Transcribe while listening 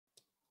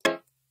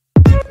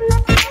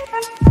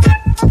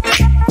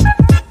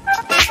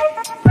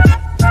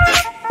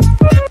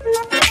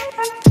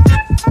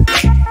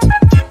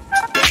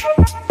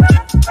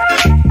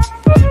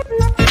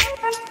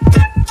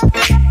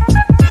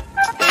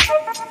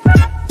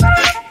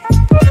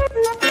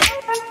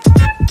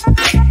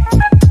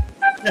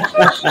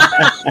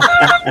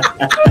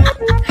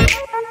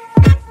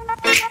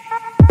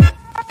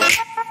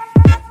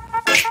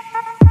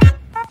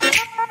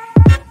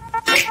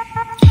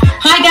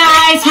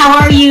How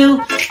are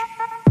you?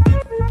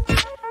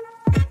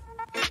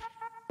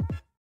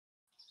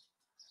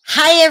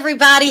 Hi,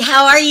 everybody.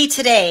 How are you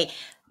today?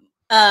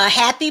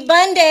 Happy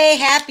Monday.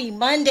 Happy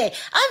Monday.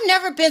 I've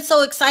never been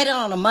so excited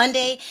on a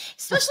Monday,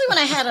 especially when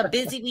I had a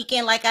busy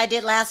weekend like I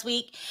did last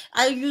week.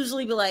 I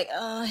usually be like,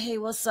 hey,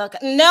 what's up?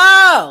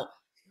 No,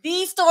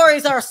 these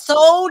stories are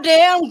so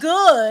damn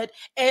good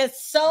and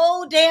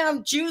so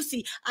damn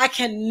juicy. I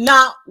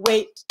cannot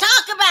wait to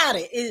talk about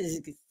it. It is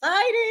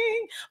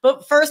exciting.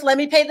 But first, let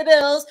me pay the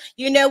bills.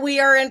 You know, we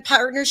are in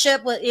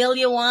partnership with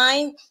Ilya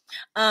Wine.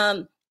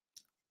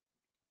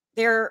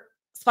 They're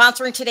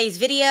sponsoring today's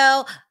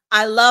video.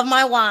 I love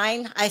my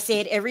wine. I say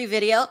it every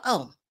video.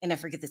 Oh, and I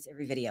forget this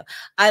every video.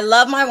 I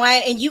love my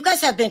wine. And you guys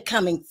have been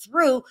coming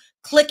through,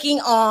 clicking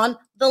on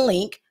the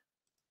link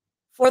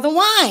for the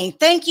wine.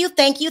 Thank you,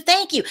 thank you,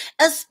 thank you.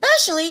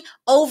 Especially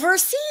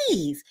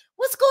overseas.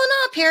 What's going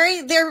on,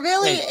 Perry? They're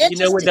really interested. You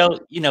know what, though?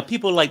 You know,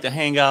 people like to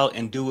hang out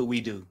and do what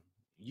we do.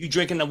 You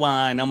drinking the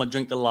wine, I'm going to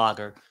drink the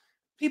lager.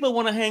 People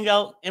want to hang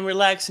out and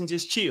relax and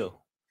just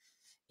chill.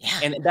 Yeah.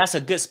 And that's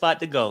a good spot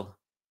to go.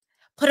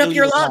 Put up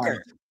your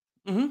lager.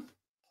 Mm-hmm.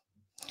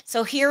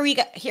 So here we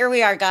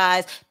are,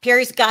 guys.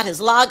 Perry's got his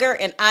lager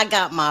and I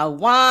got my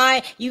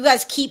wine. You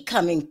guys keep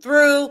coming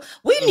through.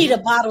 We need a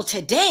bottle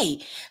today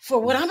for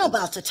what I'm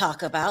about to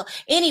talk about.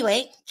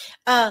 Anyway,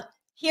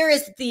 here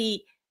is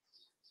the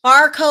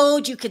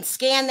barcode. You can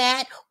scan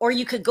that, or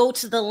you could go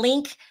to the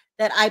link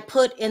that I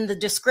put in the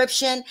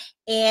description.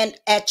 And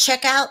at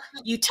checkout,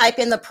 you type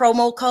in the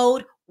promo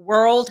code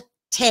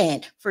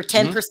WORLD10 for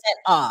 10%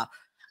 off.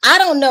 I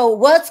don't know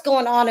what's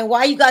going on and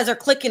why you guys are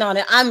clicking on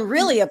it. I'm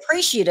really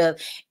appreciative.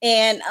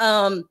 And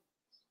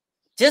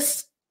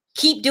just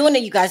keep doing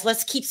it, you guys.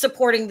 Let's keep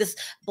supporting this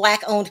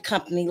Black-owned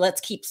company.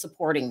 Let's keep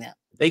supporting them.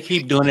 They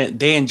keep doing it.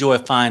 They enjoy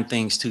fine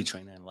things too,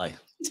 Trina, in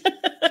life.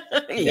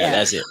 Yeah,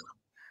 that's it.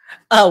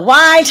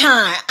 Wine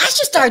time. I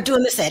should start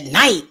doing this at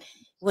night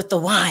with the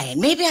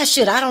wine. Maybe I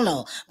should. I don't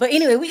know. But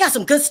anyway, we got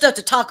some good stuff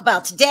to talk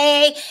about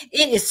today.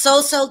 It is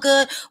so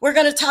good. We're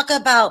going to talk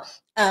about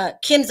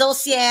Kim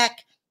Zolciak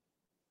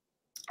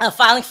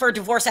filing for a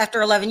divorce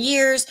after 11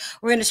 years.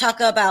 We're going to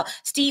talk about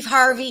Steve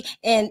Harvey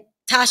and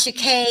Tasha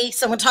K.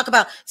 So we're going to talk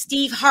about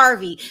Steve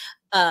Harvey.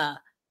 I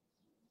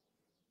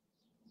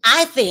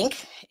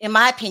think, in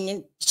my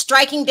opinion,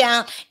 striking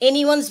down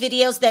anyone's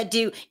videos that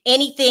do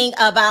anything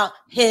about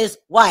his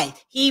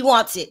wife. He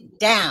wants it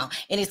down.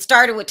 And it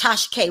started with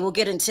Tasha K. We'll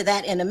get into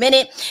that in a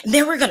minute. And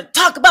then we're going to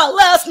talk about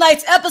last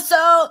night's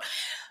episode.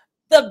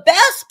 The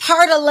best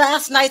part of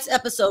last night's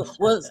episode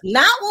was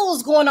not what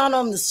was going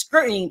on the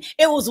screen.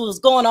 It was what was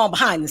going on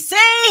behind the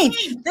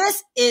scenes.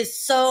 This is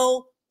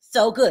so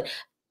good.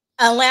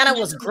 Atlanta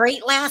was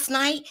great last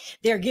night.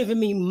 They're giving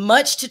me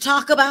much to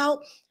talk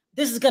about.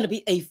 This is going to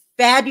be a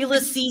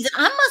fabulous season.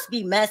 I must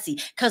be messy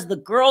because the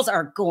girls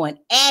are going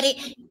at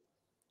it.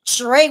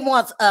 Sheree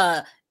wants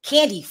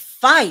Kandi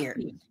fired.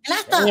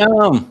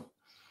 And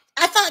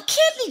I thought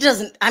Kandi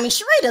doesn't,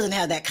 Sheree doesn't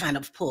have that kind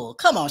of pull.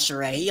 Come on,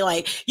 Sheree. You're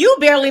like, you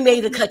barely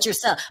made the cut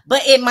yourself.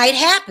 But it might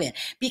happen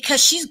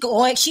because she's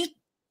playing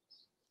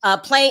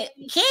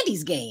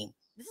Kandi's game.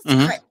 This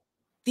is crazy.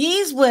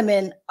 These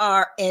women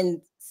are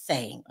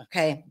insane,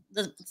 okay?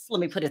 Let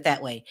me put it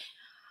that way.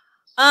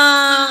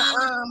 Let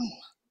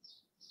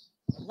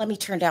me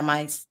turn down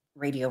my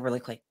radio really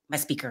quick. My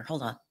speaker,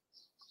 hold on.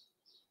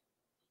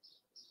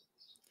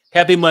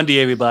 Happy Monday,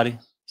 everybody.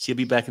 She'll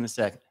be back in a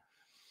second.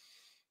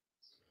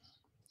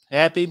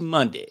 Happy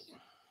Monday.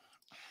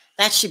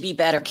 That should be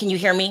better. Can you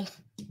hear me?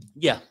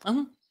 Yeah.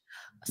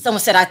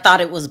 Someone said I thought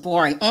it was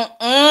boring.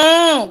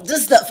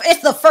 It's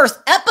the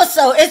first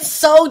episode. It's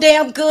so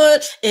damn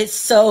good. It's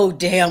so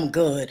damn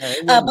good.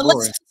 But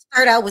let's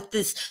start out with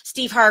this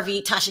Steve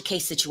Harvey, Tasha K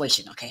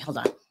situation. Okay, hold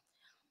on.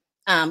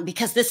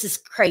 Because this is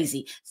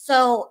crazy.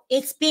 So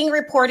it's being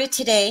reported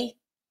today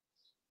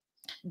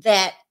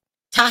that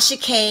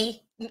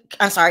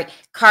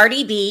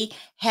Cardi B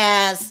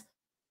has,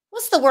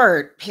 what's the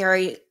word,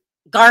 Perry?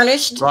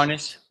 Garnished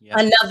yeah.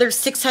 Another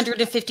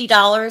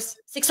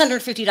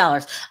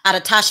 $650 out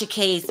of Tasha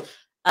K's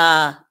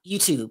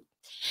YouTube.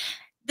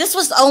 This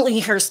was only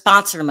her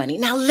sponsor money.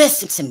 Now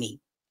listen to me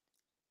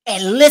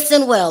and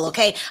listen well,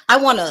 okay? I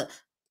want to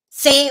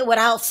say it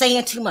without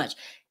saying too much.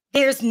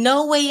 There's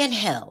no way in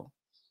hell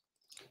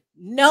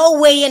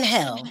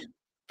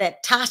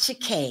that Tasha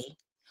K,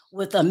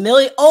 with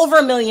over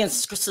a million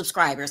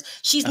subscribers,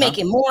 she's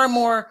making more and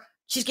more.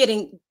 She's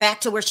getting back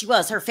to where she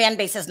was. Her fan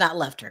base has not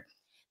left her.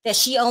 That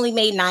she only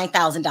made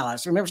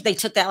 $9,000. Remember they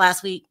took that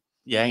last week?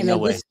 Yeah, ain't no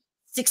way.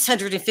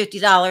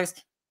 $650.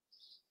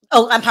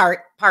 Oh,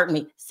 pardon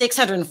me,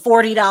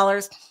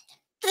 $640.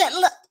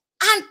 Look,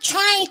 I'm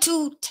trying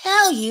to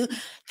tell you,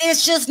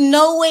 there's just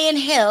no way in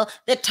hell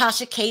that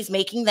Tasha K's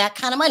making that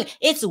kind of money.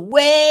 It's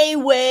way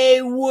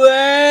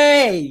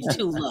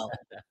too low.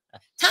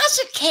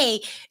 Tasha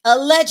K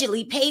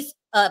allegedly pays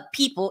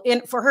people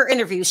for her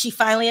interviews. She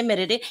finally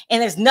admitted it,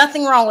 and there's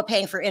nothing wrong with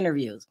paying for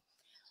interviews.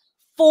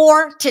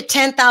 $4,000 to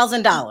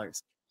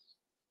 $10,000.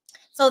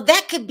 So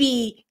that could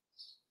be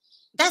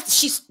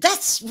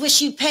that's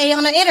what you pay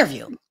on an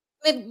interview.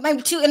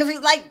 maybe 2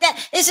 interviews like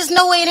that. It's just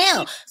no way in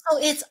hell. So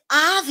it's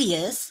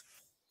obvious.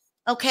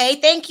 Okay,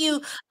 thank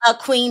you,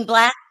 Queen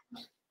Black.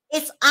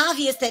 It's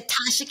obvious that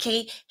Tasha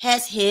K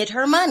has hid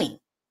her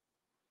money.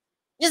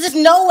 There's just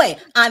no way.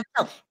 I'm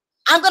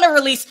going to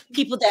release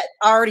people that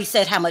already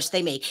said how much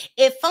they make.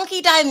 If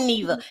Funky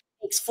Dineva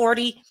makes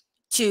 $40,000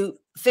 to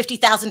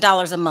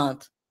 $50,000 a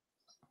month,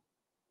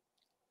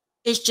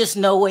 it's just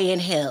no way in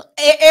hell.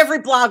 Every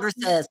blogger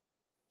says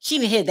she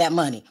didn't hid that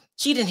money.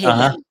 She didn't hid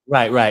that.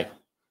 Right.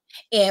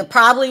 And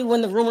probably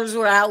when the rumors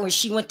were out, when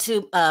she went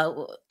to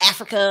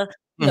Africa,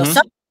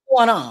 something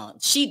going on.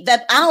 I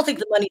don't think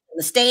the money's in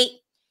the state.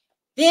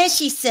 Then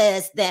she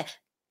says that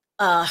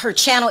her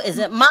channel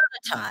isn't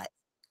monetized.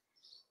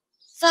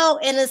 So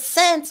in a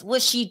sense,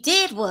 what she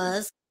did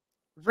was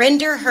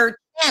render her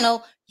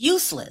channel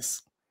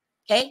useless.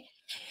 Okay.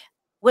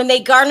 When they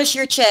garnish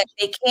your check,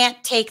 they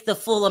can't take the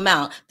full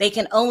amount. They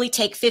can only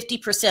take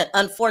 50%.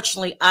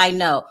 Unfortunately, I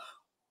know.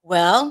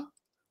 Well,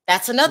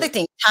 that's another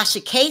thing.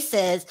 Tasha K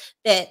says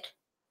that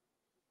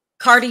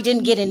Cardi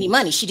didn't get any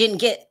money. She didn't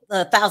get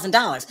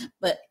 $1,000,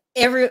 but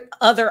every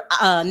other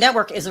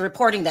network is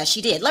reporting that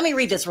she did. Let me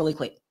read this really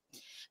quick.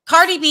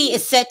 Cardi B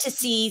is set to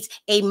seize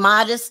a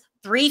modest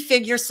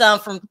 3-figure sum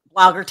from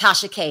blogger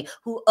Tasha K,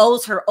 who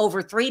owes her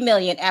over $3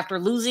 million after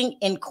losing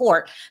in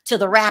court to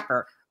the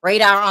rapper.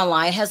 Radar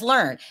Online has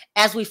learned.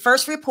 As we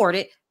first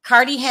reported,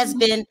 Cardi has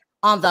been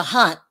on the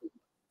hunt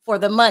for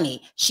the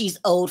money she's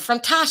owed from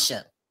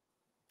Tasha.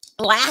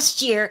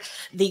 Last year,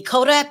 the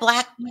Kodak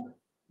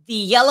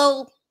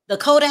Yellow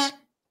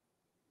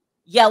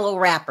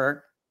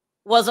rapper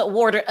was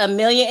awarded $1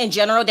 million in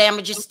general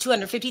damages,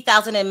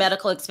 $250,000 in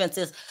medical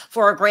expenses,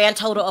 for a grand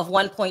total of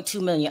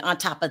 $1.2 million. On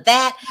top of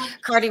that,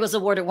 Cardi was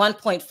awarded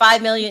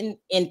 $1.5 million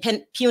in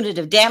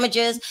punitive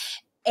damages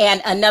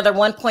and another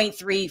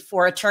 $1.3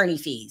 for attorney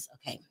fees.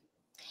 Okay,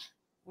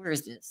 where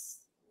is this?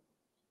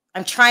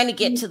 I'm trying to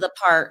get to the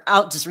part.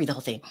 I'll just read the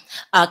whole thing.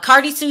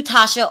 Cardi sued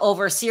Tasha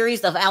over a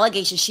series of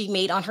allegations she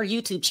made on her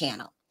YouTube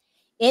channel.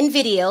 In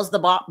videos, the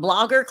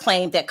blogger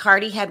claimed that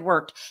Cardi had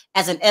worked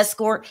as an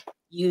escort,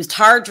 used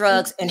hard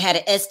drugs, and had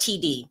an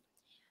STD.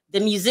 The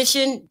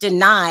musician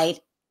denied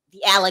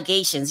the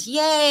allegations.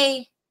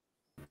 Yay.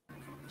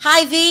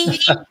 Hi, V.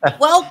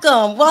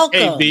 Welcome.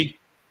 Hey, V.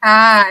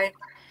 Hi.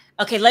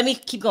 Okay, let me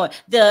keep going.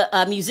 The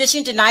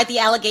musician denied the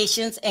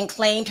allegations and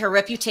claimed her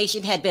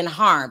reputation had been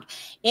harmed.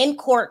 In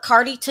court,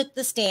 Cardi took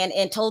the stand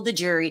and told the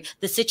jury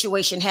the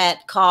situation had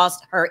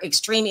caused her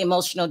extreme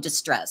emotional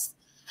distress.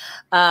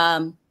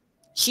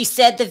 She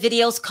said the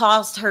videos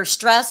caused her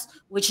stress,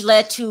 which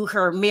led to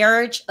her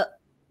marriage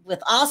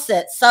with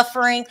Offset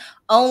suffering.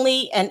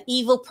 Only an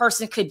evil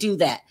person could do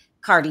that,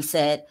 Cardi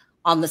said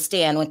on the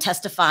stand when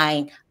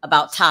testifying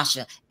about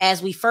Tasha.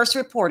 As we first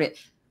reported,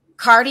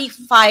 Cardi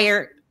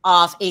fired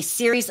off a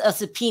series of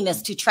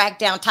subpoenas to track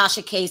down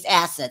Tasha K's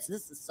assets.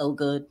 This is so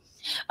good.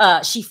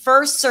 She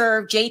first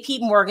served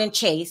JP Morgan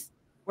Chase,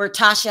 where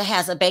Tasha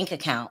has a bank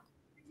account.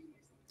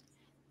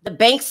 The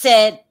bank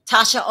said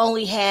Tasha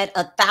only had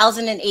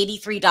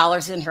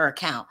 $1,083 in her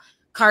account.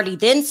 Cardi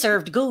then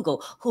served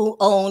Google, who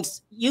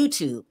owns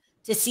YouTube,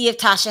 to see if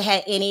Tasha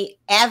had any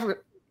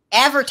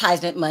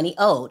advertisement money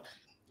owed.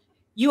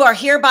 You are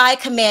hereby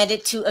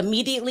commanded to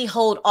immediately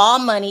hold all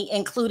money,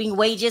 including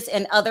wages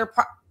and other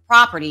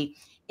property,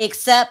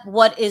 except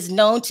what is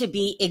known to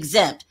be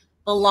exempt,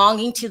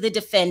 belonging to the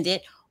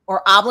defendant,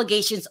 or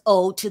obligations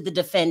owed to the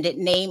defendant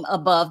named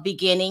above,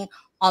 beginning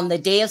on the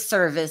day of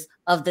service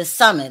of the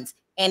summons,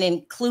 and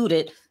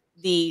included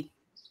the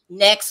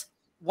next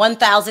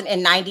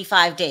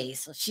 1,095 days.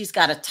 So she's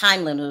got a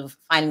time limit of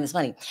finding this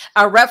money.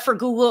 A rep for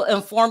Google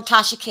informed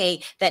Tasha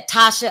K that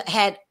Tasha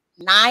had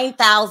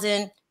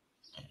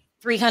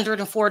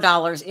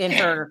 $9,304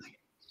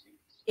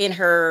 in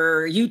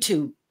her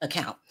YouTube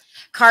account.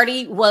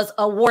 Cardi was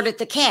awarded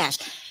the cash.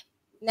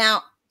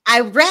 Now,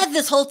 I read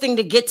this whole thing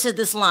to get to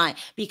this line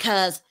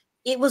because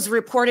it was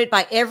reported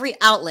by every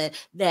outlet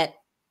that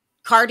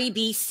Cardi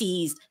B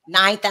seized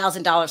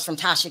 $9,000 from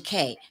Tasha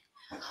K.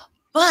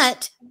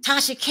 But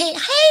Tasha K,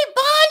 hey,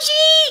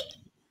 Bonji!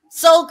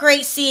 So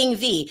great seeing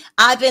V.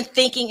 I've been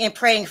thinking and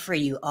praying for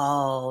you.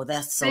 Oh,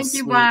 that's so sweet. Thank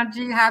you,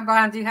 Bonji. Hi,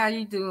 Bonji. How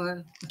you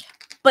doing?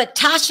 But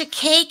Tasha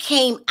K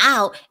came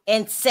out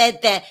and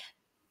said that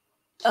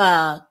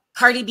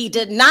Cardi B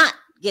did not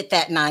get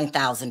that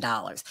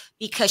 $9,000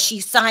 because she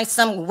signed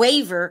some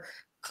waiver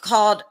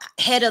called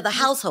head of the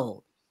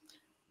household.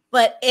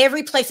 But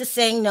every place is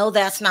saying, no,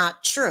 that's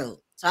not true.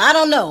 So I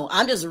don't know.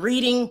 I'm just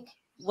reading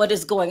what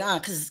is going on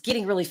because it's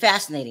getting really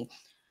fascinating.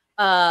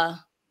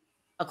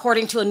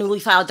 According to a newly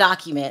filed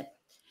document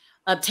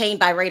obtained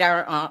by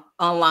Radar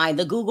Online,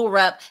 the Google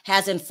rep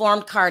has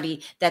informed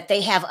Cardi that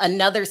they have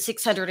another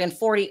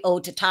 $640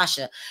 owed to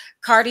Tasha.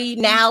 Cardi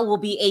now will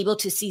be able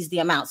to seize the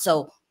amount.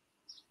 So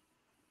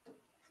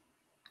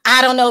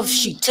I don't know if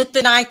she took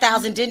the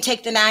 $9,000, didn't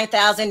take the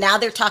 $9,000. Now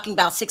they're talking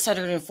about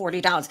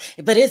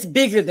 $640, but it's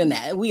bigger than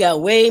that. We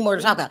got way more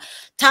to talk about.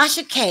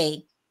 Tasha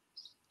K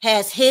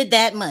has hid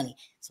that money.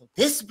 So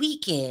this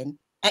weekend,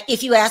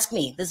 if you ask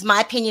me, this is my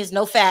opinion, is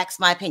no facts,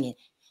 my opinion.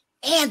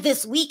 And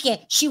this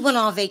weekend, she went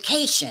on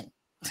vacation.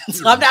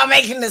 So I'm not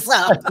making this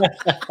up.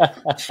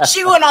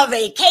 She went on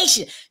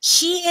vacation.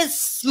 She is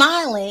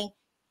smiling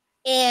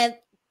and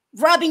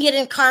rubbing it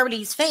in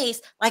Cardi's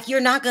face like you're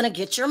not going to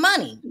get your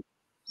money.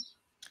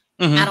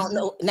 I don't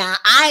know. Now,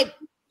 I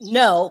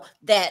know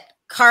that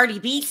Cardi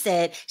B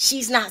said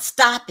she's not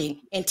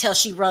stopping until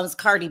she runs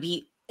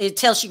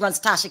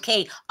Tasha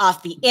K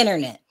off the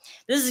internet.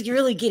 This is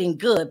really getting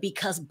good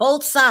because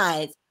both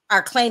sides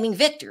are claiming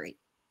victory.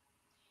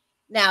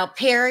 Now,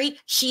 Perry,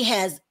 she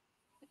has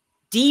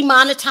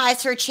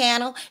demonetized her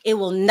channel. It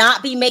will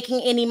not be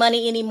making any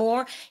money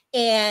anymore.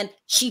 And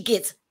she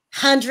gets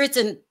hundreds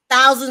and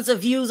thousands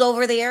of views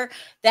over there.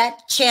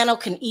 That channel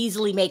can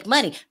easily make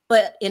money.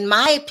 But in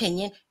my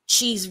opinion,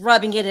 she's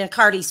rubbing it in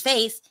Cardi's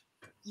face.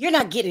 You're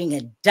not getting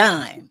a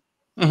dime.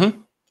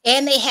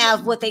 And they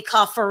have what they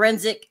call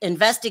forensic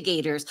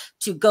investigators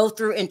to go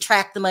through and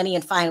track the money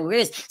and find where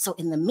it is. So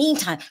in the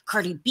meantime,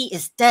 Cardi B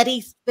is steady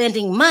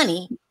spending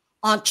money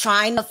on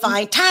trying to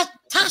find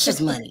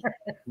Tasha's money.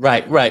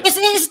 Right.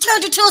 It's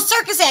turned into a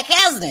circus act,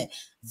 hasn't it?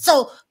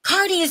 So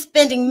Cardi is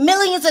spending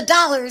millions of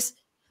dollars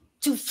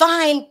to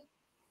find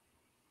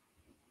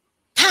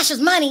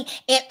Tasha's money.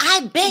 And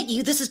I bet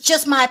you, this is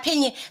just my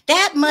opinion,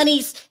 that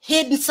money's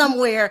hidden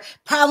somewhere,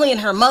 probably in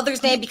her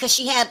mother's name, because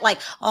she had like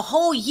a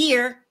whole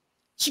year.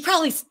 She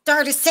probably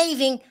started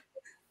saving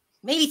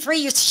maybe 3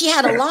 years. She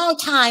had a long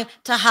time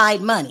to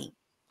hide money.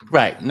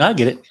 Right. No, I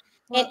get it.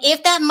 And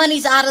if that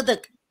money's out of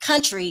the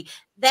country,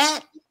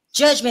 that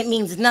judgment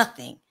means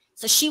nothing.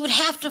 So she would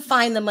have to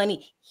find the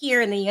money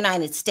here in the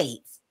United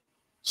States.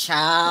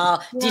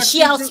 Child, did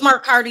she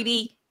outsmart Cardi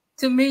B?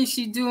 To me,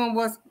 she's doing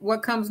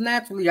what comes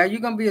naturally. Are you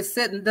going to be a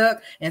sitting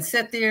duck and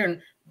sit there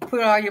and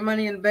put all your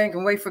money in the bank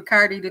and wait for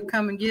Cardi to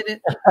come and get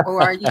it?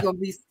 Or are you going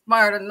to be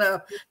smart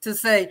enough to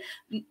say,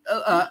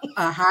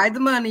 hide the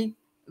money.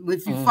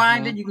 If you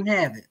find it, you can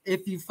have it.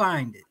 If you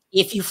find it.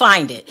 If you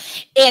find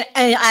it. And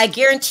I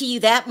guarantee you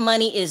that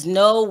money is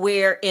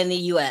nowhere in the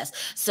U.S.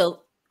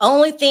 So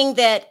only thing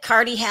that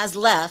Cardi has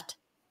left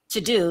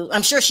to do,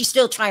 I'm sure she's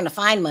still trying to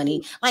find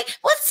money. Like,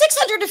 what's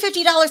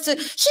 $650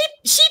 to,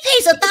 she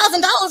pays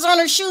 $1,000 on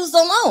her shoes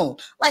alone.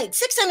 Like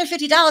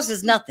 $650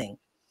 is nothing.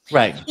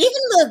 Right.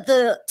 Even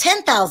the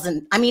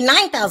 10,000, I mean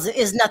 9,000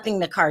 is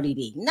nothing to Cardi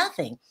B.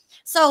 Nothing.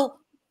 So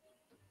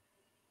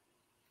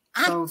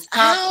I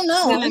don't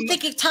know. I'm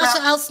thinking Tasha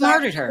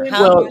outsmarted her.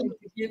 Well,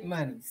 to get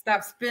money.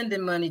 Stop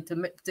spending money to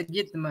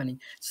get the money.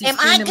 Am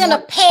I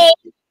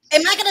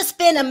gonna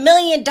spend $1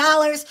 million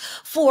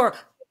for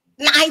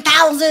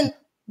 9,000?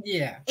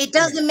 Yeah. It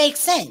doesn't make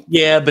sense.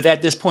 Yeah, but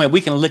at this point,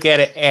 we can look at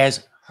it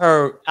as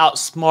her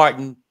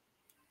outsmarting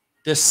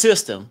the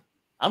system.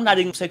 I'm not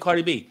even gonna say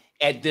Cardi B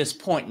at this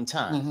point in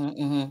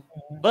time.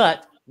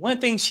 But one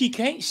thing she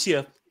can't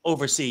shift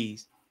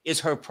overseas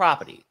is her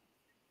property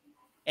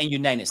in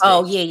United States.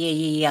 Oh,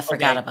 yeah. I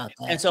forgot about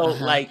that. And so,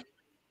 like,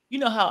 you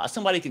know how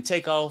somebody can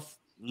take off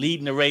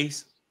leading the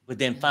race, but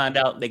then find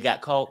out they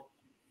got caught?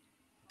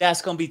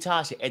 That's going to be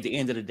Tasha at the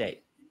end of the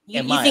day.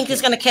 You think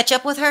it's going to catch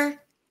up with her?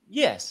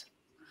 Yes.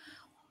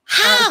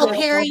 How,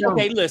 Perry?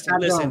 Okay, listen.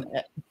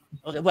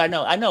 Okay,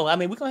 well, I know. I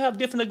mean, we're going to have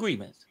different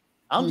agreements.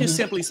 I'm just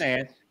simply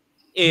saying,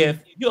 if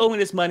you owe me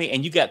this money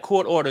and you got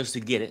court orders to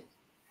get it,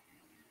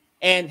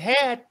 and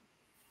had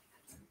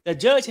the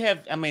judge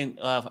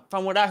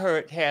from what I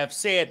heard, have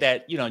said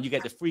that, you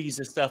got to freeze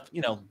and stuff,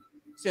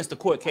 since the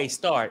court case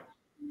started,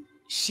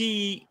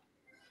 she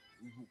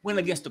went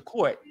against the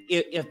court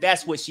if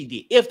that's what she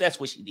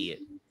did,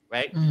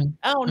 right?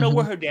 I don't know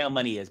where her damn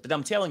money is, but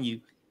I'm telling you,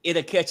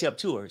 it'll catch up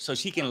to her. So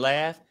she can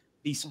laugh,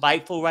 be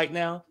spiteful right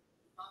now.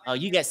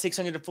 You got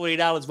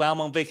 $640 while I'm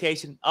on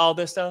vacation, all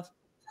this stuff.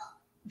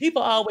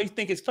 People always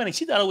think it's funny.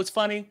 She thought it was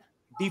funny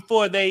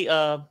before they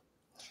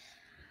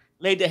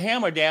laid the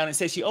hammer down and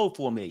said she owed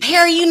 $4 million.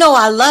 Perry,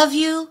 I love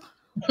you,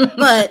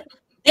 but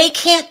they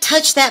can't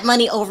touch that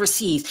money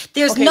overseas.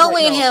 There's no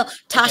way in hell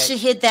Tasha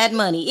hid that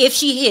money. If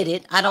she hid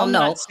it, I don't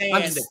know. I'm not saying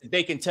that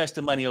they can touch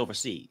the money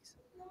overseas,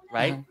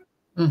 right?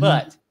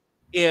 But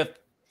if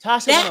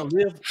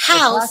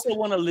Tasha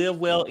want to live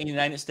well in the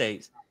United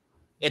States,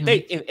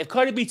 if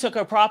Cardi B took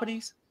her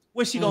properties,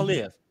 where's she gonna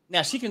live?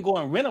 Now she can go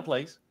and rent a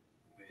place,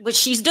 which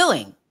she's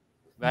doing,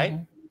 right?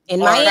 In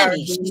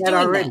Miami, she's doing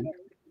already. That.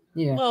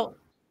 Yeah. Well,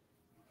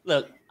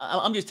 look,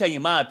 I'm just telling you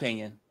my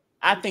opinion.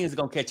 I think it's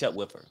gonna catch up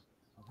with her.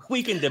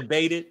 We can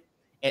debate it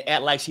and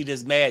act like she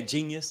this mad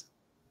genius,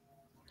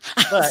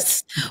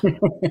 but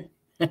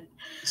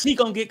she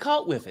gonna get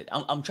caught with it.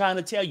 I'm trying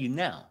to tell you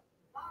now.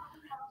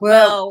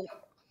 Well,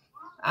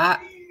 I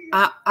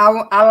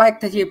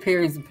like to hear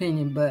Perry's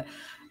opinion, but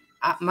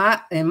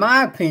in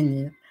my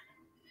opinion,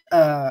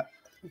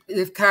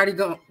 if Cardi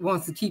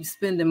wants to keep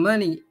spending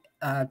money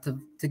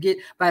to get,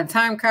 by the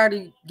time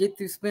Cardi get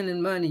through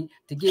spending money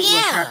to get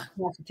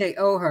what Tasha K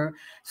owe her,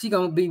 she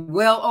gonna be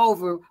well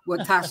over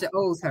what Tasha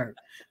owes her.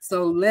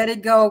 So let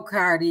it go,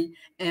 Cardi,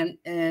 and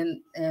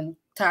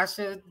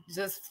Tasha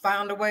just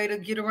found a way to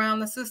get around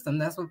the system.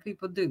 That's what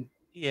people do.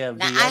 Yeah.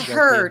 Now, I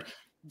heard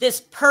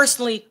this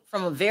personally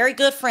from a very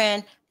good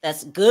friend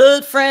that's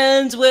good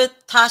friends with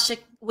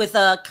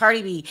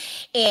Cardi B.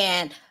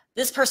 And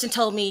this person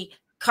told me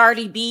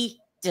Cardi B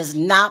does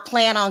not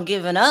plan on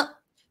giving up.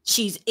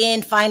 She's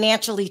in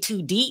financially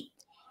too deep.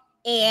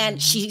 And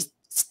Tasha's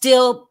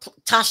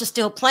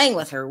still playing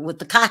with her with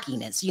the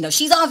cockiness. You know,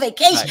 she's on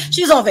vacation. Right.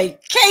 She's on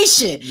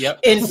vacation. Yep.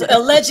 And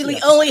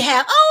allegedly only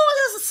have,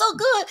 this is so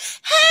good.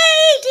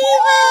 Hey,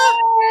 Diva.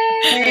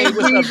 Hey,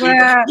 what's up,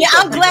 Diva? Yeah,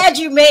 I'm glad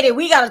you made it.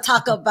 We got to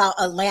talk about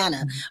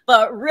Atlanta.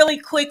 But really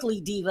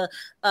quickly, Diva,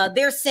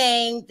 they're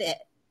saying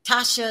that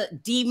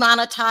Tasha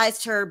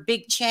demonetized her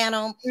big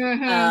channel.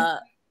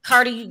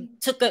 Cardi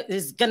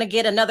is going to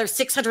get another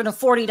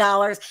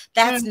 $640.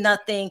 That's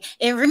nothing.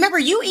 And remember,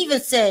 you even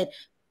said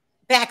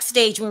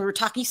backstage when we were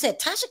talking, you said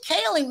Tasha K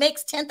only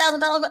makes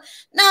 $10,000.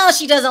 No,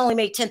 she doesn't only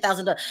make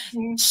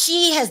 $10,000.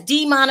 She has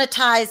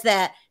demonetized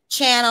that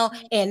channel,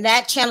 and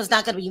that channel is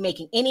not going to be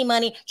making any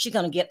money. She's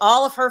going to get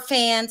all of her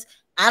fans.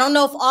 I don't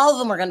know if all of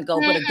them are going to go,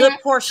 but a good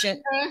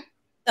portion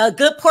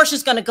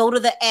is going to go to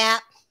the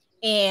app.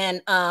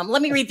 And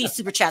let me read these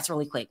super chats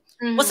really quick.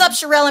 What's up,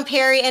 Sherelle and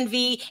Perry and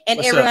V and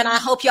What's everyone? Up? I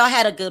hope y'all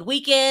had a good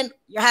weekend.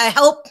 I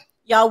hope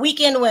y'all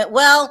weekend went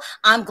well.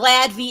 I'm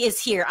glad V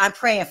is here. I'm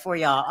praying for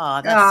y'all.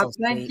 Oh, that's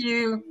so thank sweet.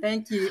 you.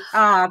 Thank you.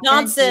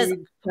 Don says,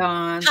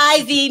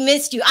 hi, V,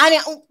 missed you.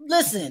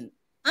 Listen,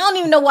 I don't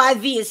even know why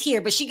V is here,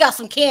 but she got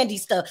some Kandi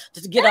stuff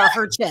to get off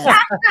her chest.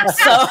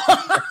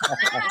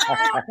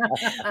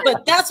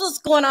 But that's what's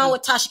going on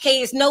with Tasha K.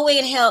 There's no way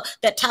in hell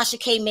that Tasha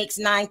K makes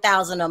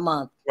 $9,000 a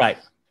month. Right.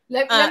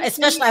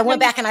 Especially I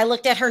went back and I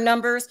looked at her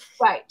numbers.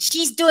 Right.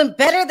 She's doing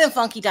better than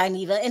Funky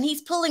Dineva, and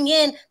he's pulling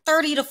in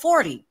 30 to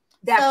 40.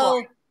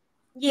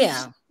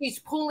 Yeah. He's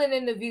pulling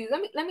in the views.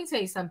 Let me tell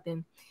you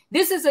something.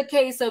 This is a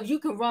case of you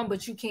can run,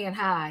 but you can't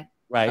hide.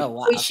 Right. Oh,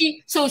 wow.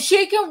 So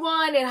she can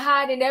run and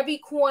hide in every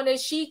corner.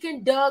 She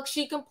can duck.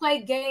 She can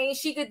play games.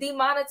 She could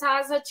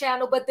demonetize her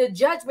channel, but the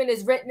judgment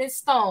is written in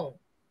stone.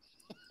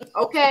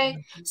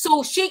 Okay,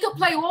 so she could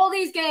play all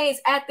these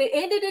games. At the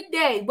end of the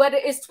day, whether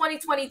it's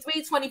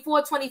 2023,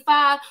 24,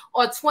 25,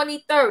 or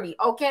 2030,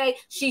 okay,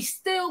 she's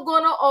still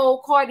gonna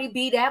owe Cardi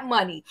B that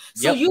money.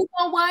 So you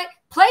know what?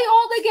 Play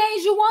all the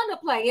games you want to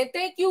play, and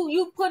thank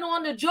you put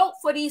on the joke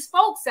for these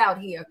folks out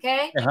here,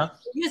 okay?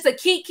 It's a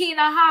kiki and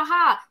a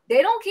ha-ha.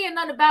 They don't care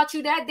nothing about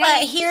you that day.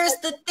 But here's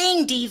the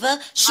thing, Diva.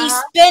 She's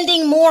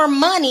spending more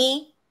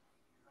money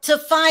to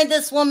find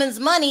this woman's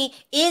money.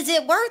 Is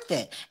it worth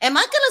it? Am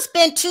I going to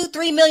spend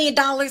 $2-3 million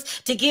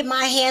to get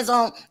my hands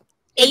on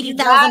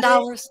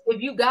 $80,000? If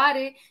you got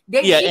it,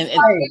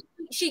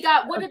 she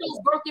got one of those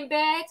Birkin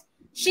bags.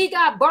 She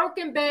got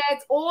Birkin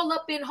bags all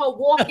up in her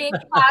walk-in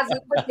closet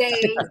for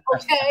days.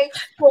 Okay,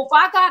 so if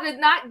I gotta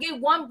not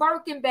get one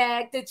Birkin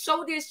bag to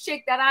show this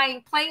chick that I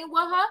ain't playing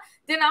with her,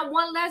 then I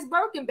want less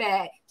Birkin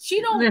bag. She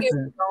don't get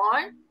it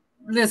on.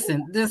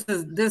 Listen, this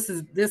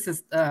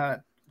is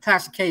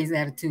Tasha K's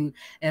attitude.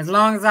 As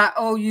long as I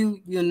owe you,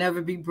 you'll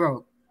never be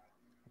broke.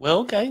 Well,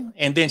 okay.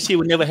 And then she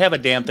would never have a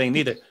damn thing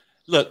neither.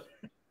 Look,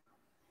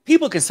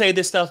 people can say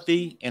this stuff,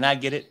 D, and I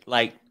get it.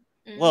 Like,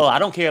 well, I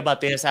don't care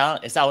about this.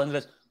 It's out in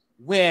this.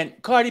 When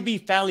Cardi B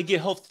finally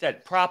get hold of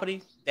that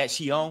property that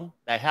she owned,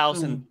 that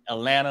house in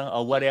Atlanta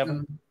or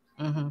whatever,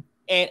 and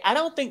I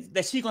don't think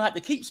that she's going to have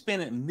to keep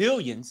spending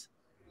millions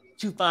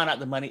to find out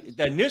the money,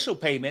 the initial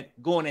payment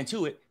going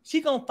into it.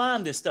 She's going to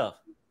find this stuff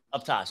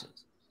of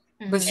Tasha's.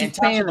 But she's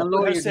paying a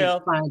lawyer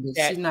to find it.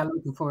 She's not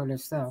looking for it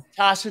herself.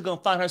 Tasha's going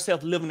to find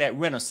herself living at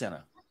renter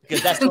center.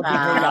 Because that's what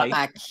her life.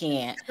 I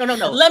can't. No.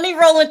 Let me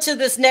roll into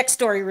this next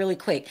story really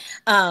quick.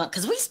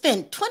 Because we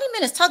spent 20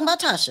 minutes talking about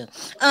Tasha.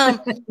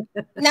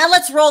 Now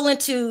let's roll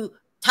into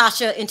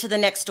Tasha into the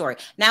next story.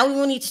 Now we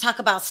will need to talk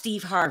about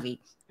Steve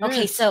Harvey.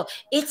 Okay, so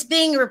it's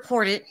being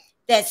reported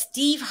that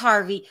Steve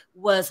Harvey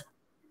was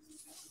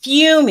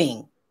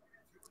fuming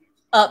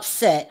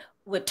upset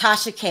with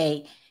Tasha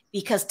K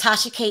because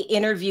Tasha K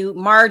interviewed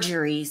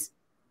Marjorie's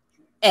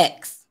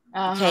ex.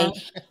 Okay.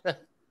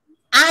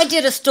 I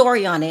did a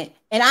story on it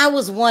and I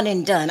was one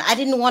and done. I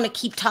didn't want to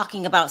keep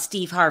talking about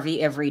Steve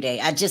Harvey every day.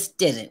 I just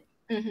didn't.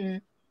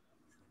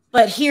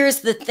 But here's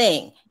the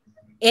thing.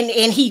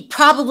 And he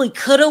probably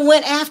could have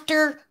went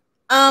after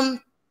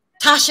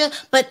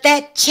Tasha, but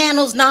that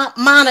channel's not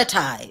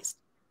monetized.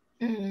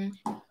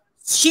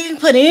 She can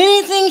put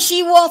anything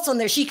she wants on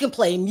there. She can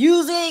play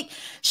music.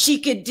 She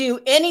could do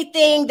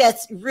anything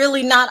that's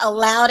really not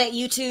allowed at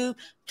YouTube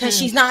because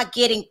she's not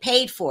getting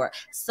paid for it.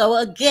 So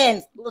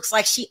again, looks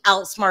like she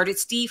outsmarted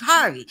Steve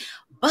Harvey,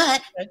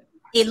 but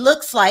it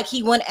looks like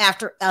he went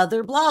after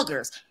other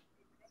bloggers.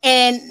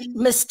 And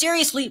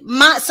mysteriously,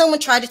 someone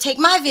tried to take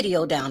my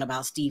video down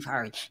about Steve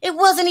Harvey. It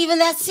wasn't even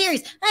that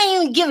serious. I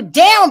didn't even give a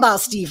damn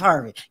about Steve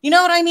Harvey. You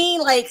know what I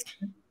mean? Like,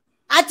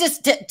 I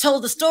just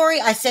told the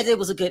story. I said it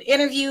was a good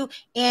interview,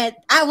 and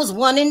I was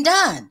one and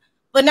done.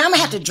 But now I'm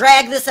gonna have to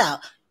drag this out.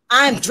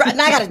 Now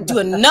I got to do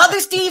another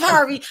Steve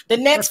Harvey the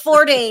next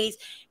 4 days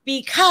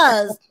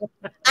because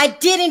I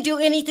didn't do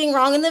anything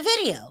wrong in the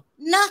video.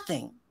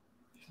 Nothing.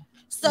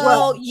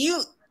 So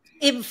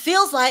it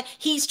feels like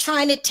he's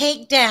trying to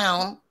take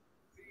down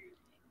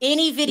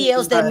any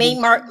videos that made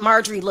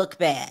Marjorie look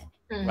bad.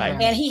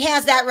 Right. And he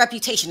has that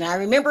reputation. I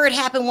remember it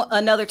happened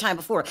another time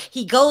before.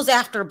 He goes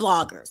after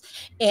bloggers.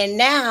 And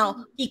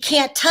now he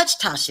can't touch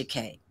Tasha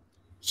K.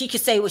 She could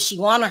say what she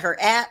wants on her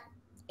app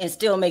and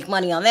still make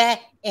money on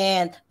that.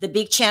 And the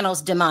big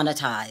channel's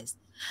demonetized.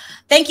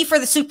 Thank you for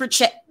the super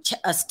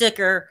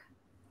sticker,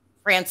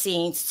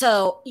 Francine.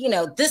 So, you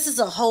know, this is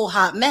a whole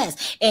hot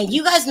mess. And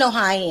you guys know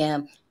how I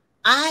am.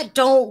 I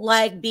don't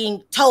like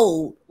being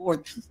told,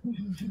 or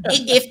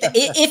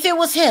if it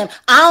was him,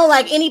 I don't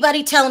like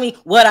anybody telling me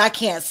what I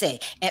can't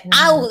say. And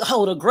I will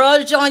hold a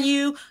grudge on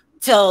you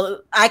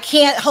till I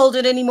can't hold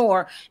it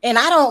anymore. And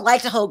I don't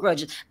like to hold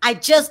grudges. I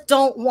just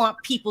don't want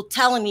people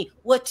telling me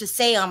what to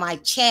say on my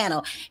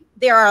channel.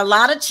 There are a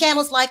lot of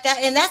channels like that,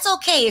 and that's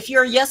okay. If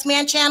you're a Yes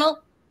Man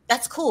channel,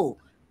 that's cool.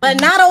 But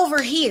not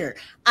over here.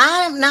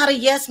 I'm not a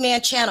yes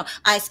man channel.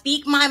 I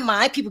speak my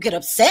mind. People get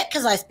upset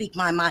because I speak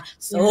my mind.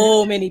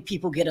 So many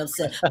people get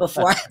upset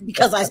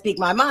because I speak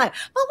my mind.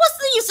 But what's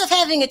the use of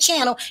having a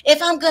channel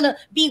if I'm going to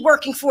be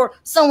working for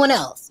someone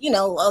else? You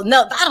know,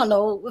 no, I don't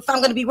know if I'm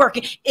going to be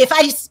working. If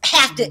I just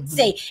have to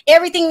say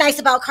everything nice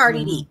about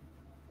Cardi B.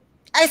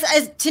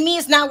 To me,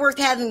 it's not worth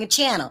having a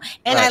channel.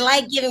 And I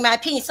like giving my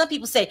opinion. Some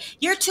people say,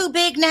 you're too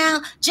big now.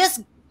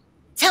 Just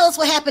tell us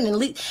what happened.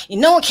 And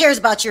no one cares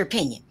about your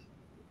opinion.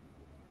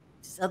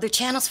 Other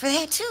channels for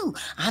that too.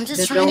 I'm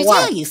just trying to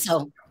tell you.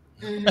 So,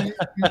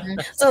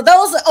 so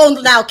those. Oh,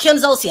 now Kim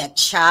Zolciak,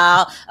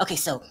 child. Okay,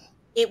 so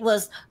it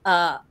was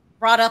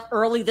brought up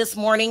early this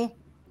morning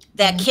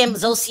that Kim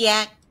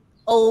Zolciak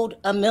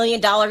owed $1 million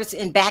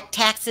in back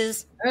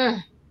taxes.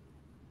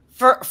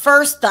 For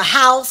first, the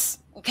house.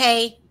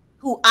 Okay,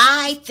 who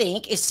I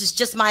think, it's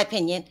just my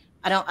opinion.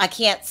 I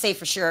can't say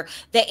for sure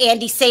that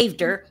Andy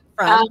saved her.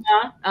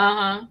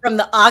 From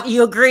the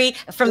you agree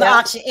from the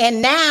auction,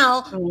 and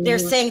now they're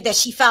saying that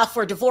she filed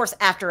for divorce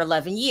after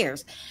 11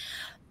 years.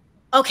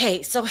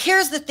 Okay, so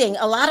here's the thing: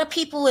 a lot of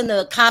people in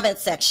the comment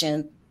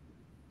section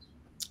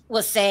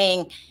was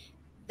saying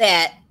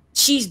that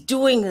she's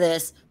doing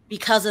this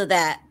because of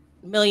that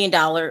 $1 million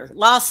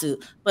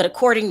lawsuit. But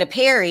according to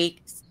Perry,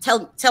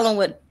 tell him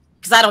what,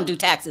 because I don't do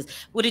taxes.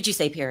 What did you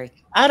say, Perry?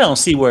 I don't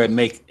see where it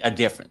makes a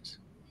difference.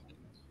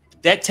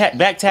 That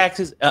back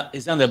taxes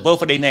is under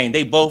both of their names.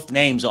 They both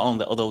names are on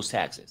those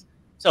taxes.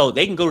 So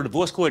they can go to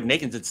divorce court and they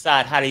can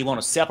decide how they want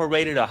to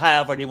separate it or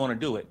however they want to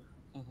do it.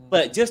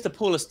 But just to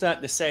pull a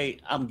stunt to say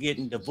I'm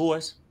getting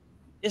divorced,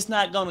 it's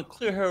not going to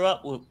clear her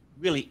up with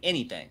really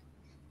anything.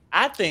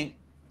 I think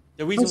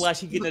the reason why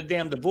she's getting a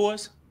damn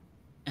divorce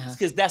is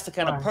because that's the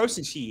kind of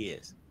person she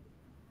is.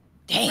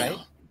 Damn. Right?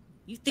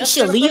 You think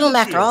she'll leave him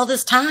after all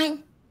this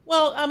time?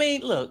 Well, I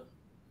mean, look.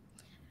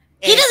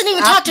 He doesn't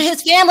even talk to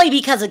his family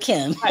because of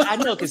Kim. I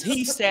know, because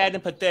he's sad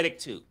and pathetic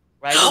too,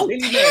 right?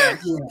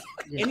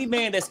 Any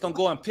man that's gonna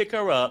go and pick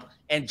her up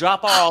and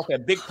drop her off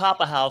at Big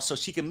Papa house so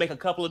she can make a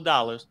couple of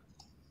dollars,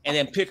 and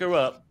then pick her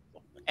up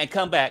and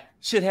come back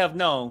should have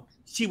known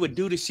she would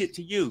do the shit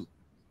to you.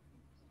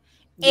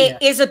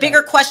 It is a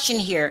bigger question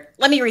here.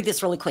 Let me read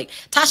this really quick.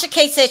 Tasha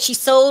K said she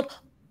sold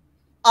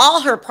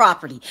all her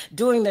property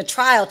during the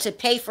trial to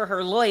pay for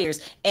her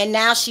lawyers, and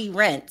now she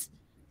rents.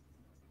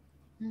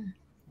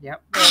 Yep.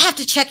 I have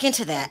to check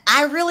into that.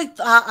 I really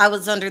thought I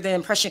was under the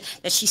impression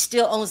that she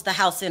still owns the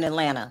house in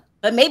Atlanta,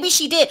 but maybe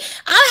she did.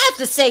 I have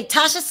to say,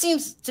 Tasha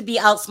seems to be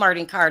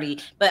outsmarting Cardi,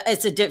 but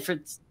it's a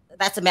difference.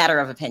 That's a matter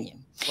of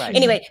opinion. Right.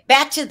 Anyway,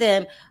 back to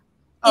them.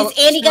 Is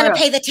Andy going to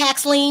pay the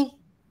tax lien?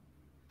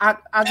 I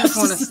just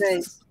want to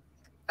say,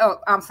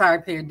 I'm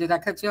sorry, Perry. Did I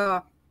cut you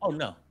off? Oh,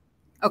 no.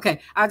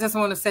 Okay. I just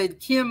want to say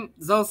Kim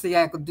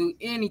Zolciak will do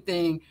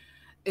anything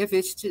if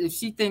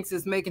she thinks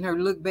it's making her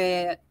look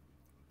bad.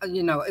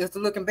 You know, it's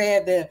looking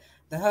bad that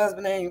the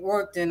husband ain't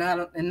worked in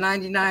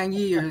 99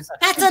 years.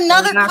 That's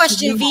another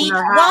question, V.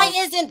 Why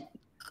isn't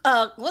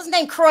what's his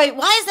name, Kroy?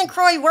 Why isn't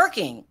Kroy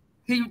working?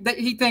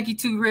 He think he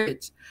too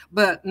rich.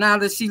 But now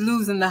that she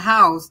losing the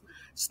house,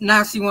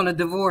 now she want to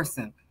divorce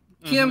him.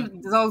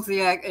 Kim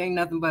Zolciak ain't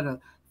nothing but a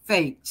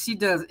fake. She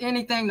does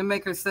anything to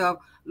make herself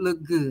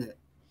look good.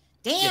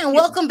 Damn,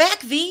 welcome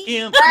back, V.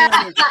 Kim,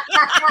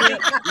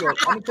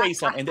 look, let me tell you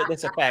something, and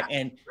that's a fact.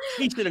 And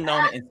he should have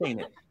known it and seen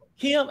it.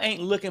 Kim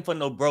ain't looking for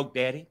no broke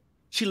daddy.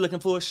 She looking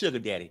for a sugar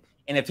daddy.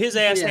 And if his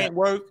ass ain't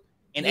work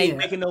and ain't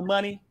making no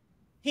money,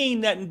 he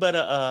ain't nothing but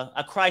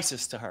a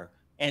crisis to her.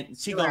 And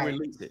she gonna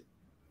release it.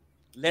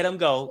 Let him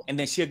go, and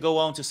then she'll go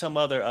on to some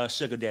other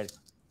sugar daddy.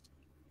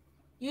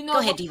 You know, go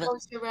ahead, Diva.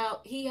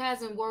 He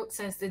hasn't worked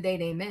since the day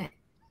they met.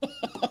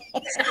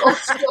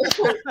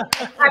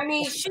 I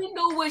mean, she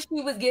knew what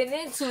she was getting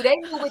into. They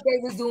knew what they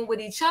was doing with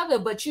each other,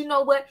 but you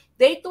know what?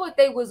 They thought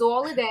they was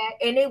all of that,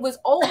 and it was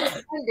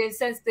overspending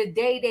since the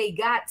day they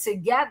got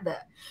together.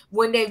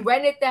 When they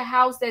rented the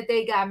house that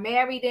they got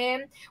married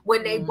in,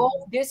 when they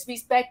both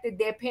disrespected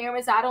their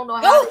parents, I don't know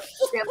how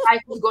their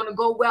life was going to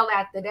go well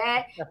after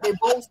that. They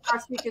both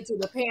start speaking to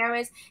the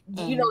parents.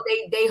 You know,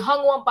 they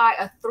hung on by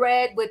a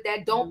thread with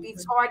that Don't Be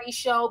Tardy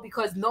show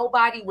because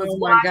nobody was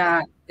watching.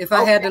 God. if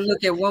I had to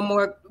look at one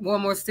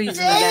more season.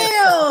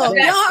 Damn,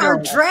 y'all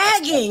are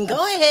dragging.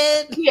 Go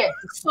ahead. Yeah.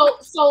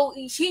 So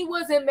she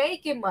wasn't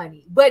making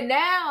money, but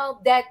now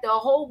that the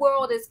whole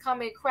world is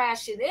coming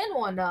crashing in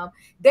on them,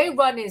 they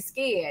running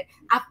scared.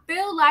 I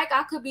feel like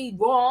I could be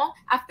wrong.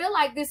 I feel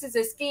like this is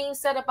a scheme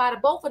set up by the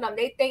both of them.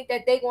 They think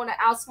that they're going to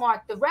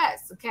outsmart the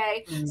rest.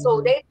 Okay.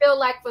 So they feel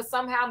like for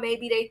somehow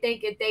maybe they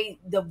think if they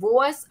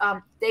divorce,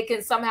 they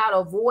can somehow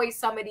avoid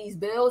some of these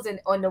bills and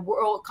on the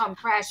world come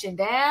crashing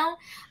down.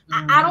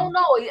 I don't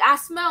know. I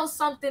smell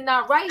something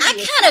not right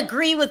here. I kind of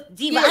agree with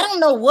Diva. I don't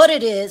know what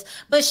it is,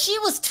 but she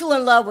was too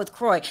in love with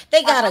Kroy.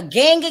 They got a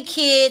gang of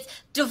kids.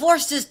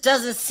 Divorce just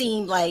doesn't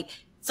seem like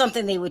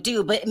something they would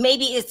do, but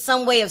maybe it's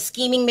some way of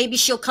scheming. Maybe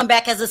she'll come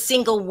back as a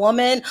single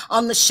woman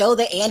on the show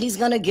that Andy's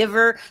going to give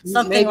her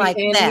something like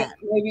that.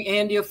 Maybe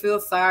Andy will feel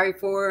sorry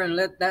for her and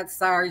let that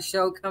sorry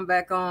show come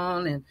back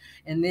on,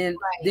 and then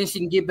she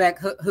can get back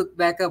hooked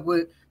back up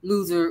with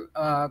loser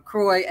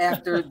Kroy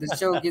after the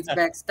show gets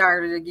back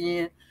started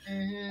again.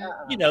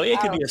 You know,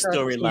 it could be a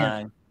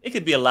storyline. It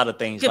could be a lot of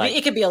things.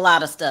 It could be a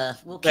lot of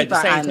stuff. We'll keep at the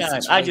our eye on same the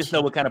time, situation. I just know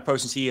what kind of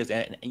person she is,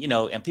 and you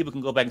know, and people can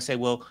go back and say,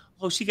 "Well,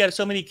 oh, she got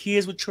so many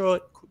kids with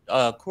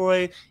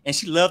Kroy, and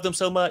she loved them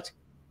so much.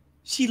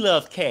 She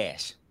loved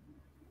cash."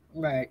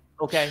 Right.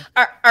 Okay.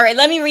 All right.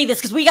 Let me read this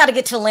because we got to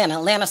get to Atlanta.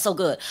 Atlanta's so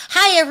good.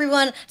 Hi,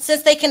 everyone.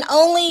 Since they can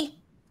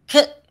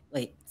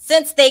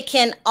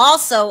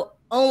also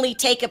only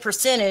take a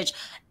percentage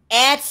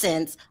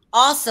AdSense,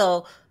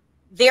 also,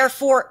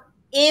 therefore,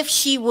 if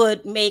she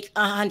would make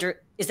 100.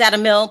 Is that a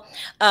mil?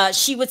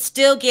 She would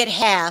still get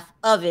half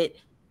of it.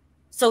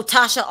 So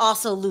Tasha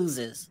also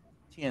loses.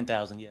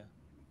 10,000, yeah.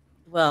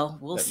 Well,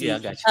 we'll see. Yeah, I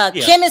got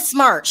you. Kim is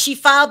smart. She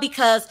filed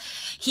because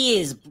he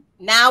is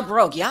now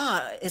broke.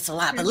 Yeah, it's a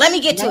lot. But let me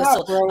get to it.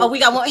 So, we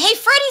got one. Hey,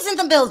 Freddie's in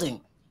the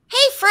building. Hey,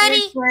 Freddie.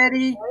 Hey,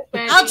 Freddie.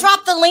 I'll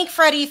drop the link,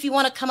 Freddie, if you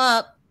want to come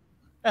up.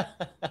 I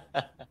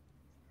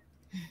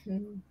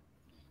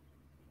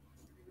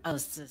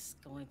was just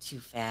going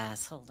too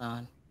fast. Hold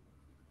on.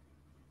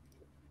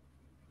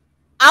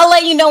 I'll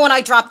let you know when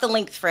I drop the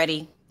link,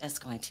 Freddie. That's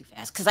going too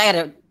fast because I had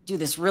to do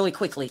this really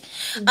quickly.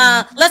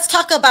 Let's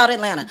talk about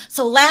Atlanta.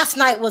 So last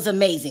night was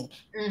amazing.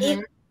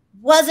 It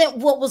wasn't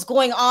what was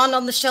going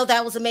on the show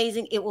that was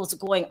amazing. It was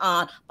going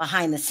on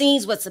behind the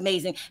scenes. What's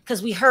amazing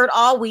because we heard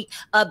all week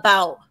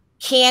about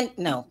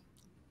Sheree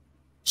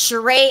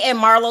and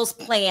Marlo's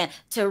plan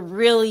to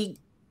really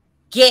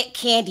get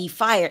Kandi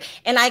fired.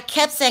 And I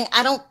kept saying,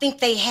 I don't think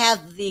they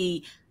have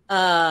the,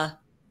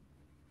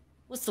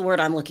 what's the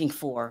word I'm looking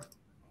for?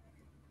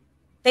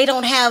 They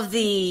don't have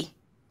that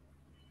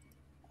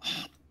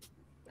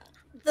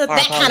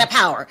kind of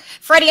power.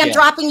 Freddie, I'm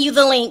dropping you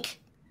the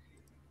link.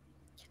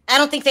 I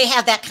don't think they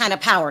have that kind of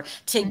power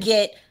to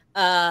get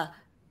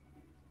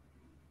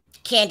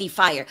Kandi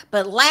fired.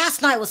 But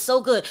last night was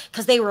so good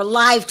because they were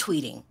live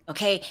tweeting,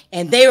 okay?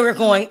 And they were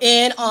going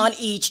in on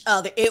each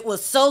other. It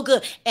was so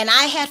good. And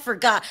I had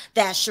forgot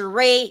that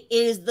Sheree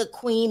is the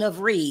queen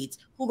of reads.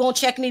 Who gonna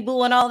check me,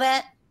 boo, and all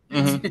that?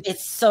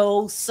 It's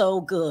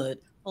so good.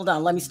 Hold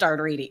on, let me start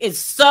reading. It's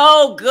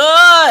so good.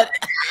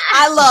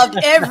 I loved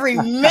every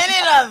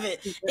minute of it.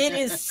 It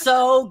is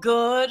so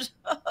good.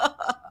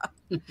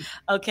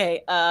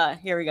 Okay,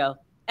 here we go.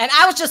 And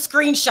I was just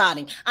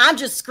screenshotting. I'm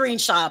just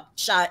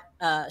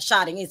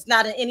shotting. It's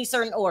not in any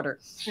certain order.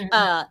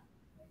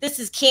 This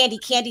is Kandi.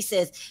 Kandi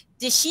says,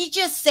 did she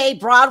just say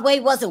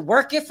Broadway wasn't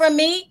working for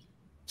me?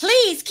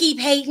 Please keep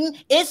hating.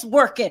 It's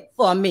working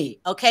for me.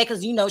 Okay,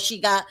 because you know she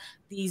got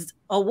these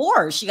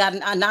awards. She got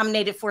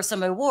nominated for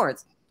some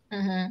awards.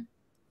 And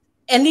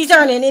these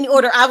aren't in any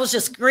order. I was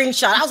just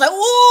screenshot. I was like,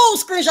 "Ooh,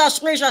 screenshot."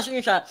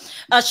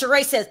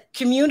 Sheree says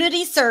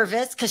community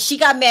service because she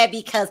got mad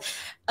because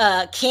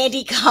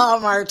Kandi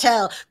called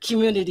Martell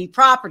community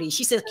property.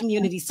 She says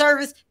community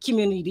service,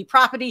 community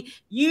property.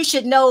 You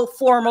should know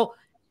former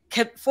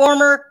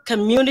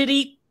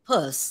community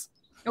puss.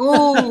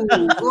 Oh,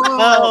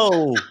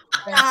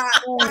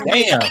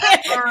 damn.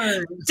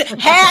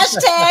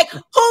 Hashtag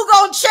who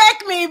gonna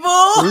check me,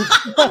 boo?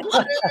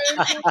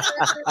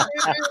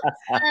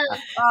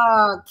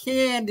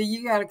 Kandi,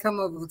 you gotta come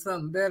up with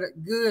something better.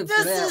 Good.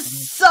 This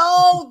is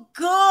so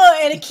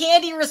good. And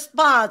Kandi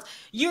responds,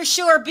 you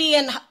sure be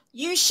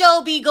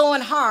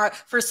going hard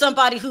for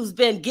somebody who's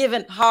been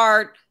given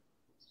hard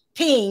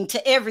ping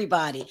to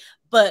everybody.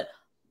 But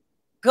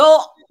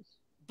go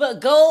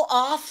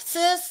off,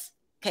 sis.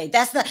 Okay,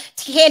 that's not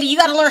Kandi. You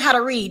got to learn how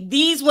to read.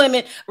 These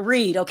women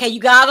read. Okay, you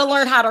got to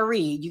learn how to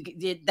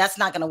read. That's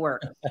not going to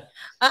work.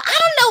 I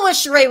don't know what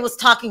Sheree was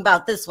talking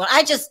about. This one,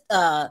 I just did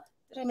I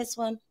miss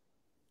one?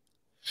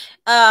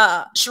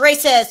 Sheree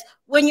says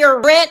when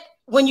you rent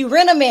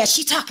a man.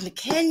 She's talking to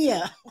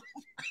Kenya.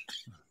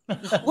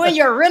 When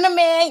your rent a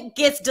man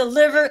gets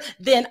delivered,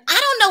 then I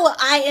don't know what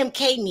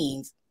IMK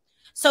means.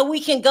 So we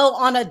can go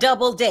on a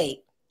double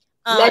date.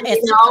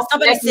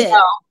 Somebody said.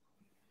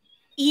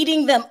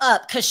 Eating them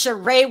up because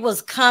Sheree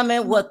was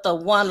coming with the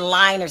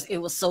one-liners. It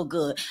was so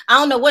good. I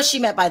don't know what she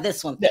meant by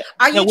this one.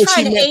 Are you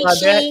trying to age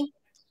shame?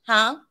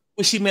 Huh?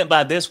 What she meant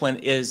by this one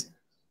is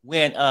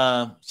when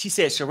she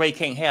said Sheree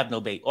can't have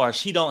no baby, or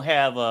she don't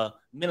have a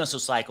menstrual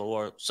cycle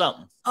or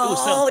something.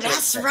 Oh,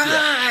 that's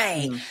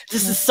right. Yeah.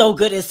 This is so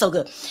good. It's so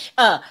good.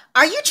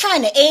 Are you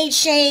trying to age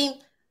shame?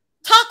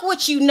 Talk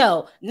what you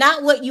know,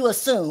 not what you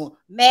assume.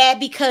 Mad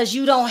because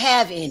you don't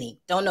have any.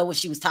 Don't know what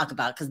she was talking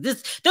about, because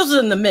this was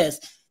in the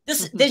mist.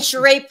 Then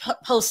Sheree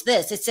posts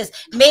this. It says,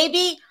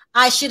 maybe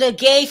I should have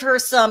gave her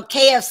some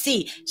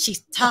KFC.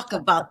 She's talking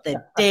about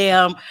the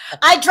damn.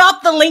 I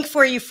dropped the link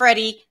for you,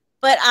 Freddie,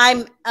 but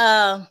I'm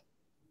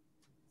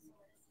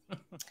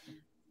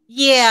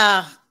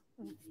yeah,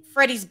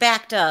 Freddie's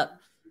backed up.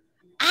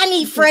 I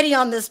need Freddie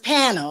on this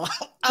panel.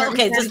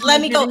 Okay, just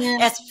let me go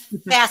as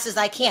fast as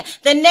I can.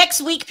 The next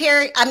week,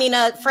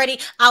 Freddie,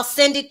 I'll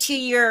send it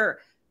to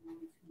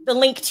the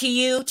link to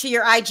you, to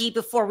your IG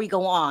before we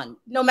go on.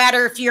 No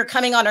matter if you're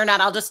coming on or not,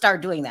 I'll just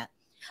start doing that.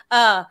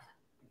 That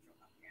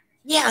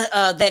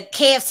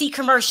KFC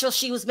commercial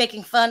she was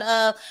making fun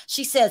of.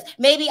 She says,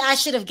 maybe I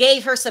should have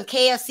gave her some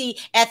KFC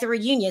at the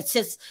reunion,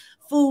 since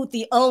food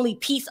the only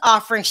peace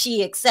offering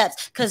she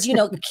accepts, because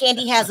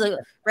Kandi has a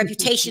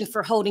reputation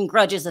for holding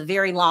grudges a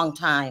very long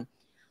time.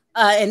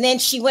 And then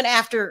she went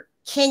after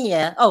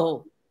Kenya,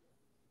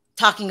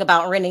 talking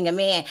about renting a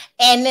man.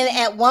 And then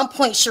at one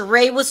point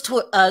Sheree was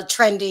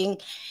trending,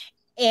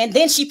 and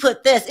then she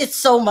put this. It's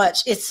so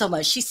much.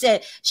 She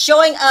said,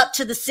 showing up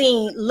to the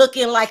scene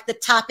looking like the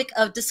topic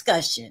of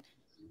discussion.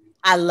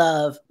 I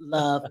love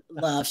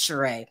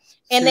Sheree.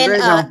 And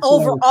then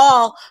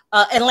overall,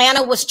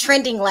 Atlanta was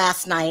trending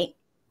last night.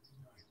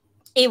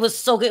 It was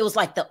so good. It was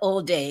like the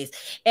old days.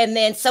 And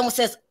then someone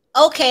says,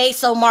 okay,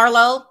 so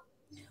Marlo,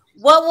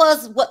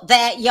 what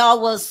that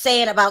y'all was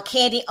saying about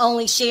Kandi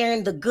only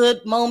sharing the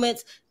good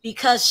moments,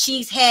 because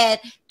she's had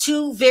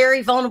 2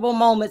 very vulnerable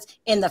moments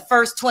in the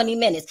first 20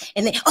 minutes.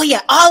 And then,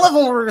 all of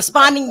them were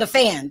responding to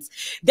fans.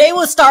 They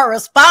would start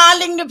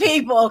responding to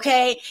people,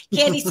 okay?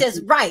 Kandi says,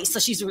 right. So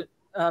she's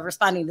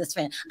responding to this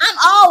fan. I'm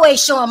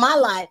always showing my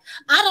life.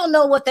 I don't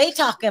know what they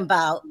talking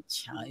about.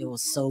 Child, it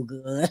was so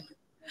good.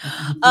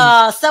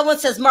 Someone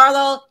says,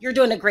 Marlo, you're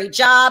doing a great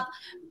job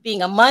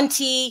being a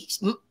Muntie.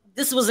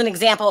 This was an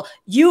example.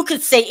 You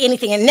could say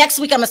anything, and next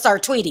week I'm gonna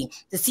start tweeting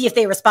to see if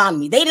they respond to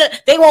me.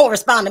 They won't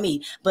respond to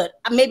me, but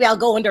maybe I'll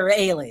go under an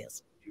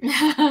alias. The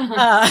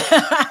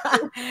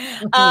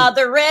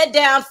read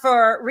down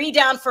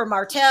for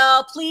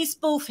Martell. Please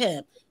spoof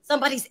him.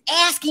 Somebody's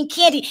asking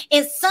Kandi,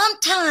 and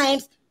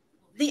sometimes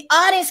the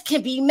audience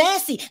can be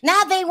messy.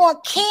 Now they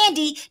want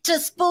Kandi to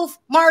spoof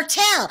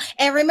Martell.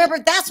 And remember,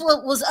 that's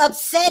what was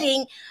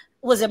upsetting.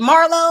 Was it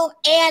Marlo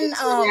and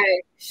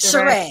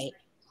Sheree?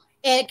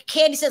 And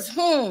Kandi says,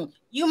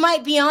 you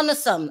might be onto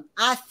something.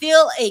 I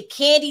feel a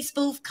Kandi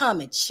spoof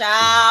coming.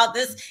 Child,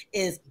 this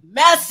is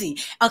messy.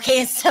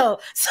 Okay, so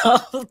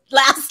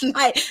last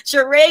night,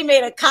 Sheree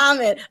made a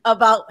comment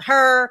about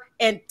her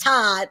and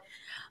Todd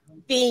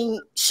being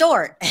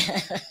short.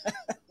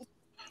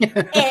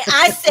 And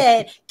I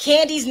said,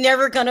 Kandi's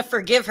never going to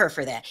forgive her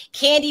for that.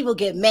 Kandi will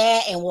get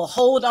mad and will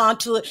hold on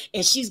to it,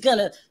 and she's going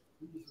to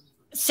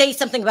say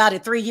something about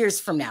it 3 years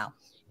from now.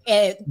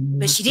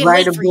 But she didn't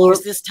wait 3 years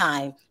this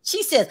time.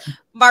 She says,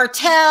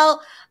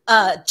 Martell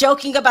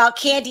joking about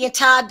Kandi and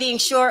Todd being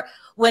short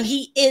when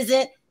he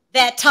isn't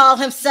that tall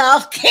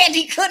himself.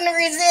 Kandi couldn't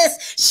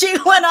resist. She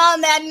went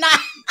on that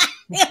night.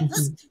 It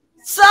was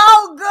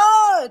so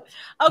good.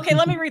 Okay,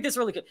 let me read this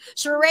really good.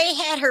 Sheree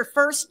had her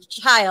first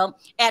child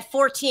at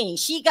 14.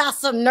 She got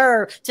some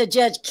nerve to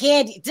judge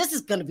Kandi. This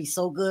is going to be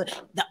so good.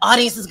 The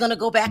audience is going to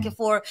go back and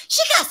forth.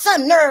 She got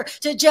some nerve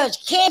to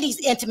judge Kandi's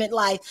intimate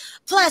life.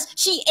 Plus,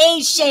 she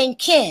age shamed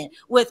Ken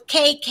with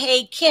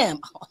KK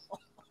Kim.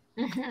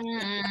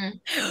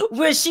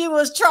 When she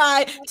was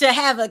trying to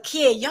have a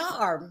kid. Y'all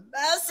are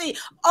messy.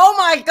 Oh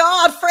my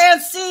God,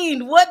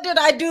 Francine, what did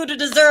I do to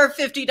deserve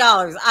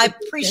 $50? I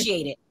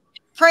appreciate it.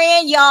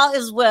 Praying y'all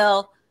as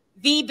well.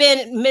 V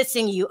been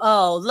missing you.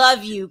 Oh,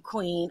 love you,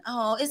 Queen.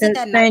 Oh, isn't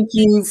that nice? Thank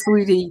you,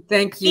 sweetie.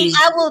 Thank you.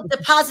 I will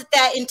deposit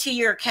that into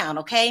your account,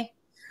 okay?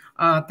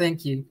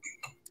 Thank you.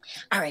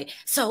 All right.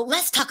 So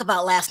let's talk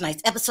about last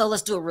night's episode.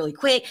 Let's do it really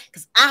quick,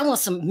 because I want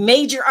some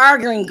major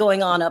arguing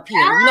going on up here.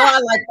 You know I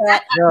like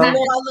that. You know I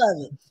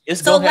love it.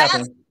 It's going to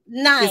happen.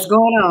 Night, it's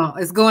going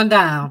on. It's going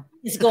down.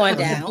 It's going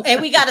down.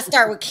 And we got to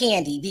start with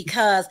Kandi,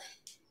 because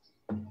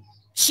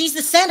she's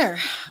the center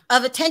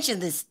of attention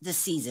this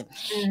season.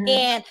 Mm-hmm.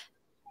 And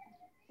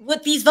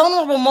with these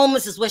vulnerable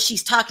moments is what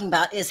she's talking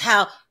about, is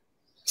how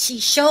she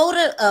showed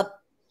a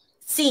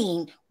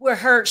scene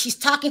where she's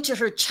talking to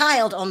her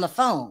child on the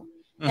phone.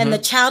 Mm-hmm. And the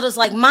child is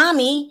like,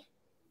 Mommy,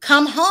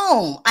 come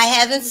home. I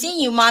haven't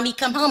seen you. Mommy,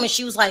 come home. And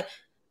she was like,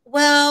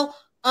 well,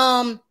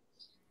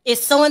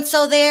 is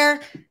so-and-so there?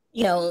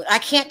 I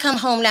can't come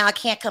home now. I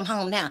can't come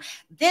home now.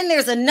 Then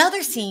there's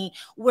another scene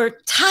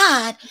where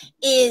Todd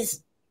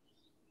is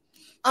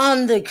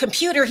on the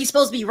computer. He's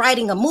supposed to be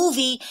writing a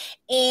movie,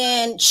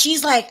 and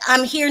she's like,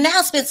 I'm here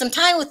now, spend some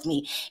time with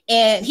me.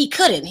 And he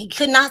could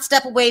not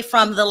step away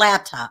from the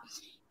laptop.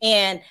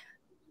 And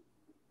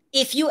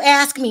if you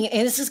ask me,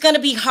 and this is going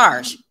to be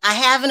harsh, I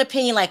have an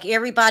opinion like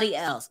everybody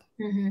else.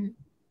 Mm-hmm.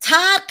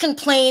 Todd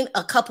complained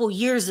a couple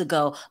years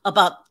ago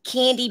about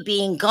Kandi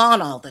being gone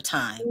all the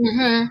time.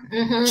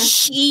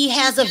 She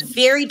has a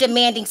very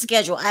demanding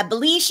schedule. I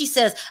believe she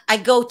says, I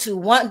go to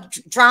one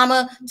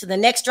drama to the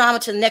next drama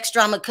to the next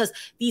drama because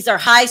these are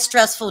high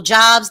stressful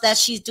jobs that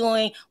she's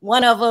doing.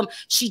 One of them,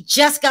 she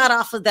just got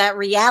off of that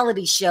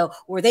reality show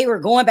where they were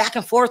going back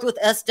and forth with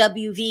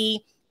SWV.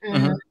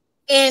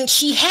 And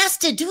she has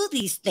to do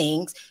these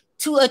things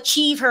to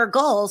achieve her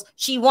goals.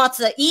 She wants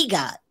an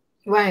EGOT.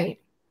 Right.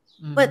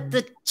 But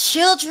the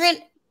children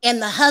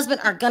and the husband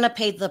are going to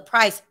pay the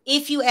price.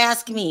 If you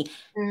ask me,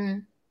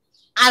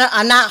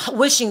 I'm not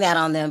wishing that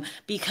on them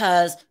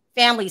because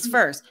family's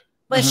first,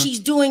 but she's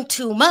doing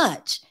too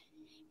much.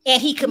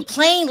 And he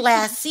complained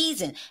last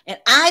season. And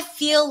I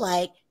feel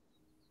like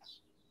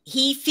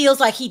he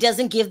feels like he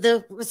doesn't get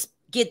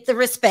the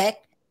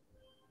respect.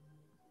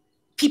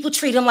 People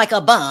treat him like a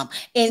bum.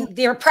 And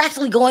they're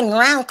practically going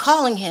around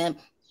calling him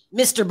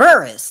Mr.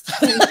 Burris.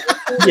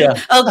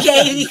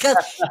 Okay, because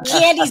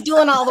Kandi's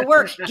doing all the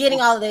work, getting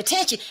all of the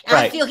attention. And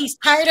I feel he's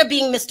tired of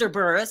being Mr.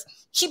 Burris.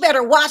 She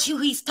better watch who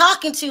he's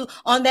talking to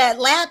on that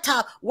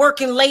laptop,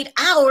 working late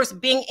hours,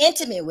 being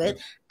intimate with.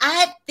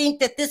 I think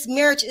that this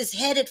marriage is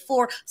headed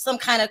for some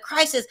kind of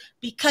crisis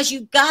because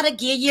you got to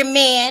give your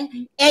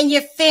man and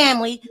your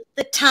family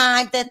the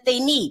time that they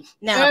need.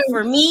 Now,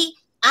 for me,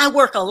 I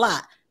work a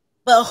lot,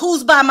 but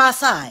who's by my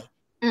side?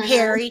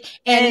 Perry,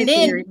 and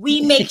then we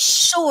make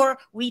sure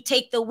we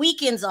take the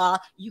weekends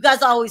off. You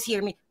guys always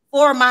hear me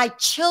for my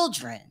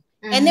children,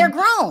 and they're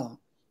grown.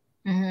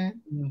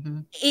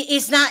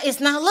 It's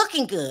not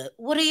looking good.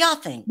 What do y'all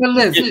think? But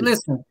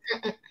listen.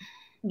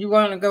 You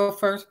want to go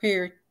first,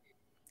 Perry?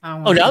 I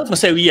was gonna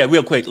say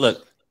real quick.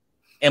 Look,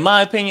 in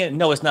my opinion,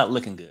 no, it's not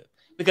looking good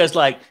because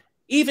like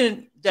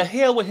even the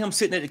hell with him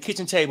sitting at the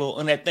kitchen table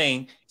on that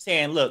thing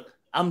saying, "Look,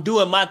 I'm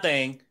doing my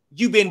thing.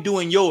 You've been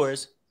doing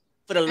yours."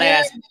 For the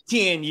last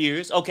 10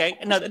 years, okay.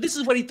 And now this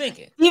is what he's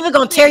thinking. He's even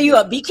gonna tear you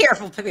up. Be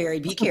careful, Perry.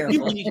 Be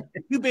careful.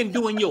 You've been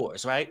doing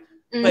yours, right?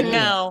 But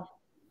now,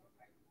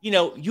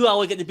 you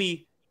always get to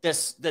be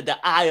the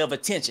eye of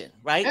attention,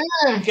 right?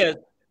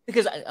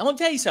 Because I'm gonna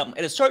tell you something.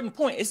 At a certain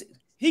point,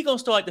 he gonna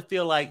start to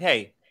feel like,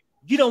 hey,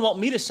 you don't want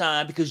me to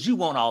shine because you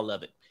want all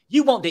of it.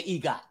 You want the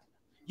EGOT.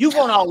 You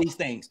want all these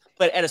things.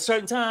 But at a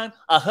certain time,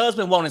 a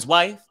husband wants his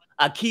wife.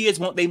 Our kids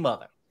want their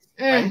mother.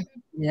 Right?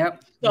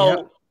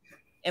 So.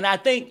 And I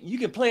think you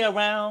can play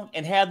around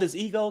and have this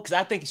ego because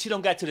I think she don't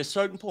got to the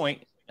certain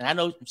point, and I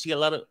know she got a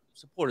lot of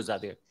supporters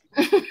out there.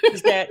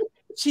 Is that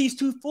she's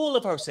too full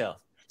of herself?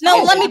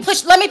 No, let me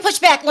push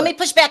back. Let me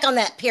push back on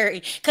that,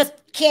 Perry, because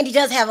Kandi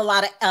does have a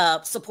lot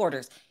of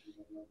supporters.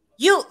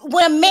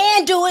 When a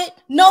man do it,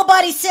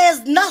 nobody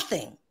says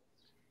nothing.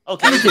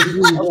 Okay.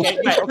 Okay.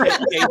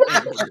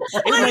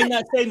 They may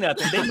not say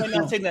nothing.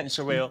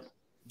 Sherelle.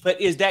 But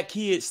is that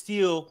kid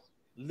still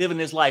living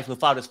his life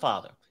without his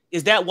father?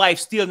 Is that wife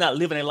still not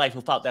living a life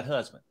without that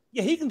husband?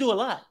 Yeah, he can do a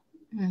lot.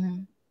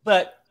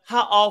 But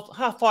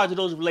how far do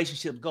those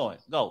relationships go?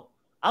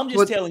 I'm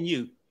just telling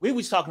you, we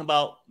was talking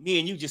about me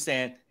and you just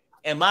saying,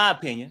 in my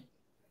opinion,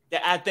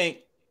 that I think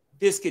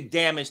this could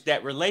damage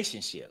that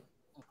relationship.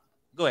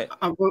 Go ahead.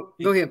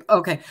 Go ahead.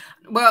 Okay.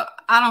 Well,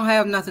 I don't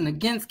have nothing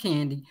against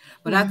Kandi,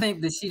 but I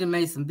think that she done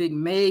made some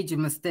major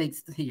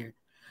mistakes here.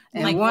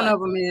 And like one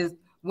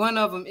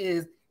of them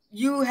is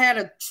you had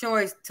a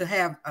choice to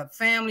have a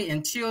family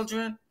and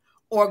children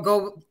or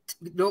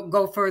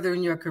go further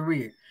in your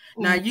career.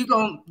 Now you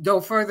gonna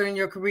go further in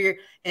your career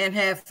and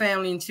have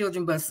family and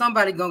children, but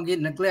somebody gonna get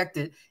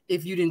neglected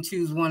if you didn't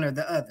choose one or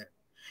the other.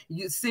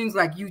 It seems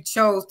like you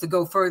chose to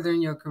go further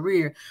in your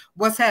career.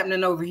 What's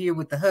happening over here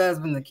with the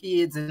husband, the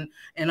kids,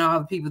 and all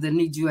the people that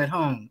need you at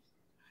home?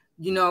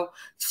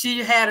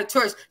 She had a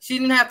choice. She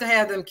didn't have to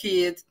have them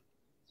kids.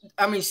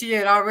 I mean, she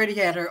had already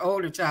had her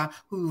older child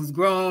who was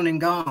grown and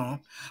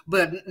gone,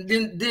 but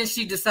then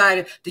she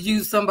decided to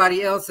use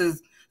somebody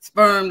else's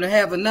sperm to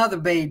have another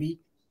baby,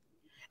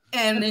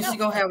 and then she's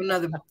gonna have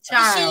another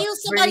child. She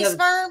used somebody's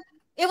sperm.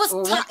 It was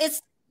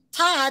it's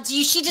Todd's.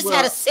 She just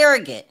had a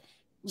surrogate.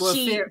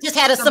 She just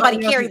had somebody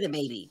carry the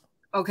baby.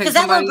 Okay, because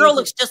that little girl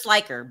looks just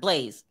like her,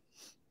 Blaze.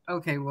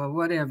 Okay, well,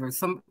 whatever.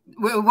 It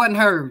wasn't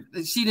her.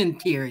 She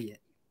didn't carry it.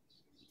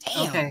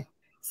 Damn. Okay.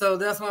 So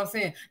that's what I'm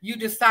saying. You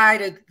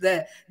decided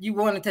that you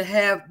wanted to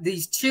have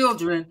these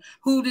children.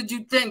 Who did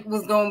you think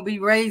was going to be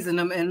raising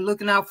them and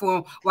looking out for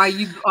them while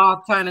you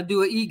are trying to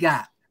do an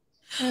EGOT?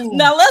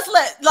 Now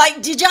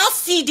did y'all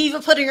see Diva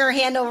putting her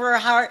hand over her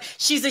heart?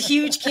 She's a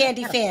huge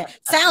Kandi fan.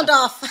 Sound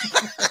off.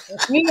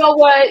 You know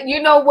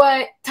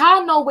what?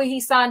 Tom know what he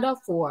signed up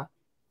for.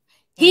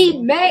 He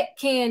met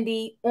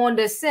Kandi on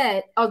the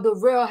set of The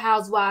Real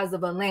Housewives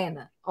of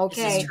Atlanta.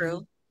 Okay. This is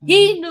true.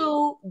 He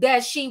knew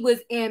that she was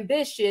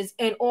ambitious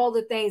and all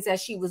the things that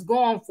she was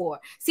going for.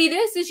 See,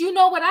 this is,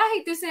 what I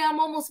hate to say, I'm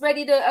almost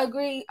ready to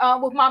agree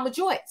with Mama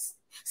Joyce.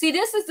 See,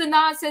 this is the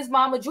nonsense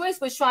Mama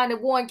Joyce was trying to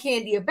warn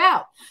Kandi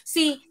about.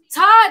 See,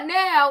 Todd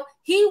now,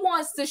 he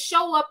wants to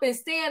show up and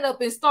stand up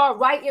and start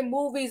writing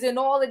movies and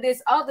all of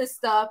this other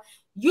stuff.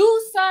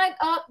 You signed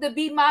up to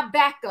be my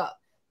backup.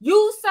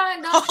 You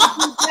signed up to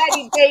do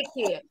daddy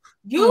daycare.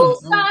 You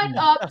signed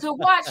up to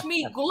watch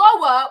me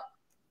glow up,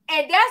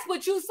 and that's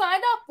what you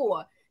signed up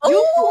for. You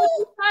know what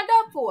you signed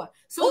up for.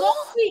 So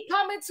don't be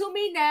coming to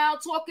me now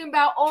talking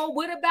about, oh,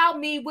 what about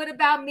me? What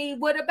about me?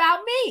 What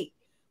about me?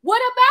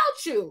 What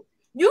about you?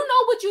 You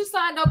know what you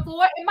signed up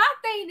for. And my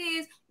thing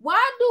is,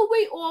 why do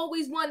we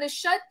always want to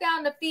shut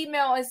down the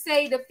female and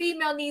say the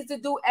female needs to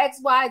do X,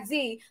 Y,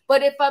 Z?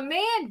 But if a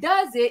man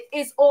does it,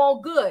 it's all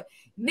good.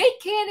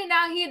 Nick Cannon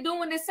out here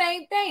doing the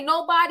same thing.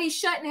 Nobody's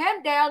shutting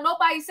him down.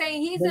 Nobody's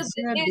saying he's a this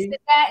and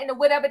that and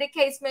whatever the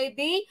case may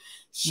be.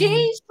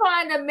 She's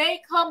trying to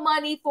make her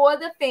money for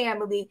the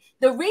family.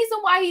 The reason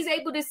why he's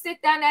able to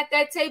sit down at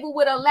that table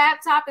with a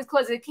laptop is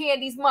because of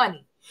Kandi's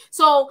money.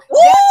 So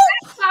that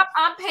laptop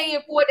I'm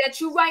paying for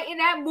that you writing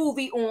that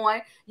movie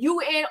on,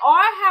 you in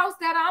our house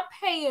that I'm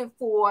paying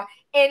for.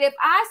 And if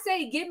I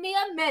say, give me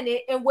a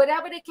minute and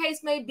whatever the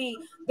case may be,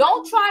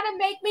 don't try to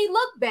make me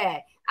look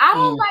bad. I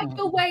don't like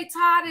the way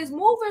Todd is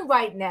moving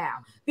right now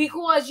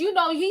because, you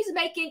know, he's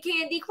making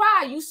Kandi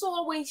cry. You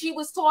saw when she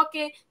was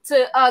talking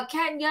to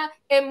Kenya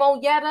and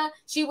Moyetta,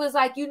 she was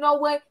like, you know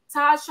what?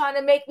 Todd's trying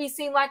to make me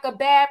seem like a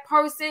bad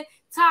person.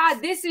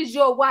 Todd, this is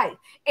your wife.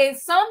 And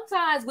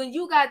sometimes when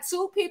you got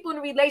two people in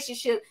a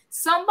relationship,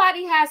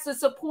 somebody has to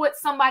support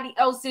somebody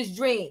else's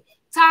dream.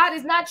 Todd,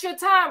 is not your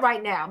time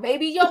right now.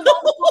 Maybe your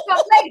moment will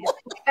come later,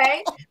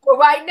 okay? But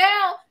right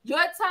now, your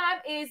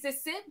time is to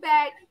sit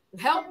back,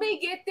 help me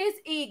get this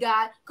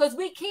EGOT, because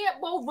we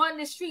can't both run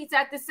the streets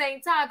at the same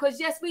time, because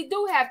yes, we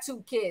do have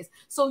two kids.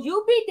 So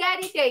you be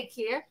daddy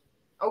daycare,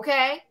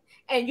 okay?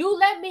 And you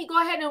let me go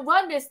ahead and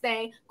run this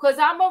thing because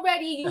I'm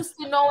already used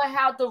to knowing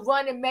how to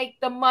run and make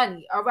the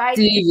money. All right.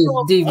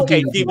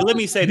 Okay, Diva, let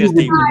me say this,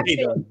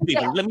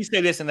 Diva. Let me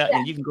say this and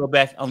you can go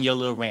back on your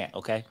little rant,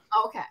 okay?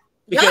 Okay.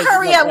 Y'all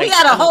hurry up. We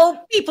got a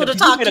whole people to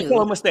talk to. You made a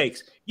couple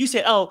mistakes. You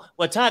said, oh,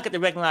 well, Todd got to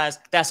recognize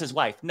that's his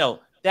wife. No,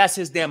 that's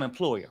his damn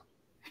employer.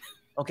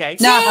 Okay?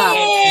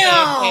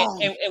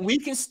 And we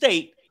can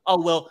state,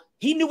 oh, well,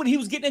 he knew what he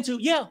was getting into.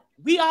 Yeah,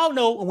 we all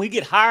know when we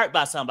get hired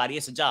by somebody,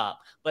 it's a job.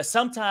 But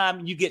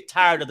sometimes you get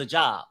tired of the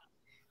job.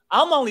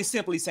 I'm only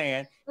simply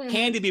saying,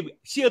 Kandi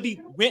she'll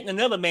be renting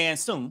another man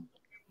soon.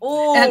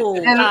 Oh,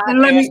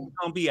 and let me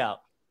gonna be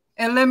out.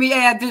 And let me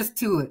add this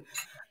to it: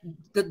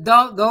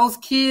 those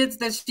kids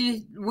that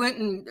she went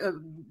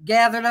and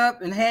gathered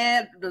up and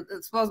had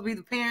supposed to be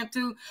the parent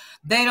to,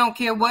 they don't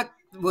care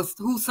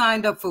who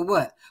signed up for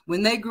what.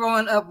 When they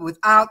growing up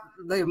without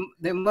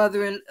their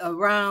mother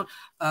around,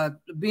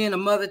 being a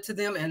mother to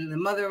them, and the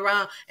mother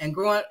around and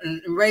growing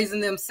and raising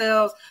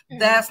themselves,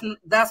 that's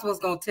what's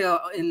gonna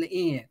tell in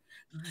the end.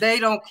 They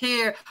don't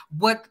care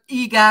what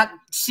he got,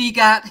 she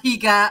got, he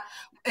got,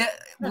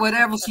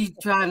 whatever she's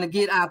trying to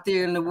get out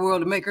there in the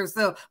world to make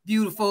herself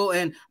beautiful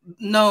and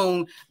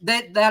known.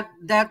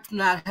 That's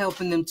not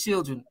helping them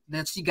children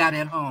that she got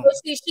at home.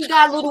 She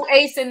got little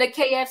Ace in the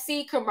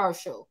KFC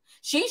commercial.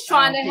 She's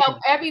trying to help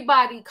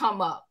everybody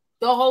come up,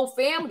 the whole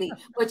family.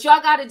 But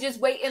y'all got to just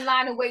wait in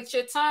line and wait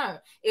your turn.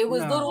 It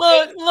was little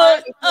Ace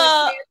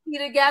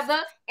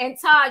together, and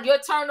Todd, your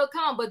turn will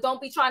come, but don't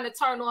be trying to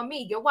turn on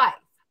me, your wife.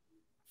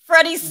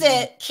 Freddie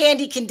said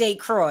Kandi can date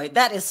Kroy.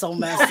 That is so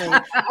messy.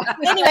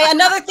 Anyway,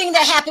 another thing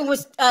that happened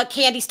with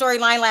Kandi's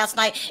storyline last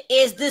night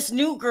is this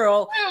new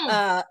girl,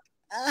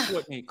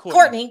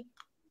 Courtney,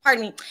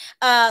 pardon me,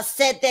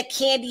 said that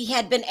Kandi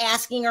had been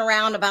asking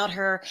around about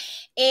her,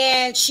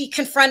 and she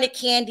confronted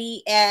Kandi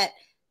at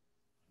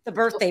the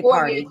birthday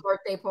party.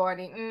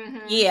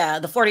 Yeah,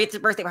 the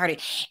 40th birthday party.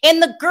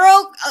 And the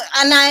girl,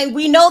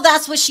 we know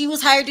that's what she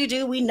was hired to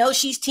do. We know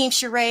she's Team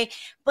Sheree,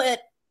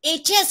 but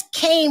it just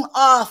came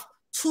off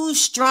too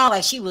strong,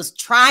 like she was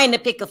trying to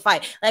pick a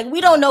fight. Like, we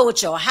don't know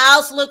what your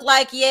house look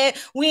like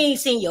yet. We ain't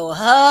seen your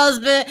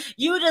husband.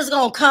 You just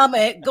gonna come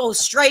and go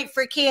straight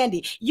for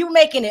Kandi. You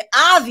making it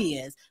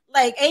obvious.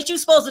 Like, ain't you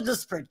supposed to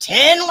just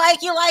pretend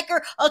like you like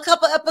her a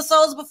couple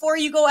episodes before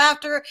you go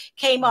after her?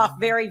 Came off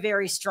very,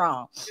 very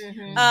strong.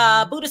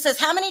 Buddha says,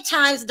 how many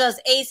times does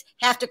Ace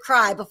have to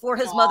cry before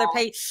his mother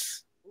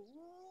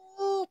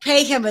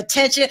pay him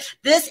attention?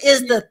 This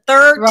is the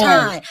third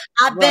time.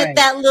 I bet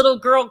that little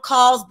girl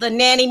calls the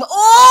nanny.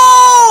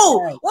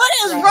 Oh, what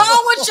is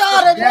wrong with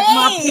y'all today? That's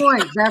my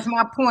point. That's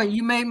my point.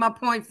 You made my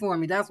point for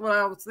me. That's what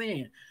I was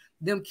saying.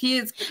 Them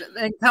kids,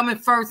 they coming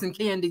first in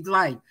Kandi's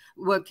life.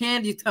 Well,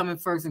 Kandi's coming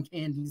first in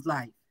Kandi's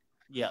life.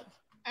 Yep.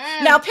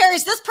 Now,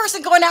 Paris, this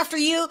person going after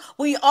you,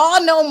 we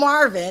all know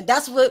Marvin.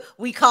 That's what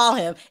we call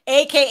him,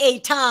 aka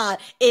Todd,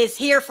 is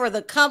here for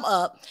the come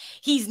up.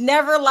 He's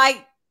never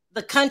liked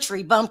the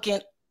country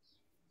bumpkin.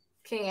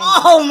 Kandi.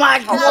 Oh my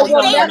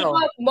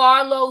God!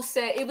 Marlo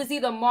said, it was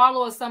either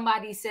Marlo or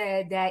somebody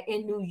said that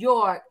in New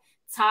York,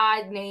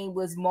 Todd's name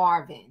was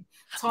Marvin.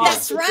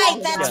 That's right.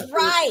 That's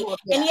right.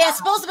 And he has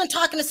supposed to have been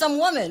talking to some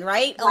woman,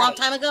 right? A long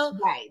time ago.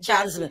 Right.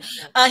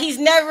 He's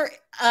never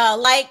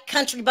liked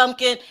country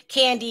bumpkin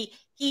Kandi.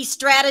 He's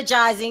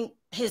strategizing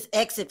his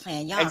exit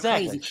plan. Y'all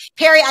Exactly. crazy.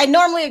 Perry, I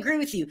normally agree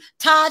with you.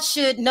 Todd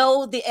should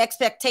know the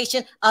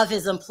expectation of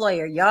his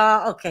employer.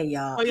 Y'all, okay,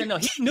 y'all. Oh, yeah, no,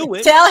 he knew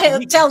it. Tell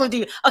him, do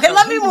you? Okay, No,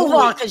 let me he move knew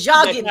on it. because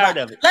y'all He get got tired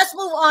of it. Let's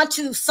move on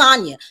to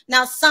Sonia.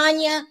 Now,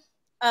 Sonia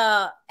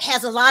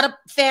has a lot of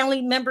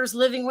family members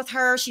living with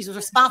her. She's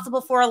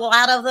responsible for a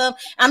lot of them.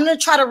 I'm going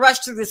to try to rush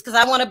through this because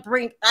I want to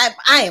bring, I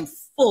am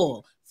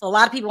full. So a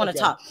lot of people want to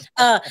talk.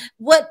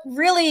 What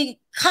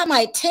really caught my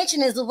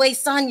attention is the way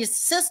Sonia's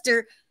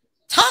sister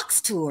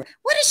talks to her.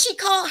 What does she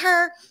call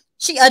her?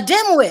 She a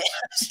dimwit.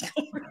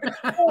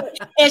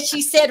 And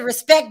she said,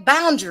 respect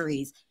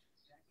boundaries.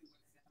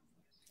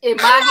 In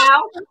my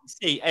house?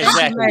 See,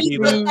 exactly.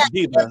 My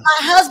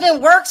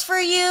husband works for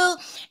you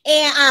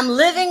and I'm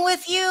living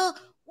with you.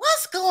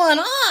 What's going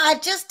on? I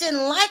just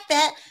didn't like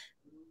that.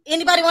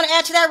 Anybody want to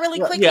add to that really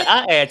quickly? Yeah,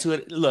 I add to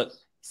it. Look, as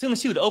soon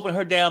as she would open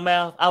her damn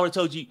mouth, I would have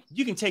told you,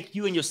 you can take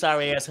you and your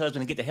sorry ass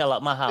husband and get the hell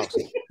out my house.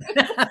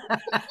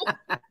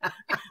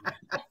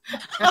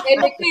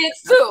 And the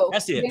kids too.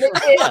 That's it.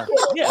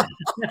 Yeah.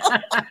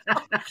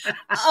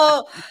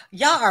 Oh,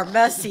 y'all are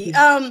messy.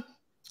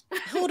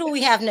 Who do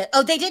we have next?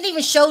 Oh, they didn't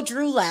even show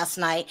Drew last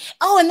night.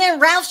 Oh, and then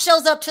Ralph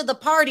shows up to the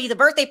party, the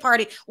birthday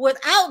party,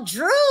 without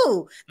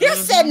Drew. They're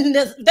setting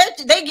this,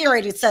 they're getting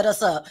ready to set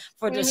us up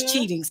for this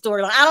cheating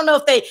storyline. I don't know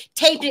if they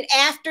taped it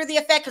after the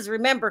effect, because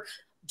remember,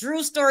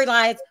 Drew's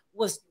storylines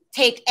was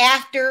taped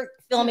after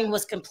filming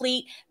was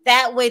complete.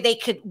 That way they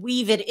could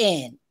weave it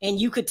in and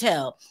you could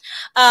tell.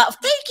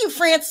 Thank you,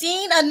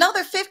 Francine.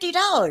 Another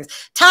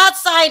 $50. Todd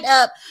signed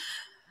up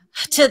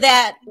to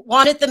that,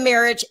 wanted the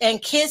marriage and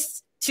kissed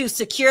to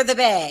secure the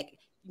bag.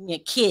 Your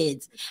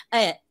kids.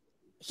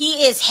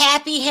 He is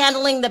happy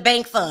handling the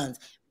bank funds.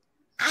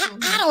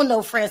 I don't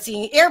know,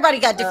 Francine. Everybody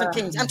got different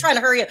opinions. I'm trying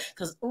to hurry up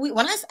because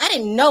I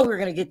didn't know we were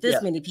going to get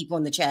this many people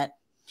in the chat.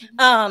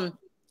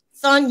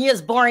 Sonia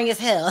is boring as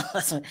hell.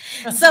 So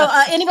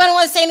anybody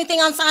want to say anything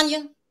on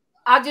Sonia?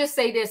 I'll just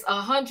say this,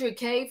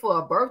 $100K for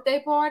a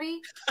birthday party.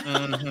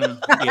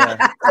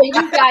 Yeah. So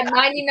you got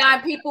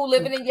 99 people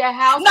living in your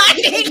house.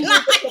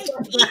 99.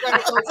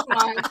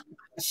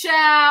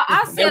 Child,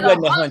 I said that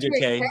wasn't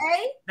 100K.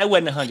 That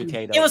wasn't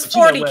 100K though. It was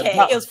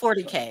 40K. It was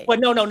 40K. But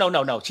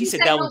no. She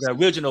said that was the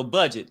original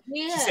budget.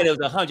 Yeah. She said it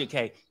was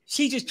 100K.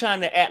 She's just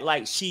trying to act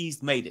like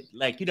she's made it.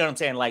 Like, you know what I'm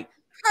saying? Like,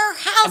 her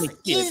house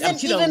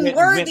isn't even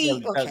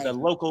worthy. The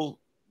local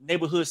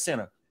neighborhood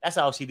center. That's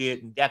all she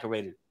did and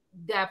decorated.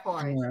 That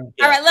part. Yeah.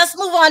 All right, let's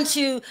move on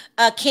to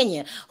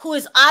Kenya, who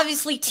is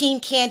obviously Team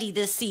Kandi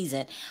this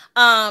season.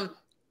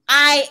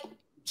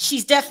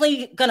 She's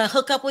definitely gonna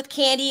hook up with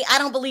Kandi. I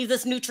don't believe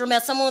this neutral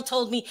mess. Someone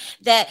told me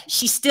that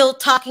she's still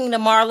talking to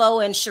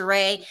Marlo and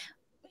Sheree.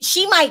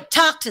 She might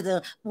talk to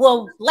them.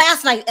 Well,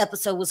 last night's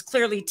episode was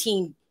clearly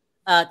Team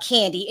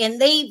Kandi,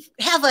 and they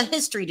have a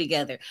history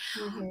together.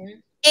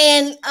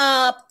 And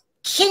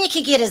Kenya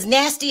can get as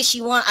nasty as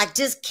she wants. I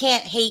just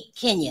can't hate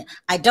Kenya.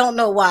 I don't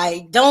know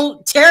why.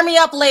 Don't tear me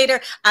up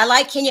later. I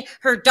like Kenya.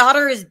 Her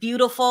daughter is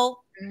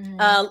beautiful.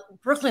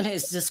 Brooklyn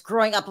is just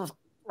growing up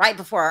right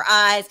before our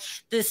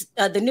eyes. This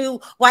the new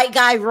white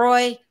guy,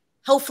 Roy.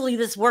 Hopefully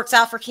this works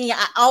out for Kenya.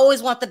 I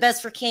always want the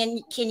best for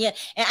Kenya,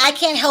 and I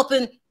can't help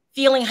in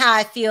feeling how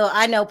I feel.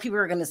 I know people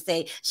are going to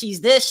say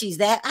she's this, she's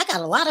that. I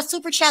got a lot of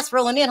super chats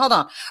rolling in. Hold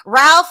on.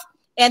 Ralph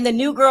and the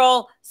new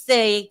girl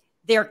say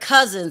their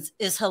cousins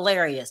is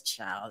hilarious,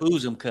 child.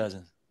 Bosom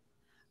cousins.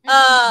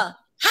 Hi,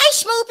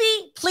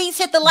 Schmoopy. Please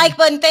hit the like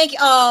button. Thank you.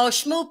 Oh,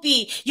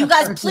 Schmoopy. You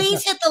guys,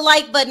 please hit the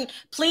like button.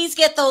 Please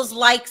get those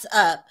likes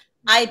up.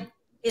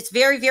 It's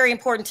very, very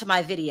important to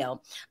my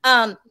video.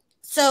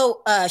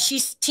 So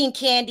she's Team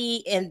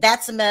Kandi, and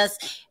that's a mess.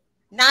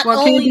 Not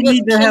only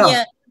with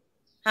Kenya,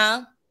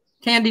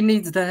 Kandi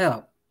needs the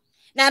help.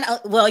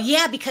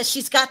 Yeah, because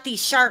she's got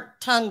these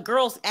sharp-tongued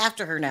girls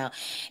after her now.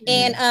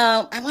 And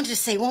I wanted to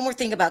say one more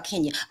thing about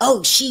Kenya.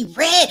 Oh, she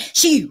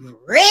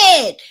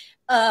read.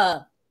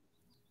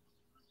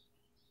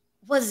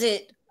 Was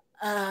it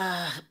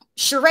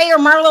Sheree or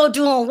Marlo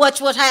doing What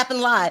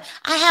Happened Live?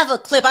 I have a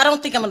clip. I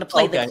don't think I'm going to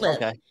play the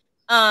clip. Okay.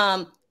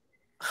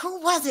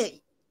 Who was it?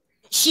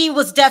 She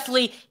was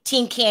definitely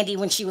Team Kandi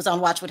when she was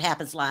on Watch What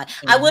Happens Live.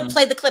 I would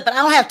play the clip, but I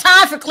don't have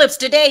time for clips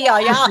today, y'all.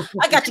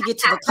 I got to get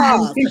to the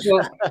cause.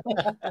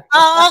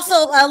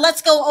 Also,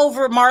 let's go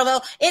over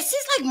Marlo. It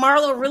seems like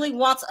Marlo really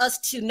wants us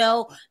to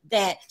know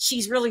that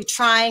she's really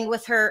trying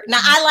with her.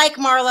 Now, I like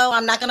Marlo.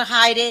 I'm not going to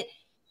hide it.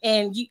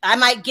 And I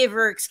might give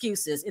her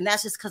excuses. And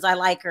that's just because I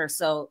like her.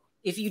 So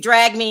if you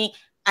drag me,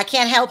 I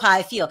can't help how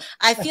I feel.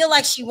 I feel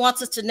like she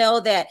wants us to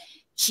know that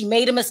she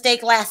made a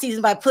mistake last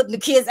season by putting the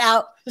kids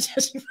out. But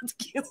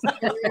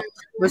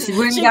she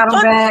went and got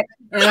them back,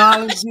 and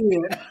all is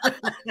good.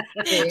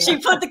 She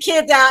put the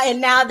kids out, and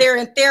now they're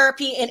in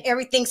therapy, and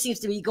everything seems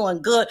to be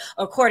going good,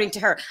 according to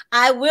her.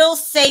 I will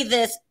say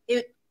this.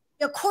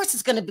 Of course,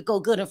 it's going to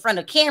go good in front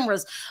of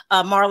cameras,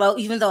 Marlo,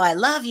 even though I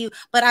love you.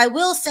 But I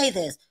will say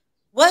this.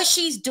 What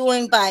she's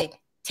doing by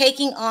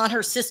taking on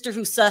her sister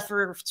who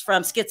suffers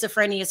from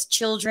schizophrenia's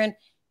children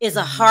is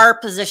a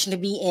hard position to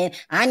be in.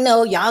 I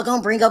know y'all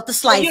gonna bring up the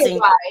slicing.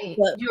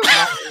 You're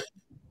right.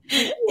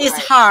 It's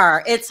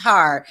hard. It's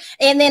hard.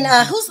 And then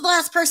who's the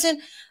last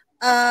person?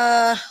 Who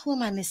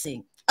am I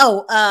missing?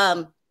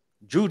 Oh,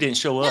 Drew didn't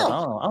show up.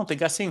 No. I don't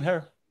think I seen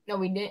her. No,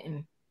 we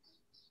didn't.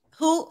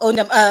 Who? Oh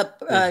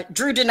no,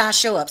 Drew did not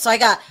show up. So I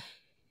got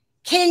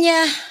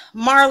Kenya,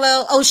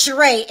 Marlo,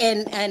 Sheree,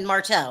 and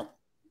Martell.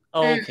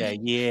 Okay,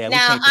 yeah.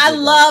 Now I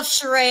love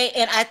Sheree,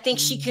 and I think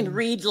she can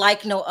read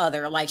like no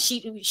other. Like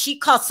she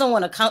called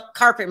someone a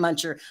carpet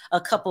muncher a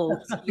couple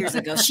years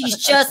ago. She's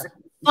just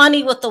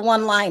funny with the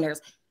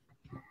one-liners.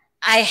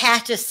 I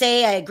have to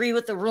say, I agree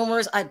with the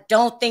rumors. I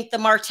don't think the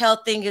Martell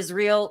thing is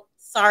real.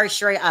 Sorry,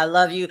 Sheree, I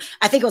love you.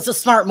 I think it was a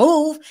smart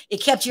move.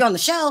 It kept you on the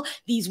show.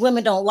 These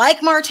women don't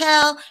like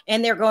Martell,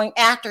 and they're going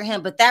after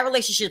him, but that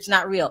relationship's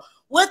not real.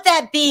 With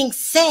that being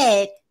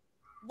said,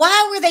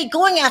 why were they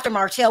going after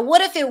Martell?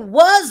 What if it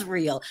was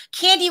real?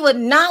 Kandi would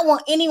not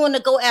want anyone to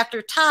go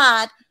after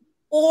Todd,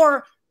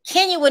 or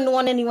Kenya wouldn't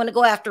want anyone to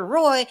go after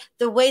Roy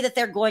the way that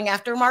they're going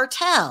after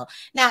Martell.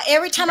 Now,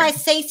 every time I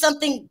say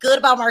something good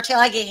about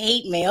Martell, I get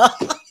hate mail.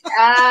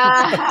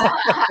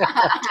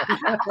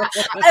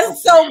 And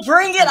so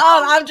bring it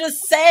on. I'm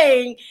just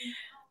saying,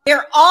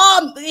 they're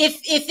all,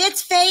 if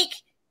it's fake,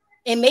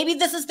 and maybe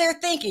this is their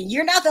thinking,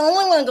 you're not the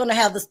only one going to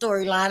have the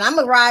storyline. I'm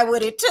going to ride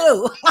with it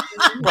too.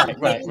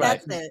 Right.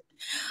 That's it.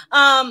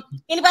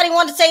 Anybody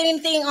want to say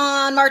anything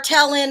on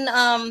Martell and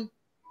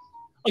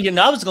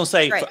I was going to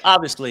say,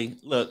 obviously,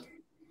 look,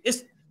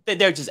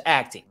 they're just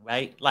acting,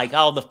 right? Like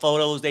all the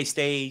photos they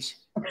stage,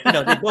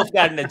 they both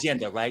got an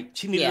agenda, right?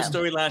 She needed a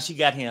storyline. She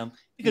got him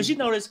because you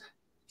notice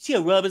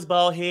she'll rub his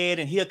bald head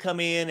and he'll come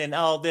in and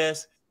all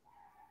this.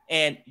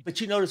 But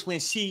you notice when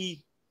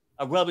she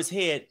rub his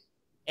head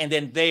and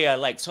then they are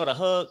like sort of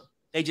hug,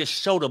 they just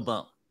shoulder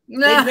bump. They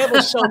never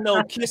show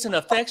no kiss and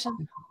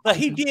affection, but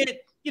he did,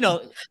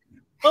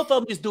 both of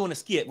them just doing a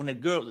skit when the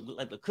girl,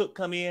 like the cook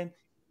come in.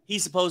 He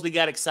supposedly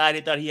got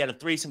excited, thought he had a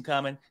threesome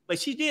coming, but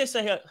she did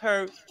say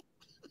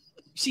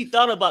she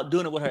thought about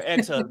doing it with her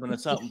ex-husband or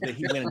something, but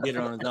he went and did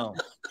it on his own.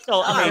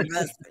 So I'm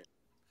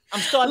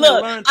starting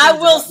to learn. I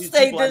will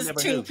say this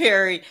too,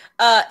 Perry.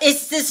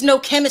 It's just no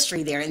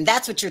chemistry there, and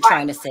that's what you're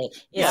trying to say.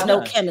 It's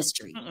no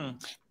chemistry.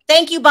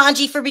 Thank you,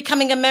 Bonji, for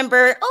becoming a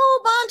member.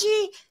 Oh,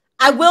 Bonji.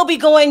 I will be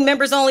going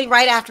members only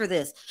right after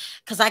this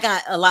because I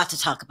got a lot to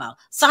talk about.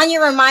 Sonia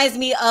reminds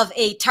me of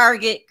a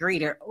Target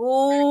greeter.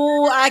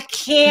 Oh, I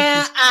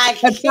can't.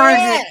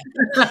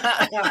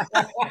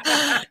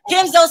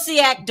 Kim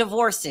Zolciak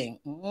divorcing.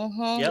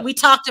 Yep. We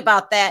talked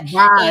about that.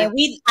 And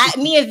me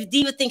and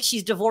Diva think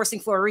she's divorcing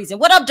for a reason.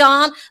 What up,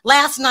 Dawn?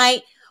 Last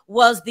night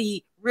was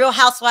the Real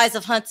Housewives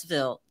of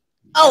Huntsville.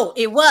 Oh,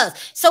 it was.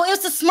 So it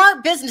was a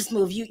smart business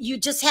move. You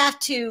just have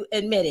to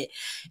admit it.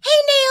 Hey,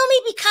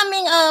 Naomi,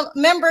 becoming a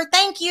member.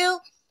 Thank you.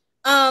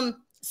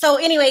 So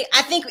anyway,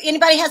 I think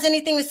anybody has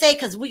anything to say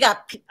because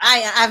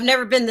I've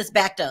never been this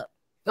backed up.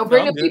 No,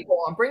 bring the people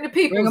on. Bring the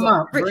people. Bring them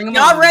up.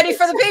 Y'all ready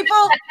for the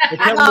people?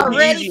 Y'all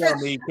ready for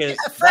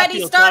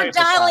Freddie? Start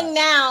dialing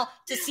now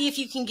to see if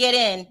you can get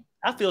in.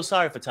 I feel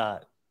sorry for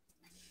Todd.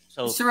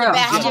 So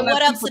Sebastian,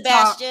 what up,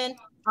 Sebastian?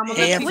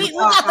 We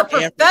got the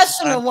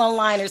professional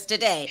one-liners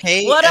today.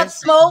 Hey, what up,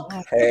 Smoke?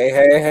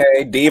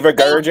 Hey, Diva,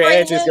 gird your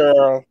edges,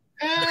 girl.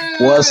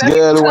 What's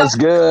good? What's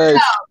good?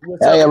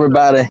 Hey,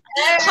 everybody. Is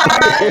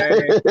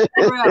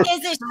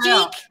it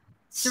Chic?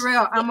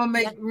 Sherelle, I'm gonna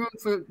make room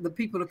for the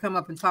people to come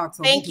up and talk.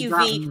 So thank you,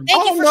 V. Thank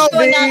you for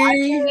showing up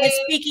and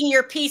speaking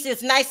your piece.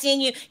 It's nice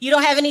seeing you. You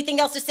don't have anything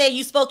else to say?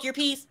 You spoke your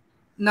piece?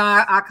 No,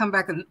 I'll come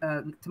back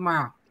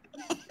tomorrow.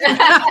 Okay. All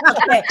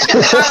right.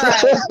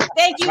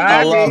 Thank you.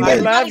 I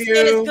love you.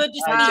 It's good to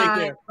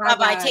see you.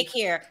 Bye-bye. Take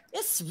care.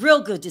 It's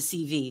real good to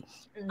see V.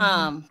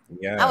 I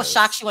was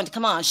shocked she wanted to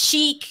come on.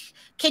 Chic,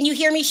 can you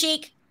hear me,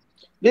 Chic?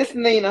 This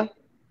Nina.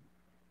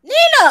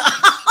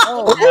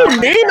 Oh,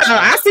 Nina,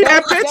 I see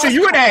that picture.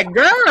 You were that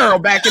girl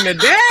back in the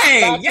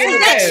day.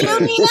 Yes. Is that you,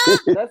 Nina?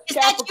 Is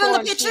that you in the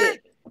picture?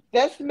 Shit.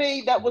 That's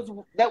me. That was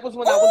when I was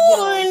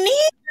young. Nina.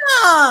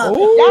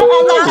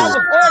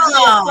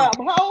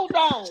 Hold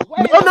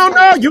on.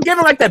 No. You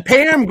giving like that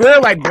Pam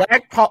girl, like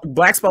black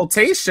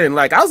exploitation.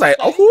 Like I was like,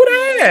 oh, who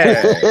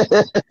that?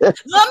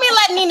 Let me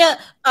let Nina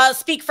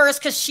speak first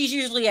because she's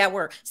usually at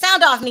work.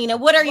 Sound off, Nina.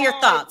 What are your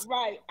thoughts?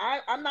 Right.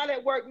 I'm not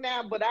at work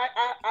now, but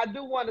I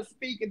do want to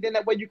speak, and then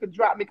that way you could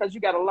drop me because you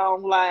got a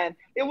long line.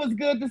 It was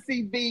good to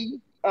see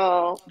B.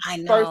 I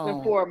know. First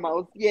and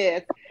foremost,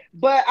 yes.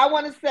 But I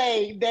want to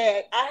say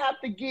that I have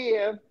to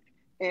give,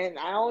 and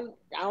I don't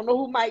know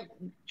who might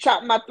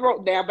chop my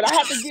throat down, but I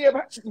have to give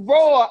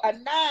RHOA a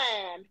 9.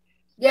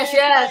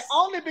 Yes.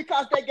 Only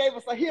because they gave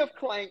us a hip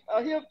clink,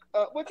 what you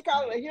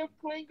call it, a hip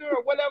clinger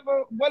or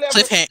whatever.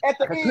 Cliffhanger. At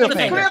the end,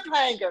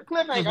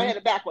 cliffhanger. I had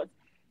it backwards.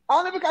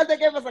 Only because they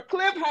gave us a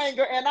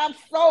cliffhanger, and I'm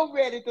so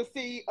ready to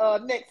see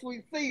next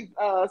week's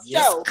show.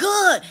 It's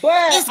good.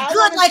 It's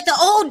good like the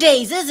old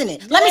days, isn't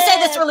it? Let me say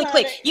this really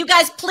quick. You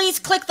guys, please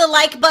click the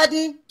like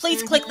button.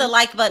 Please click the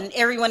like button.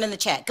 Everyone in the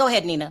chat. Go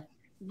ahead, Nina.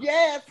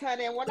 Yes,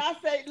 honey. And when I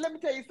say, let me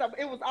tell you something.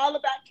 It was all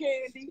about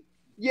Kandi.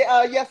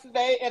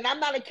 yesterday, and I'm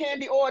not a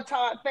Kandi or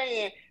Todd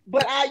fan,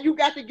 but you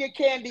got to get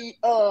Kandi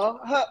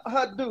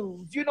her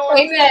dues. You know what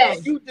I'm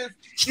saying?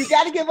 You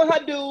got to give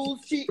her dues.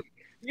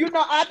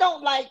 I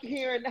don't like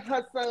hearing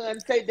her son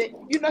say that.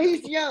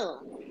 He's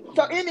young,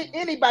 so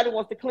anybody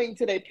wants to cling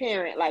to their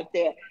parent like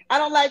that. I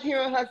don't like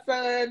hearing her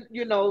son,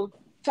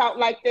 talk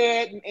like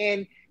that,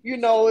 and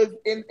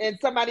and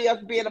somebody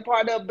else being a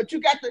part of. But you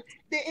just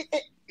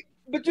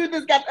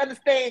got to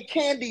understand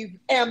Candy's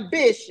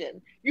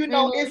ambition.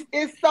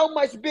 It's so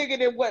much bigger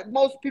than what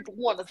most people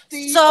want to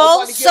see.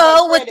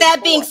 So with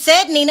that being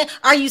said, Nina,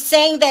 are you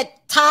saying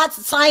that Todd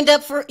signed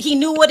up for? He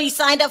knew what he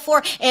signed up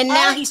for, and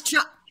now he's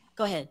trying.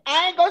 Go ahead.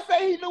 I ain't gonna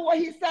say he knew what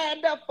he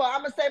signed up for.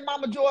 I'm gonna say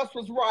Mama Joyce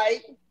was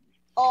right.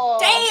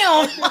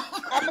 Damn.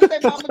 I'm gonna say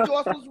Mama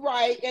Joyce was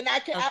right, and I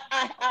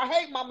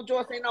hate Mama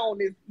Joyce ain't on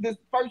this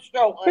first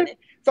show, honey.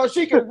 So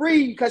she can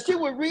read, because she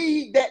would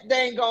read that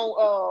dang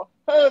on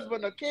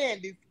husband of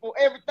Kandi for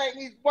everything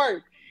he's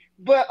worth.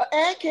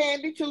 And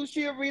Kandi too,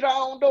 she'll read her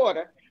own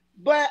daughter.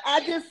 But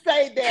I just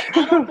say that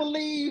I don't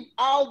believe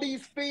all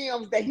these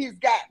films that he's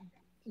got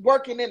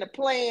working in a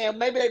plan,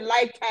 maybe they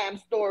Lifetime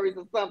stories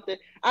or something.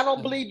 I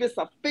don't believe it's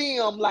a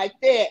film like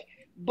that.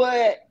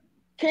 But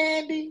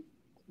Kandi,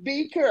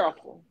 be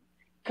careful,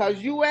 because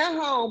you at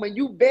home and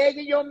you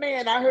begging your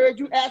man. I heard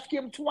you ask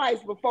him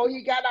twice before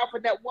he got off,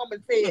 and that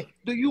woman said,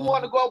 do you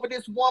want to go over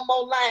this one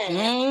more line?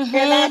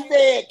 And I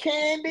said,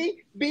 Kandi,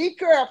 be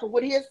careful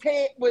with his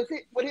head, with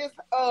his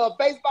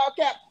baseball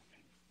cap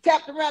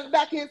tapped around the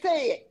back of his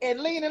head and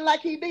leaning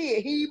like he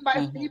did. He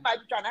might be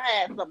trying to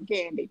hide something,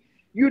 Kandi.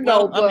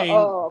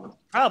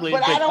 Probably.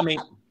 But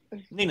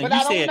Nina, but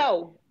I don't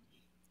know.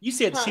 You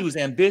said she was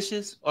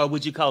ambitious, or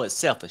would you call it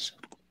selfish?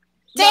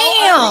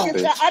 Damn!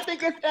 I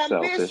think it's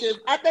ambitious.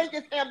 Selfish. I think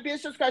it's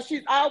ambitious because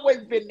she's always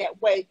been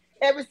that way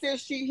ever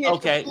since she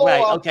hit the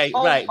floor.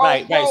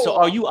 Right. So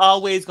are you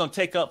always gonna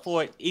take up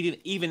for it,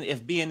 even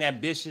if being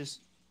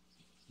ambitious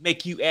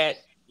make you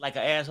act like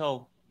an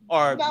asshole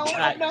or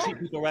treat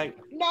people right?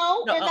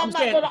 No, and I'm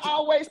not gonna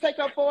always take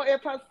up for it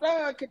if her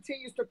son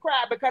continues to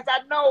cry, because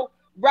I know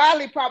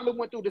Riley probably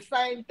went through the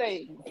same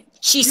thing.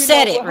 She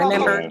said it,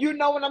 remember? You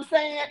know what I'm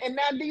saying? And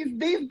now these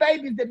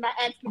babies did not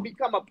actually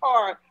become a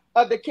part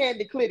of the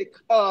Kandi Clinic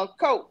clan.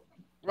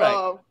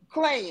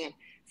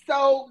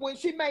 So when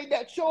she made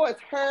that choice,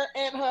 her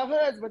and her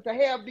husband, to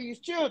have these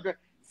children,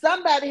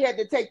 somebody had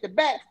to take the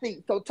back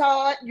seat. So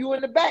Todd, you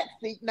in the back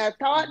seat. Now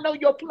Todd know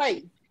your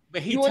place.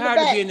 But he's tired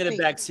of being in the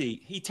back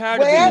seat. He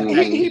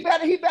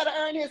better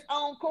earn his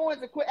own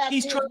coins and quit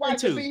asking his wife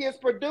to be his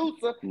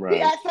producer. Right.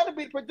 He asked her to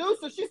be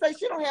producer. She said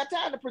she don't have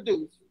time to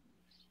produce.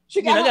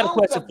 I got a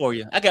question for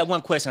you. I got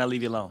one question. I'll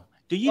leave you alone.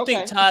 Do you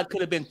think Todd could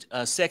have been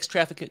sex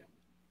trafficked?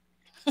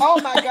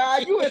 Oh my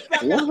God, you is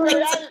something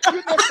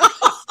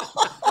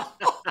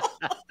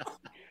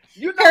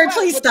Kurt,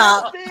 please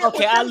stop.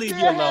 Okay, I'll leave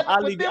you alone.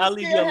 I'll leave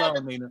you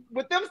alone, Nina.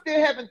 With them still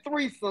having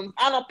threesomes,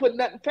 I don't put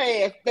nothing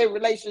past their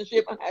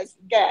relationship and has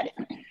got it.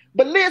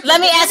 But listen,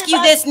 let me ask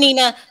you this,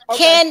 Nina.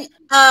 Can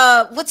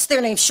what's their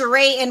name?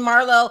 Sheree and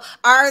Marlo,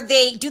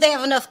 do they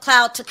have enough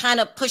clout to kind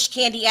of push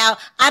Kandi out?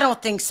 I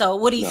don't think so.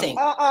 What do you think?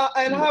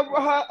 And her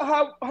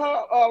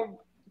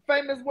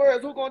famous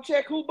words, who gonna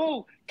check who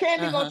boo?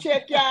 Kandi gonna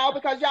check y'all,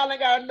 because y'all ain't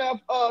got enough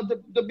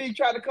to be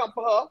trying to come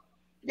for her.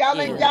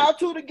 Y'all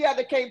two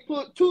together can't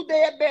put two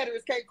dead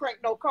batteries, can't crank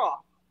no car.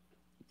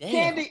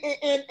 Damn. Kandi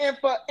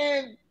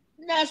and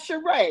now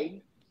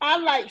Sheree. I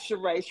like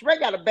Sheree. Sheree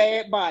got a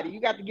bad body.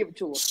 You got to give it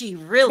to her. She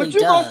really does.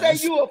 But you gonna say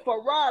you a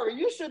Ferrari.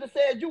 You should have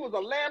said you was a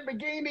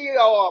Lamborghini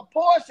or a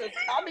Porsche.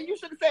 I mean, you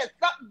should have said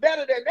something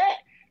better than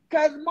that.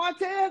 Because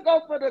Montel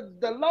go for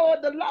the low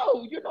of the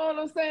low. You know what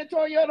I'm saying?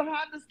 Toyota,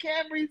 Hondas,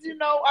 Camrys,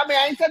 I mean,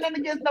 I ain't saying nothing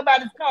against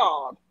nobody's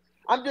cars.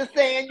 I'm just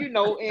saying,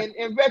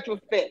 in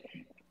retrospect.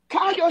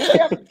 Call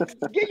yourself,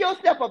 give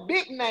yourself a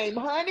big name,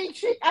 honey.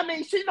 She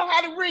know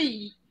how to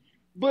read.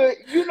 But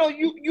you don't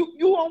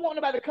want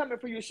nobody coming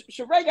for you.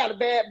 Sheree got a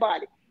bad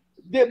body.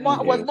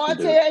 Was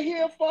Montel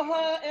here for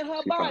her and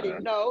her body?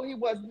 No, he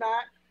was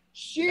not.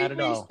 She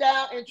reached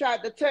out and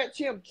tried to touch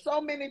him so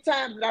many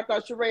times, and I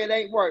thought, Sheree, it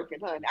ain't working,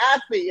 honey. I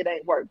see it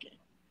ain't working.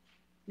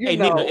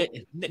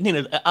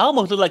 Nina, I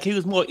almost look like he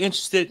was more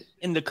interested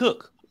in the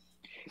cook.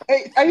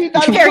 He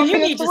thought it was going to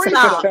be a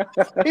threesome.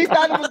 He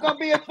thought it was going to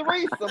be a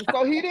threesome,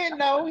 so he didn't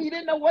know. He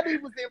didn't know what he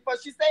was in for.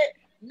 She said,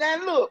 now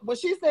look, when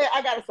she said,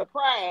 I got a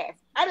surprise,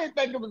 I didn't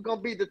think it was going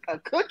to be a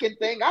cooking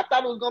thing. I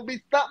thought it was going to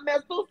be something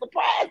else to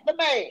surprise the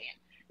man.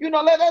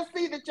 Let us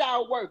see that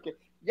y'all working.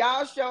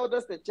 Y'all showed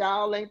us that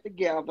y'all ain't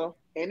together,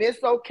 and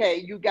it's okay.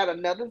 You got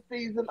another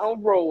season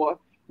on RHOA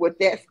with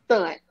that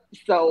stunt.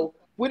 So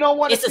we don't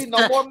want to see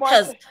no more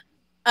Martell.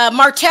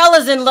 Martell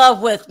is in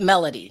love with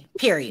Melody,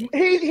 period.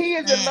 He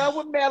is in love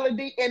with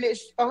Melody, and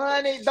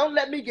honey, don't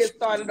let me get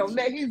started on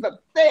that. He's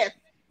obsessed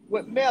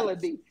with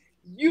Melody.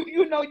 You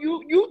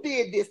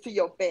did this to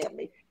your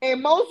family, and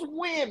most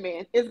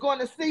women is going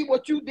to see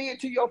what you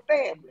did to your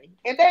family,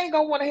 and they ain't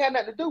going to want to have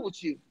nothing to do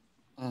with you.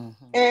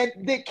 Mm-hmm. And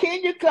did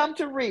Kenya come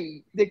to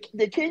read?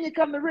 Did Kenya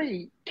come to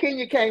read?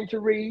 Kenya came to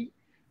read.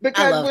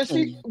 Because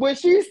Kenya. when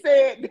she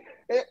said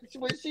that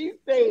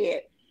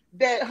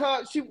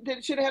she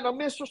shouldn't have no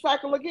menstrual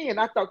cycle again,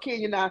 I thought,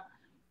 Kenya, now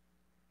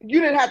you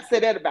didn't have to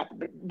say that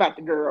about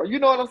the girl. You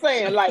know what I'm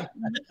saying? Like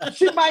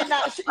she might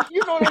not.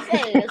 You know what I'm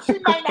saying? She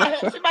might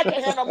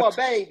can't have no more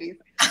babies.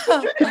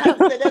 But you didn't have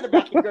to say that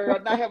about the girl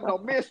not having no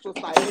menstrual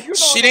cycle. You know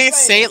she didn't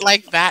say it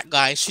like that,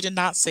 guys. She did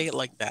not say it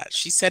like that.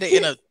 She said it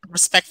in a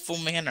respectful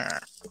manner.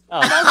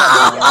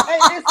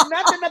 It's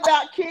nothing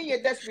about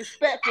Kenya that's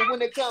respectful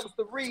when it comes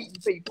to reading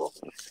people.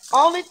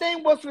 Only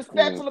thing was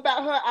respectful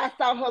about her, I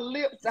saw her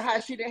lips, how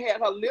she didn't have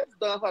her lips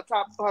done, her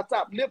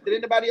top lip. Did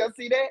anybody else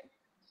see that?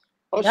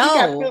 Oh,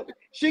 no.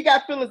 She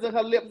got fillers in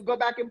her lips. Go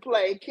back and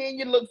play.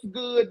 Kenya looks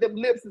good. Them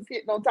lips is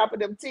hitting on top of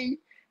them teeth.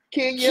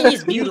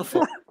 Kenya's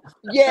beautiful.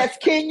 Yes,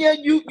 Kenya,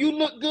 you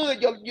look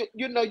good.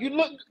 You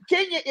look.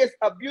 Kenya is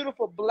a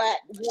beautiful black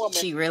woman.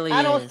 She really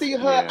I don't is. see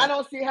her. Yeah. I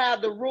don't see how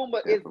the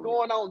rumor is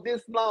going on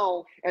this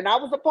long. And I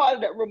was a part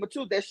of that rumor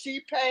too. That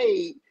she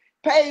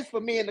pays for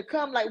men to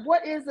come. Like,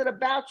 what is it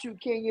about you,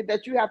 Kenya,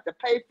 that you have to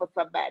pay for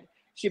somebody?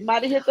 She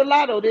might have hit the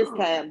lotto this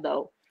time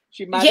though.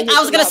 I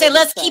was gonna say,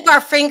 let's keep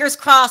our fingers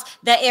crossed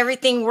that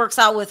everything works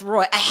out with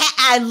Roy.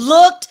 I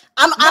looked.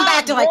 I'm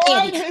acting like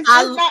Kandi. It's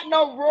not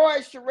no Roy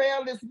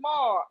Sherelle. It's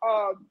Mar.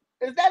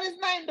 Is that his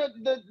name?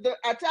 The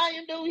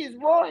Italian dude. He's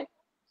Roy.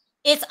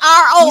 It's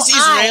ROI. He's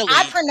Israeli.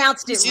 I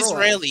pronounced it. He's Roy.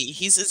 Israeli.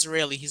 He's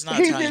Israeli. He's not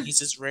Italian. He's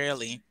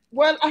Israeli.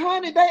 Well,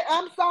 honey,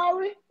 I'm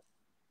sorry.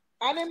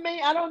 I didn't mean.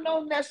 I don't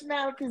know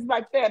nationalities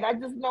like that. I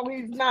just know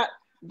he's not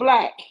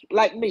black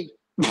like me.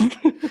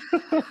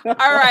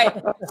 All right,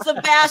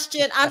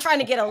 Sebastian, I'm trying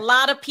to get a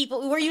lot of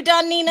people. Were you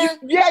done, Nina?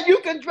 Yeah, you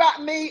can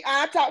drop me.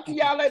 I'll talk to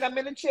y'all later. I'm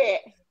in the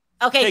chat.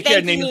 Okay,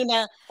 thank you,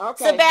 Nina.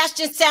 Okay.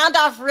 Sebastian, sound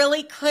off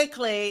really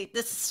quickly.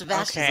 This is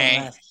Sebastian.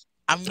 Okay,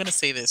 I'm going to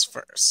say this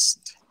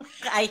first.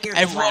 I hear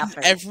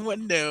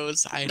everyone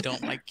knows I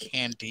don't like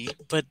Kandi,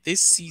 but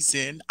this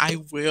season I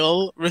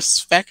will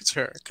respect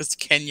her because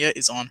Kenya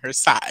is on her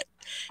side.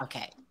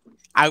 Okay.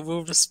 I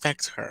will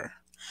respect her.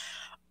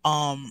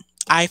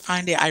 I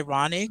find it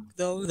ironic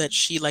though that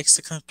she likes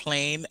to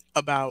complain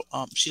about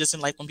she doesn't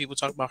like when people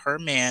talk about her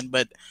man,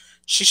 but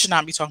she should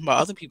not be talking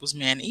about other people's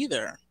man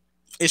either.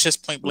 It's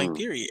just point blank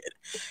period.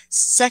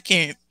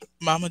 Second,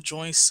 Mama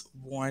Joyce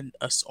warned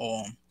us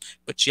all,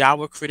 but y'all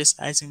were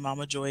criticizing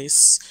Mama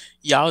Joyce.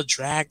 Y'all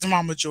dragged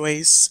Mama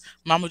Joyce.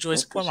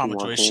 Poor Mama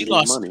Joyce. She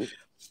lost money.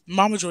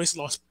 Mama Joyce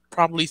lost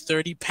probably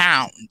 30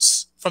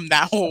 pounds from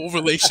that whole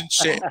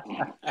relationship.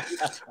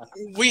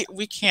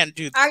 we can't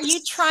do this. Are you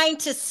trying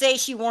to say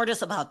she warned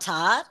us about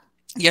Todd?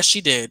 Yes,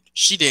 she did.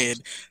 She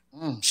did.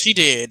 She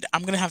did.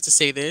 I'm gonna have to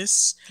say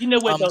this. You know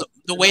what?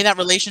 The way that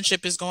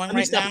relationship is going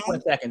right now. For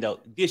a second, though,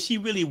 did she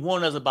really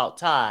warn us about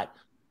Todd,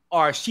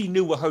 or she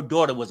knew what her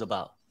daughter was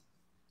about?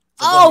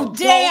 Oh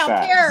damn,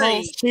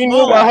 Perry! She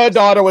knew what her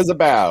daughter was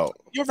about.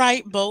 You're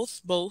right.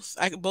 Both.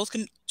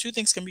 Two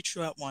things can be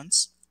true at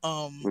once.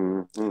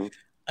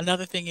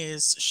 Another thing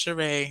is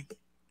Sheree.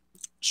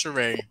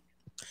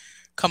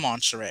 Come on,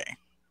 Sheree.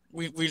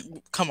 We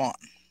come on.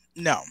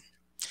 No.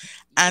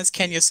 As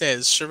Kenya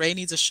says, Sheree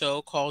needs a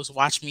show called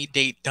Watch Me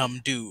Date Dumb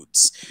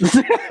Dudes.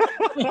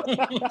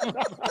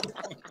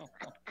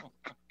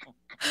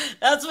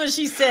 That's what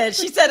she said.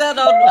 She said that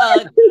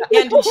on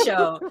Kandi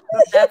show.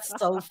 That's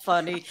so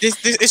funny. This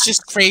it's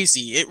just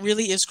crazy. It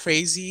really is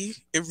crazy.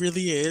 It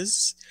really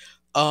is.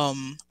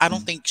 I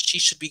don't think she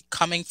should be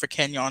coming for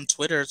Kenya on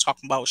Twitter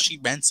talking about she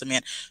rents a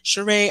man.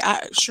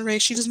 Sheree,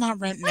 she does not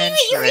rent men.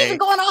 You're even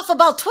going off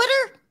about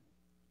Twitter?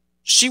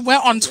 She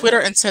went on Twitter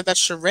and said that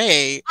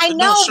Sheree. I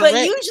know, but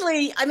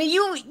usually, I mean,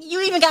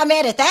 you even got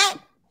mad at that.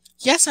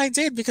 Yes, I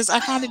did, because I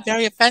found it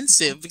very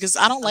offensive, because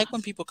I don't like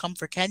when people come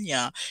for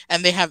Kenya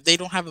and they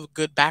don't have a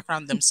good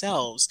background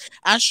themselves.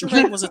 And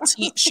Sheree was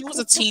she was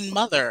a teen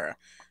mother.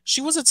 She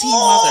was a teen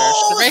mother.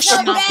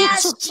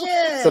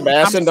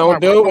 Sebastian, don't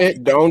do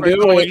it. Don't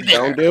do it.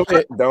 Don't do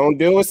it. Don't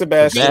do it,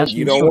 Sebastian.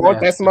 You don't want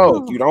that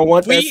smoke. You don't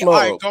want that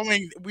smoke.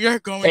 We are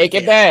going. Take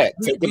it back.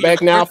 Take it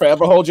back now.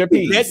 Forever hold your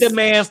peace. Let the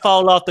man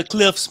fall off the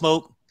cliff,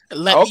 Smoke.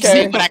 Let me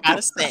say what I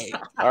gotta say.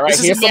 All right,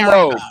 here's some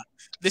road.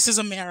 This is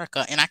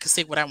America, and I can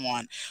say what I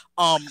want.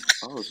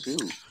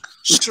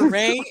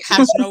 Sheree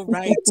has no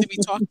right to be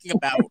talking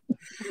about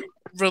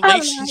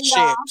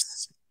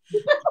relationships.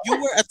 You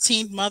were a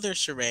teen mother,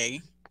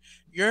 Sheree.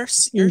 Your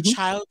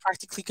child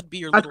practically could be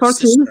your little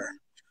sister.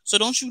 So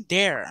don't you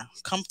dare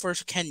come for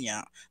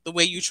Kenya the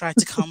way you tried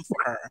to come for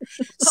her.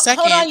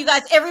 Second, hold on, you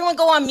guys. Everyone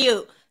go on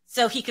mute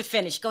so he could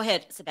finish. Go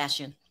ahead,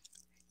 Sebastian.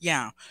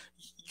 Yeah.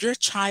 Your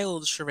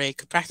child, Sheree,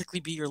 could practically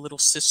be your little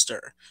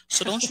sister.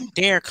 So don't you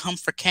dare come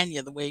for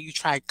Kenya the way you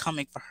tried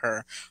coming for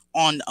her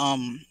on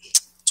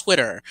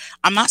Twitter.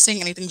 I'm not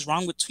saying anything's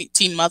wrong with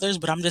teen mothers,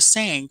 but I'm just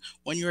saying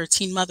when you're a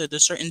teen mother,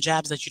 there's certain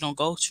jabs that you don't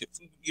go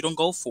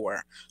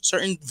for,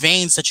 certain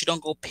veins that you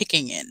don't go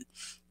picking in,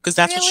 because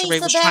that's what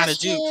Sheree was trying to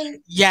do.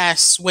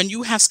 Yes, when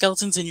you have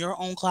skeletons in your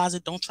own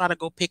closet, don't try to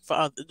go pick for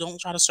others. Don't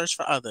try to search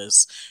for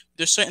others.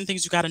 There's certain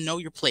things you got to know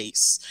your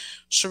place.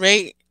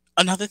 Sheree,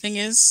 another thing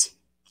is,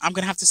 I'm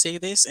gonna have to say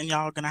this, and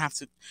y'all are gonna have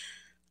to.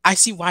 I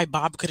see why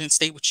Bob couldn't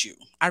stay with you.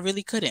 I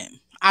really couldn't.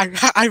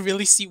 I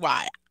really see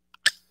why.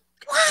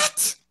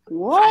 What?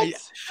 What?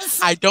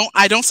 I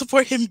don't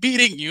support him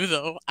beating you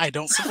though. I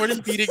don't support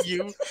him beating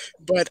you,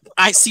 but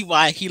I see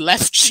why he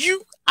left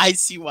you. I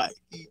see why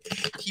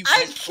he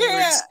went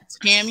towards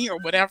Tammy or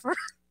whatever.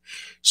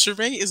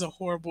 Sheree is a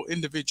horrible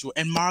individual,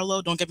 and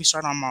Marlo, don't get me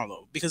started on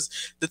Marlo, because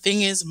the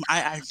thing is,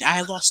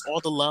 I lost all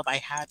the love I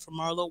had for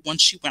Marlo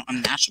once she went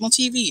on national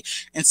TV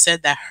and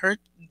said that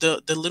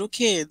the little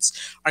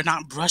kids are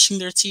not brushing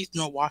their teeth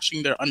nor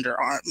washing their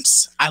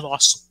underarms. I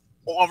lost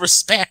all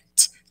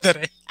respect that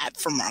I had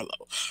for Marlo.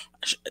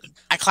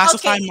 I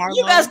classify Marlo.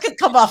 You guys could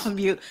come off of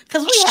mute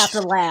because we have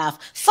to laugh.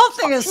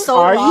 Something is so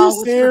Are wrong.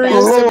 you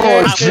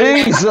serious,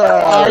 Jesus?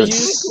 Are you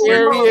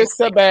serious,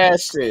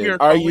 Sebastian?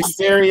 Are you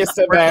serious,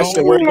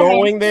 Sebastian? We're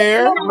going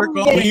there.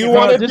 Do you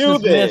want to do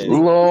this? Do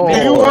you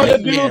want to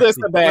do this,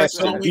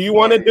 Sebastian? Do you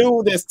want to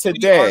do this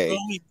today?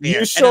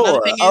 You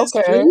sure?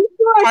 Okay.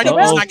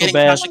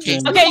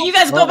 Okay, you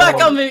guys go back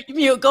on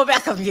mute. Go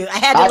back on mute. I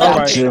had to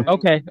got you.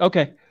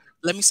 Okay.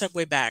 Let me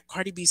segue back.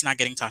 Cardi B's not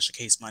getting Tasha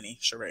K's money,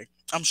 Sheree.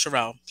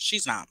 Sherelle.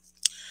 She's not.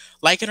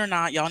 Like it or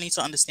not, y'all need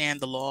to understand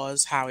the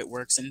laws, how it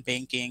works in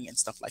banking and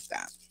stuff like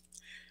that.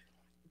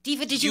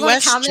 Diva, did you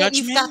want to comment?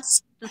 You've got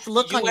this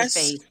look on your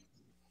face.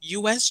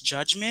 U.S.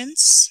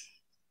 judgments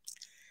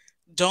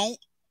don't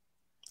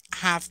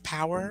have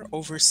power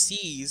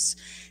overseas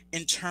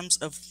in terms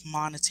of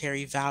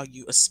monetary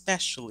value,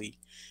 especially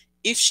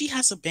if she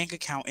has a bank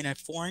account in a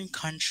foreign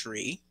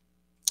country,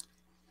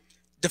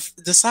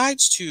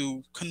 decides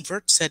to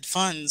convert said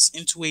funds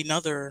into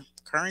another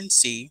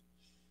currency,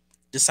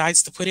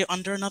 decides to put it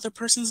under another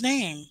person's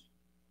name,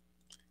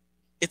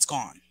 it's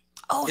gone.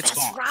 Oh, it's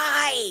that's gone.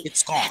 right.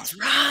 It's gone. That's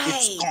right.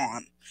 It's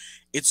gone.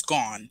 It's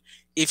gone.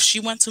 If she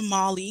went to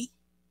Mali,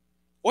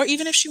 or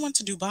even if she went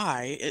to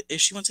Dubai,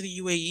 if she went to the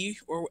UAE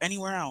or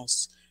anywhere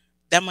else,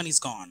 that money's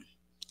gone.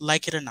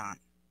 Like it or not,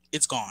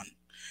 it's gone.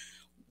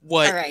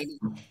 What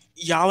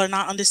y'all are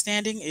not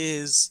understanding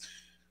is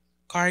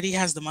Cardi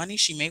has the money.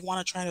 She may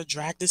want to try to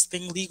drag this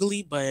thing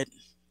legally, but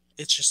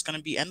it's just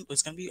gonna be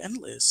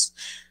endless.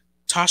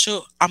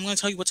 Tasha, I'm gonna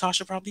tell you what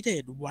Tasha probably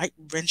did. Right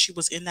when she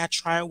was in that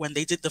trial, when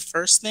they did the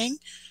first thing,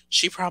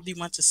 she probably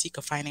went to seek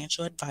a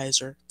financial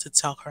advisor to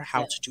tell her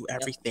how to do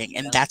everything,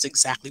 and that's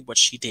exactly what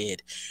she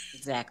did.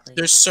 Exactly.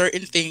 There's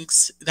certain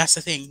things. That's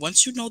the thing.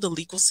 Once you know the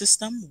legal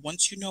system,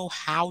 once you know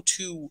how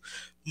to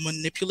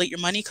manipulate your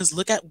money, because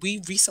we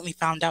recently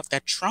found out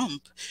that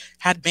Trump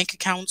had bank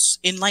accounts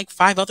in like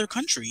 5 other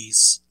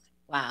countries.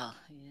 Wow.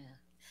 Yeah.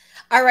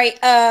 All right.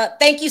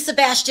 Thank you,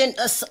 Sebastian.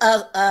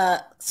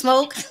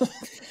 Smoke.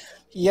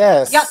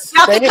 Yes.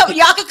 Y'all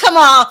can come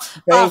off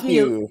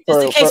mute.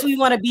 Just in case we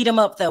want to beat him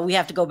up, though, we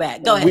have to go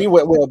back. Go ahead. We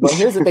will, but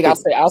here's the thing.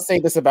 I'll say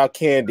this about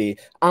Kandi.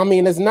 I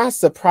mean, it's not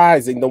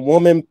surprising. The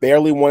woman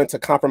barely wanted to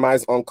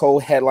compromise on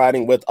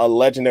co-headlining with a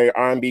legendary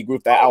R&B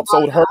group that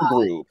outsold her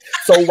group.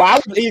 So why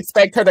would we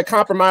expect her to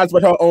compromise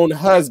with her own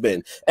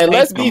husband? And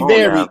let's be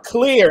very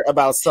clear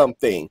about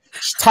something.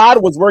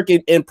 Todd was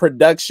working in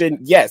production,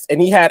 yes,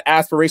 and he had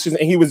aspirations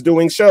and he was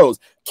doing shows.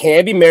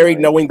 Kandi married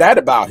knowing that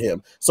about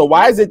him. So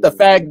why is it the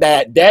fact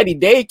that Daddy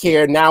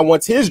Daycare now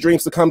wants his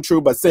dreams to come true,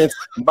 but since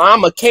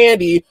Mama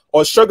Kandi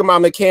or Sugar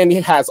Mama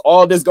Kandi has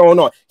all this going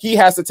on, he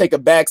has to take a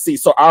back seat?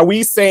 So are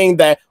we saying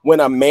that when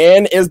a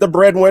man is the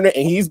breadwinner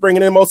and he's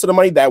bringing in most of the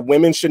money, that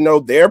women should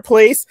know their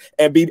place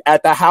and be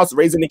at the house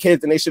raising the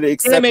kids and they should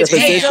accept their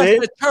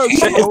position? Is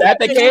that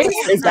the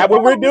case? Is that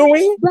what we're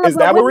doing? Is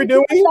that what we're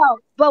doing?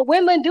 But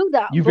women do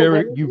that. You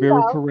very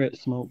correct,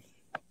 Smoke.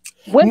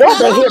 Can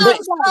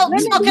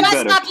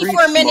I stop you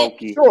for a minute?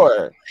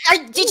 Sure.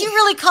 Did you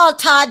really call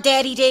Todd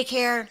Daddy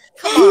Daycare?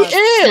 He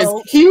is.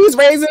 He was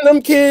raising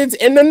them kids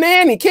and the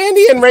nanny.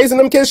 Kandi and raising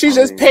them kids. She's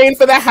just paying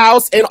for the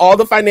house and all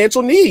the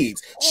financial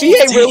needs. She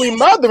ain't really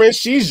mothering.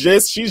 She's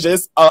just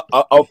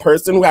a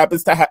person who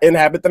happens to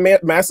inhabit the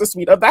master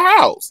suite of the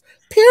house.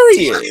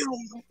 Period.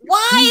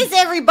 Why is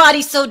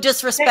everybody so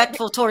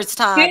disrespectful towards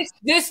Todd?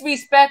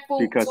 Disrespectful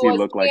because he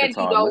looked like a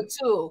toddler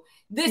too.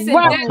 This is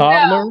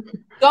Denzel.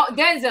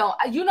 Denzel,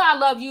 you know I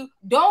love you.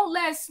 Don't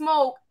let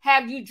Smoke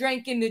have you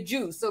drinking the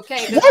juice,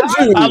 okay?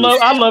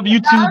 I love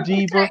you too,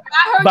 Diva.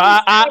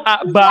 But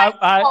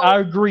I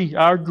agree.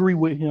 I agree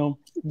with him.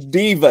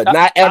 Diva,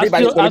 not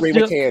everybody's going to agree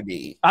with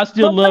Kandi. I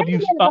still love you.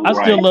 I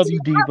still love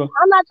you, Diva.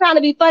 I'm not trying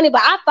to be funny,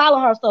 but I follow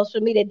her on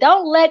social media.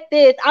 Don't let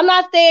this. I'm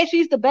not saying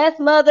she's the best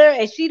mother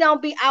and she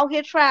don't be out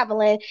here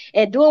traveling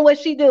and doing what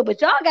she do,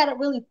 but y'all got to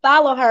really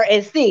follow her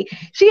and see.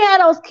 She had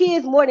those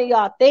kids more than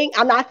y'all think.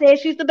 I'm not saying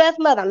she's the best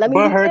mother.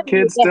 But her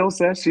kids still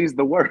says she's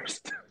the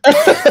worst. I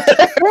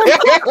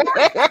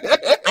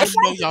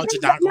know y'all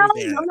did not go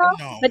there.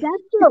 No. But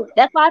that's true.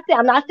 That's why I said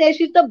I'm not saying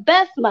she's the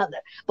best mother.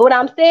 But what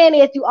I'm saying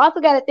is you also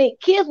got to think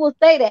kids will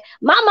say that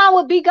my mom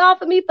would be gone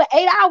for me for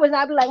 8 hours and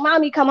I'd be like,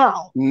 Mommy, come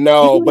home.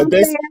 No, but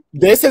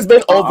this has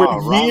been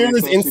over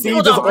years and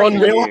seasons on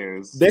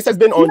Real. This has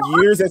been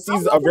on years and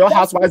seasons of Real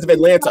Housewives of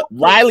Atlanta.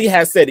 Riley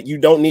has said it. You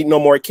don't need no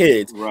more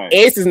kids. Right.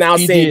 Ace is now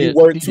saying you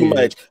work too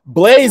much.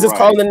 Blaze is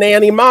calling the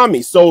nanny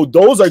mommy. So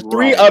those are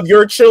three of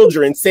your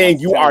children saying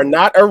you are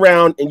not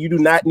around and you do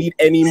not need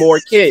any more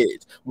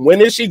kids.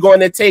 When is she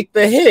going to take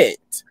the hint?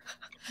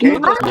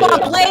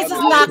 Blaze is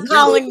not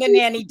calling the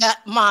nanny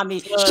mommy.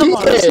 She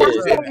is.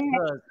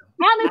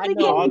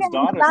 Todd's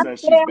daughter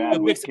says she's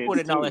bad with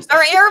kids too. All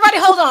right, everybody,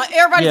 hold on.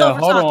 Everybody's over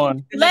hold talking.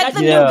 on. Let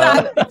the new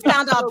guy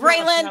sound out.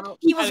 Braylon,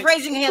 he was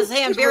raising his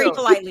hand very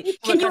politely.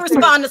 Can you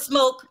respond to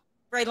Smoke,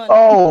 Braylon?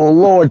 Oh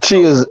Lord,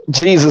 Jesus,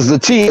 the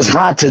tea is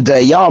hot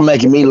today. Y'all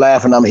making me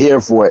laugh, and I'm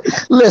here for it.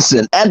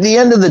 Listen, at the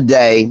end of the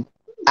day,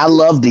 I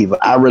love Diva.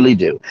 I really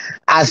do.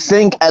 I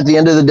think at the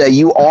end of the day,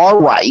 you are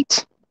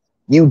right.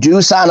 You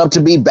do sign up to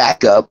be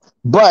backup,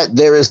 but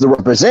there is the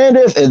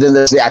representative, and then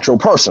there's the actual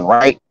person,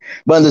 right?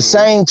 But in the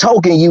same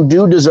token, you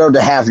do deserve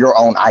to have your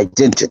own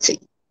identity.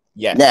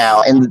 Yes.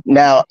 Now,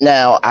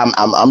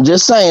 I'm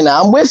just saying,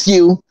 I'm with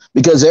you,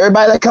 because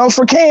everybody that comes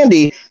for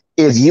Kandi,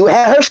 if you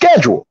had her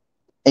schedule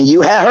and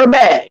you had her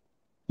bag,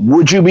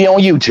 would you be on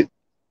YouTube?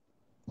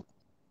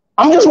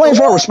 I'm just waiting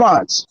for a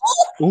response.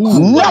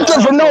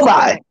 Nothing from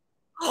nobody.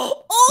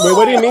 Wait,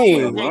 what do you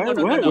mean?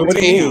 What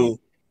do you mean?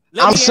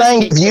 I'm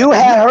saying if you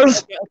had her,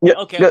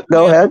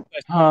 go ahead.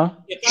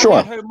 If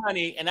I had her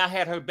money and I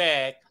had her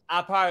bag,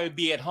 I'd probably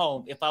be at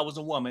home if I was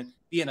a woman,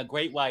 being a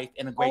great wife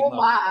and a great mother.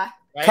 My.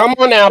 Right? Come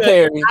on now,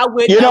 Perry.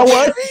 You know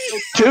what?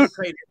 Touche.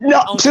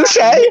 Touche.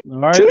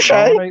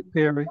 Right,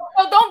 Perry.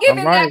 Oh, don't give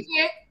him that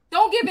shit.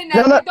 Don't give him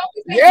that. No.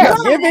 Yeah,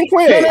 give him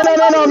quick.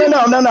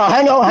 No.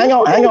 Hang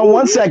on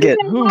 1 second.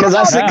 Because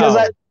I said,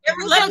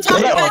 let him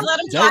talk, guys. Let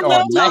him talk.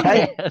 Let him talk.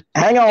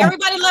 Hang on.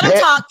 Everybody, let him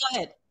talk. Go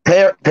ahead.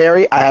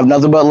 Perry, I have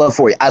nothing but love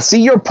for you. I see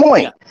your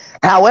point.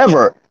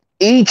 However,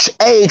 each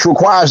age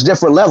requires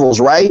different levels,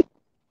 right?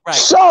 Right.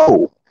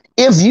 So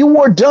if you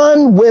were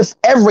done with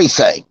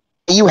everything,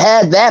 you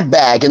had that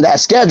bag and that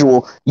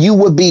schedule, you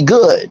would be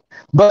good.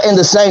 But in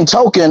the same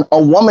token,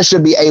 a woman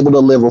should be able to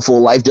live a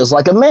full life, just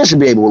like a man should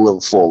be able to live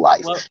a full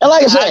life. Well, and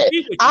like I said,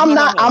 I'm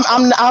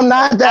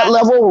not that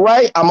level,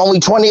 right? I'm only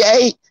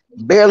 28,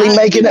 barely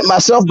making it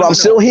myself, but I'm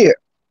still here.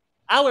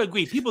 I would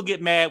agree. People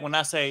get mad when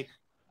I say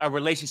a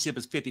relationship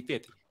is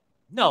 50-50.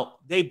 No,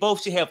 they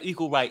both should have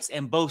equal rights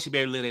and both should be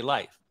able to live their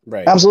life.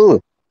 Right. Absolutely.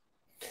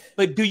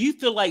 But do you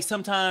feel like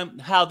sometime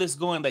how this is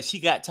going, that she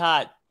got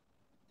Todd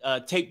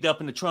taped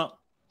up in the trunk?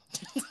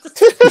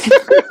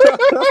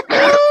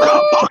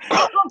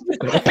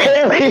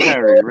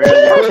 Perry,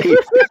 really?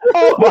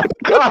 Oh my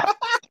God.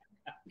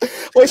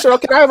 Wait, Cheryl,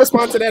 can I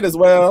respond to that as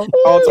well?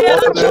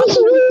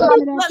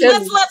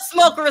 Let's let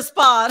Smoke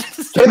respond.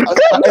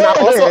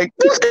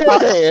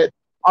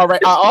 All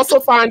right. I also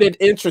find it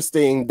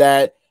interesting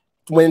that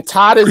when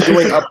Todd is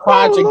doing a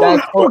project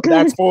that's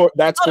for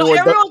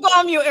everyone go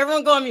on mute.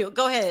 Everyone go on mute.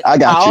 Go ahead. I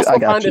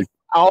got you.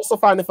 I also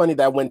find it funny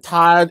that when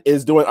Todd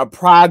is doing a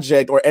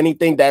project or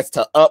anything that's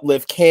to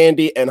uplift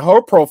Kandi and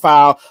her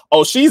profile,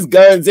 she's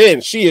guns in.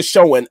 She is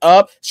showing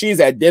up. She's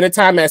at dinner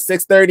time at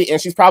 6:30,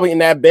 and she's probably in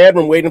that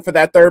bedroom waiting for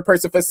that third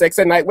person for sex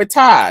at night with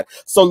Todd.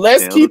 So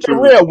let's keep it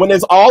real. When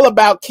it's all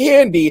about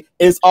Kandi,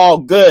 it's all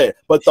good.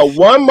 But the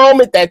one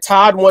moment that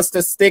Todd wants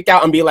to stick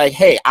out and be like,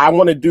 hey, I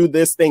want to do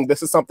this thing.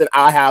 This is something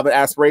I have an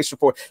aspiration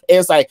for.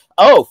 It's like,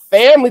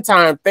 family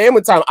time.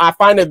 I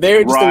find it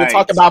very interesting to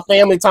talk about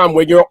family time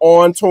when you're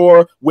on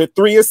tour with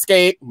 3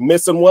 Escape,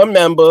 missing 1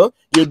 member.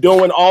 You're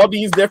doing all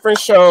these different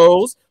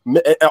shows,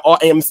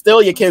 and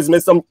still your kids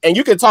miss them. And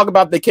you can talk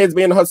about the kids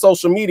being on her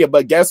social media,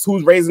 but guess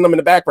who's raising them in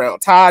the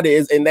background? Todd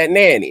is, and that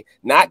nanny,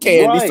 not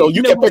Kandi. Right. So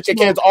you can put your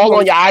kids all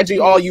on your IG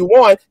all you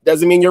want.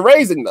 Doesn't mean you're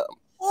raising them.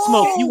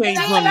 Smoke, you ain't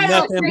doing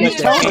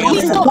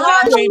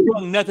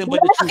nothing but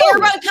the truth.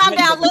 Everybody calm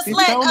down. Let's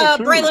let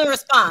Braylon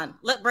respond.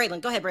 Let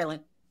Braylon. Go ahead, Braylon.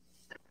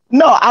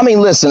 No, I mean,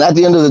 listen, at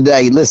the end of the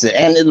day,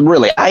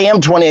 really, I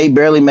am 28,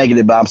 barely making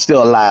it, but I'm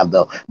still alive,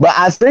 though. But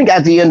I think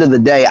at the end of the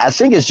day, I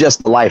think it's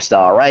just the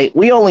lifestyle, right?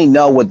 We only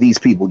know what these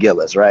people give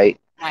us, right?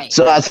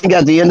 So I think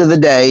at the end of the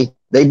day,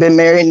 they've been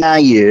married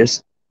 9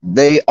 years.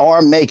 They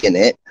are making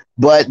it,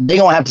 but they're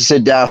going to have to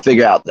sit down and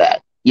figure out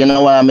that. You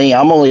know what I mean?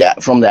 I'm only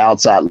from the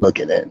outside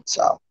looking in,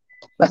 so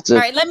that's it. All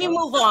right, let me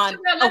move on.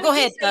 Go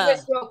ahead.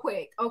 This real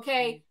quick,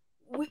 okay?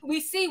 We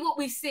see what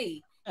we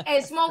see.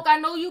 And Smoke, I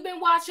know you've been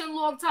watching a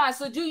long time.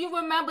 So do you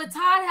remember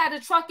Todd had a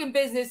trucking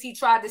business he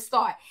tried to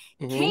start?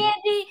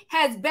 Kandi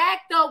has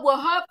backed up with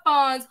her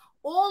funds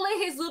all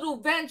of his little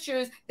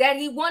ventures that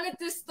he wanted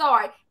to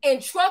start,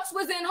 and trucks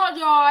was in her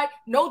yard,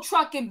 no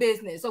trucking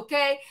business,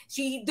 okay?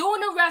 She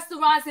doing the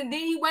restaurants, and then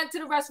he went to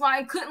the restaurant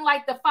and couldn't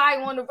light the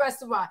fire on the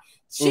restaurant.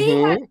 She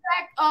had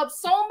backed up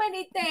so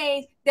many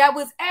things that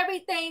was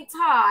everything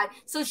tied.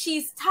 So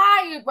she's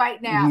tired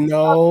right now.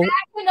 No.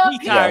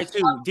 She's tired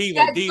too.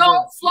 Diva.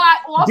 Don't fly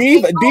off.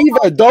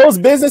 Diva. Those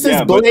businesses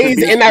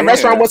blazed in that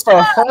restaurant was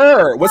for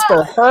her. Was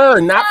for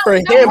her, not for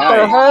him,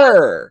 for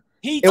her.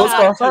 It was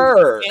for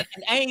her.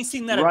 And I ain't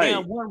seen that a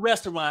damn one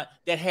restaurant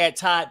that had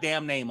Todd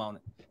damn name on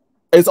it.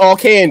 It's all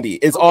Kandi.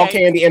 It's all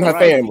Kandi and her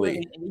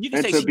family. You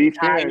can say she's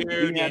tired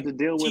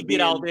and she did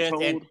all this.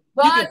 And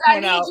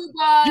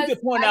you can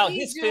point out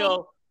his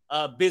still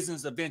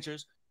business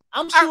adventures.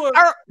 I'm sure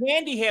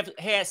Kandi have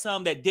had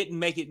some that didn't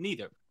make it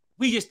neither.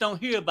 We just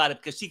don't hear about it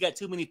because she got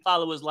too many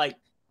followers like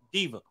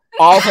Diva.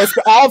 All of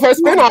her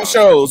spinoff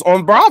shows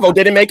on Bravo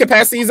didn't make it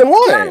past season 1.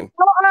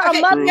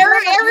 Okay,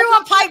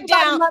 everyone pipe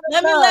down.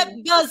 Let me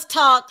let Buzz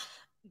talk.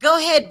 Go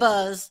ahead,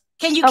 Buzz.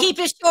 Can you keep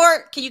it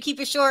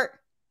short?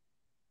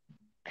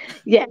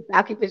 Yes,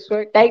 I'll keep it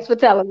short. Thanks for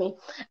telling me.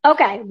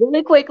 Okay,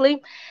 really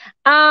quickly.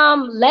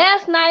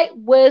 Last night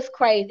was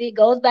crazy. It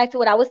goes back to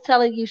what I was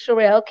telling you,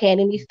 Sherelle.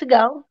 Kandi needs to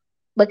go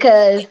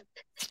because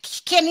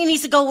Kandi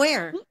needs to go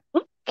where?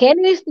 Kandi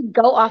needs to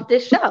go off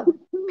this show.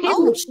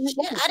 Oh, shit.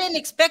 I didn't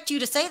expect you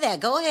to say that.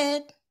 Go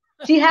ahead.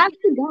 She has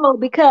to go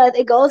because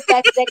it goes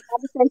back to that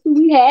conversation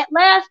we had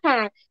last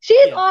time.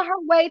 She's on her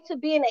way to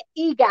being an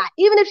EGOT.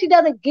 Even if she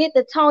doesn't get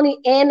the Tony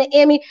and the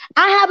Emmy,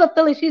 I have a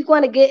feeling she's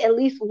going to get at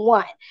least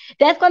one.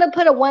 That's going to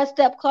put her one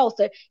step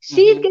closer.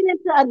 She's getting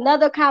into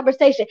another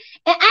conversation.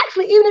 And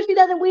actually, even if she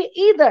doesn't win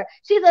either,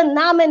 she's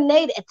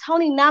a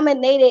Tony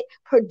nominated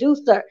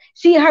producer.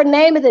 Her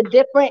name is in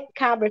different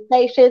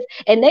conversations,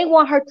 and they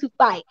want her to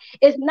fight.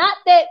 It's not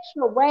that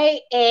Sheree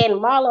and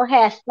Marlo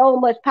has so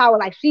much power,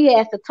 like she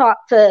has to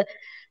talk to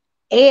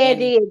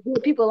Andy and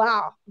get people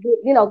off,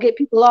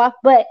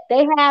 but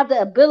they have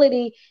the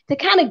ability to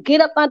kind of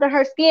get up under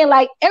her skin.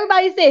 Like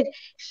everybody says,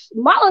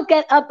 Marlo's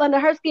got up under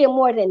her skin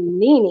more than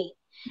Nene,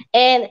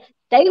 and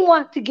they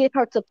want to get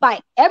her to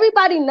fight.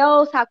 Everybody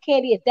knows how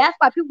Kandi is. That's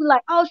why people are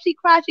like, oh, she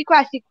cries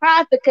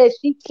because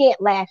she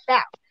can't lash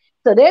out.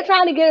 So they're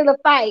trying to get her to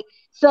fight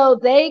so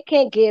they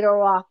can get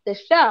her off the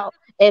show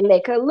and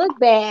make her look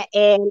bad.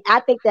 And I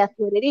think that's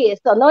what it is.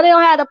 So no, they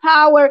don't have the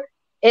power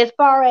as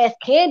far as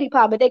Kandi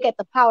power, but they get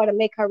the power to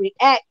make her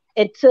react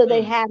until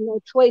they have no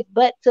choice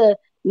but to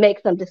make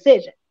some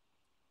decisions.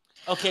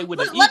 Okay,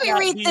 let me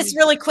read this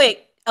really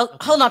quick. Oh,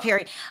 hold on,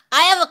 Perry.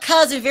 I have a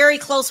cousin very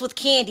close with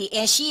Kandi,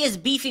 and she is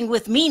beefing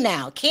with me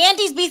now.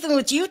 Kandi's beefing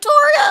with you,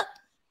 Toria?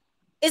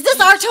 Is this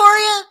our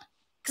Toria?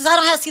 Because I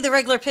don't have to see the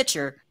regular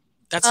picture.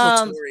 That's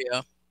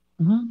Latoria.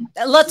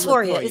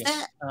 Latoria. Is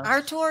that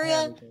our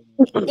Toria?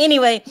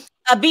 Anyway,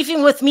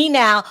 beefing with me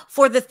now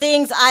for the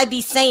things I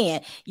be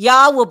saying.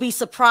 Y'all will be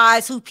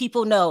surprised who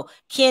people know.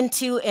 Kin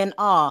to and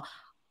all.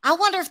 I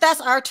wonder if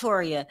that's our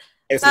Toria.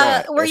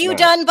 Were you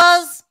done,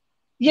 Buzz?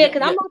 Yeah,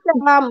 because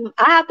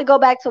I have to go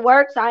back to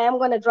work, so I am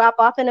going to drop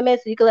off in a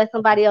minute so you can let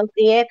somebody else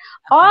in.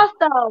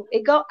 Also,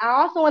 I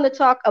also want to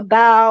talk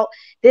about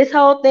this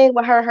whole thing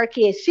with her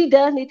kids. She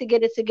does need to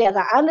get it together.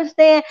 I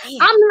understand.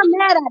 I'm not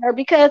mad at her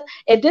because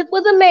if this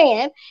was a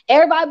man,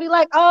 everybody be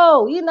like,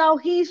 oh,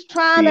 he's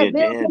trying to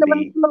build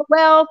generational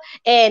wealth,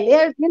 and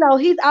there's,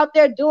 he's out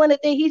there doing the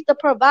thing. He's the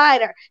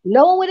provider.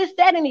 No one would have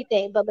said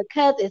anything, but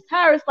because it's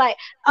her, it's like,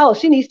 oh,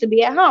 she needs to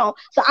be at home.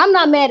 So I'm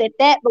not mad at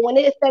that, but when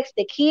it affects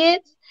the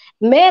kids,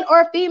 male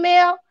or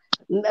female,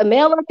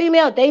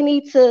 they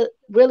need to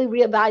really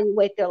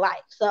reevaluate their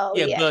life. So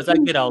yeah, Buzz, I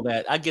get all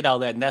that,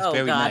 and that's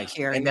very nice,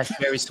 Carrie. And that's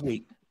very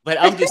sweet. But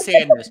I'm just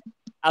saying this: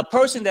 a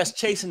person that's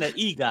chasing an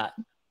EGOT,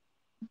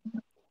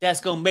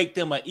 that's gonna make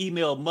them an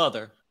email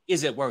mother.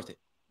 Is it worth it?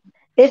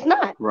 It's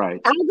not.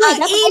 Right.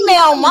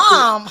 Email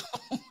mom.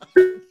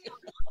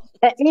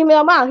 An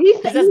email mom.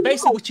 That's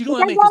basically what you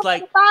do. I mean, it's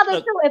like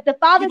if the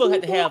father people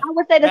have to have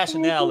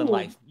rationale in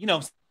life,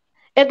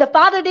 If the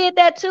father did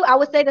that too, I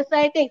would say the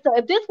same thing. So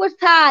if this was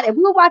Todd, if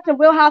we were watching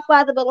Real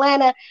Housewives of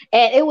Atlanta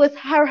and it was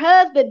her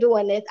husband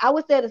doing this, I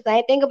would say the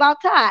same thing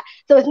about Todd.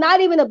 So it's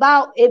not even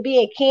about it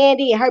being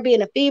Kandi and her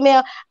being a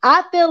female.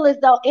 I feel as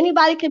though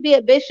anybody can be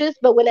ambitious,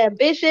 but when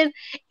ambition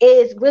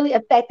is really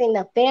affecting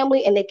the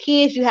family and the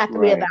kids, you have to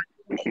reevaluate.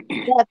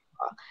 That's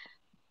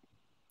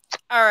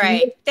all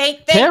right.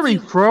 Thank Perry you.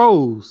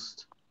 froze.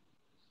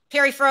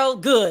 Perry Fro,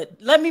 good.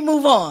 Let me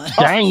move on.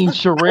 Dang,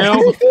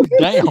 Sherelle.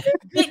 Damn.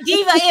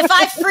 Diva, if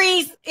I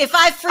freeze,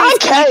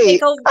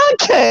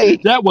 okay.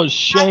 That was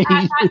shade.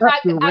 I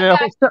got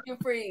you,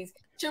 freeze.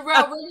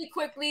 Sherelle, really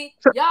quickly,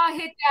 y'all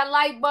hit that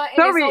like button.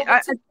 Sorry,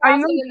 I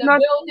know in the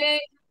building.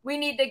 We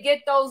need to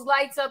get those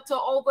lights up to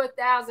over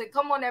 1,000.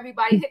 Come on,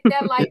 everybody, hit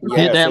that like button.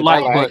 Hit that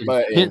like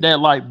button. Hit that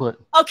like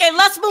button. Okay,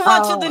 let's move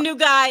on to the new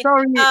guy.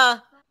 Sorry.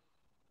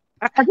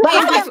 I just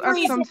want to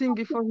ask something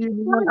before you.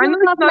 I know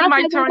it's not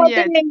my turn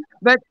yet,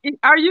 but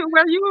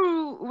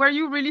were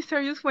you really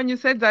serious when you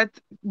said that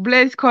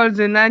Blaze called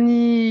the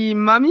nanny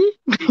mommy?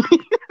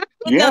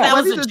 No,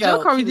 that was a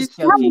joke. He was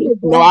joking.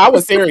 No, I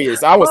was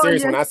serious. I was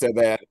serious when I said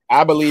that.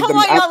 I believe them. Come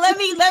on, y'all.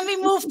 Let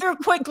me move through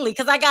quickly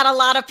because I got a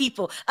lot of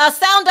people.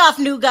 Sound off,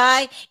 new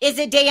guy. Is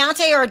it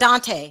Deontay or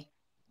Dante?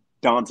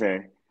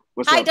 Dante.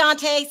 What's Hi, up?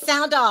 Dante.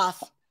 Sound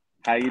off.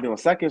 How you doing?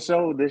 Second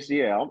show this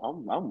year.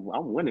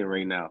 I'm winning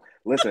right now.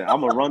 Listen,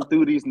 I'm gonna run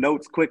through these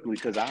notes quickly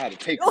because I had to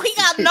take. Oh, he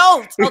got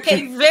notes.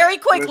 Okay, very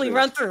quickly.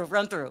 Listen,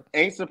 run through.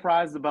 Ain't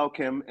surprised about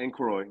Kim and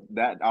Kroy.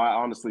 That I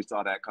honestly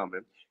saw that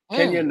coming.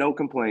 Kenya, no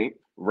complaint.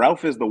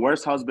 Ralph is the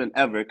worst husband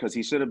ever because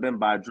he should have been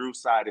by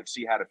Drew's side if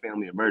she had a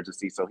family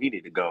emergency, so he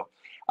need to go.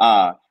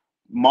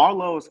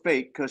 Marlo is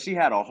fake because she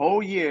had a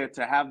whole year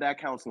to have that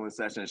counseling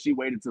session. She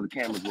waited till the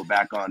cameras were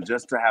back on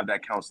just to have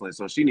that counseling,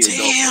 so she needs to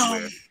go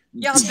somewhere.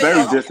 It's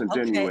very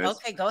disingenuous.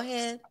 Okay, go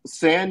ahead.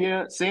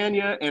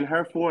 Sanya and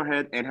her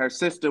forehead and her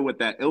sister with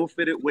that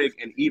ill-fitted wig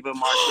and Eva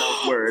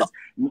Marshall's words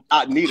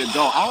need to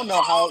go. I don't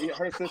know how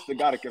her sister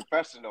got a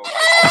confessional. Like,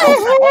 I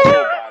don't know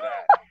about that.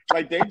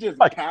 Like they just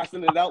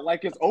passing it out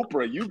like it's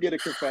Oprah. You get a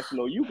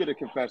confessional. You get a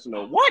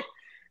confessional. What?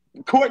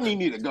 Courtney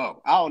need to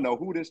go. I don't know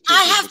who this.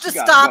 I have to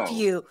stop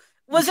you.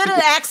 Was it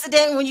an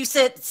accident when you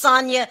said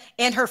Sonya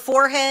and her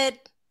forehead?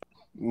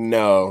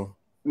 No.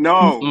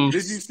 Did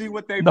you see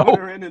what they put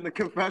her in the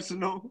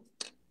confessional?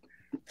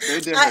 They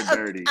did her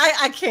dirty.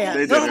 I can't.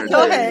 They did her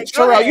go dirty. ahead.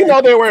 Sheree, you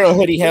know they're wearing a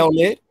hoodie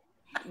helmet.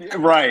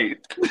 Right.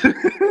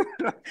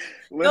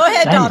 Go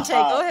ahead, Dante.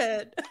 Go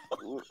ahead.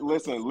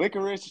 Listen,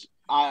 Licorice.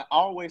 I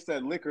always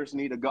said Licorice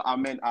need to go. I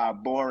meant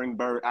boring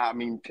bird. I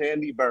mean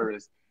Kandi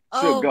Burruss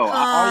should go. God.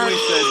 I always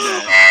said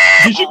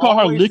that. Did you call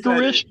her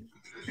Licorice?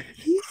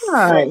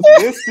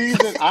 This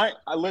season, I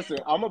listen.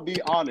 I'm gonna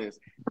be honest.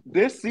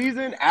 This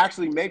season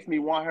actually makes me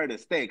want her to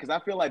stay because I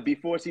feel like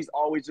before she's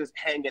always just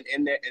hanging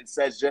in there and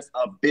says just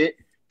a bit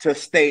to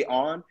stay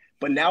on.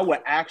 But now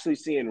we're actually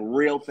seeing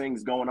real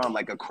things going on,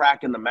 like a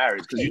crack in the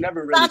marriage. Because you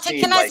never really Dante,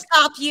 seen. Can I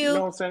stop you? You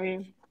know what I'm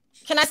saying?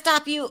 Can I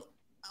stop you?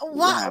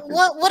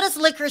 What does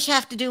Licorice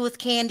have to do with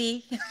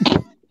Kandi?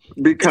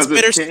 Because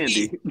it's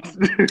Kandi.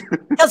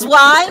 Because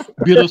why?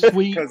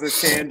 Bittersweet. Because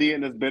it's Kandi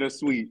and it's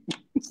bittersweet.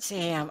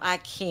 Damn, I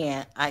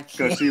can't.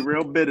 Because she's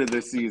real bitter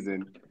this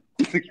season.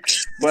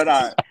 But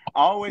I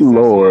always said she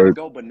had to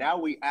go, but now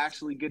we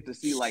actually get to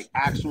see like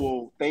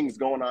actual things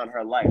going on in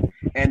her life.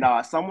 And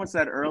someone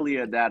said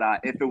earlier that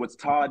if it was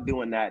Todd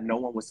doing that, no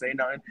one would say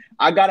nothing.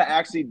 I gotta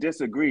actually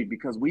disagree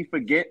because we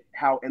forget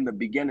how in the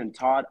beginning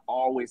Todd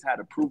always had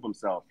to prove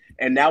himself.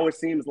 And now it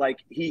seems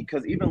like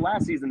because even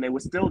last season they were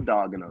still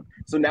dogging him.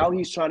 So now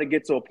he's trying to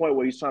get to a point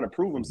where he's trying to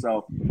prove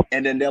himself.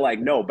 And then they're like,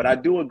 no, but I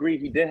do agree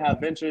he did have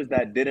ventures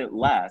that didn't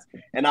last.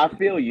 And I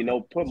feel,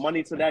 put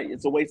money to that.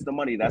 It's a waste of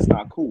money. That's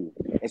not cool,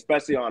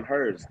 especially on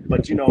hers.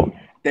 But,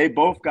 they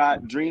both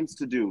got dreams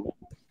to do.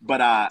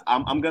 But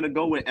I'm going to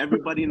go with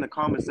everybody in the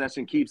comment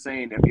section keeps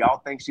saying, if y'all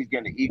think she's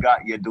getting an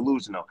EGOT, you're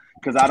delusional.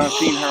 Because I done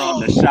seen her on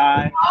The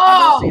Shy. I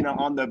done seen her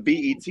on the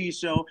BET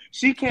show.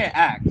 She can't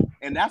act.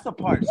 And that's a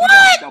part.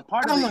 The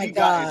part of the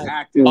EGOT is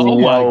acting. Oh,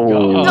 my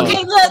God.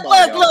 Okay,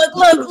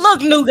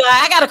 look, new guy.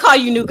 I got to call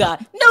you new guy.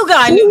 New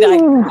guy.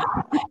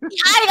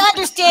 I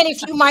understand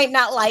if you might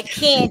not like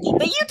Kandi,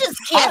 but you just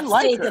can't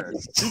say her.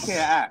 She can't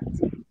act.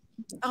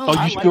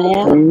 Oh, you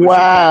sure?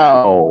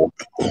 Wow.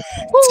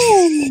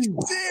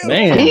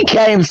 Man. He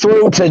came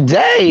through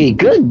today.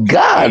 Good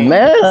God,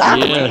 man.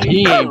 Yeah,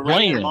 he ain't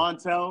playing.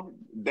 Montel,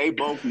 they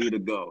both need to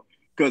go.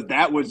 Because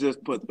that was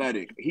just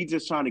pathetic. He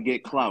just trying to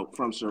get clout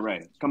from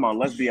Sheree. Come on,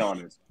 let's be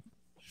honest.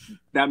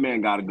 That man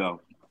got to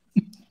go.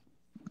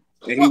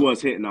 And he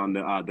was hitting on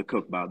the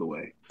cook, by the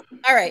way.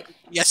 All right.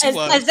 Yes, he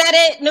was. Is that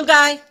it, new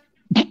guy?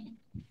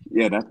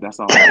 Yeah, that's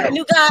all.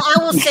 New guy, I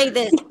will say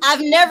this.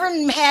 I've never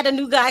had a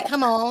new guy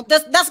come on.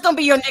 That's going to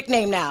be your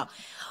nickname now.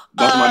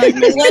 That's my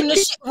nickname.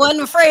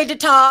 Wasn't afraid to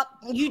talk.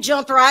 You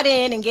jumped right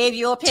in and gave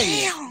your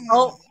opinion.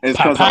 Oh, it's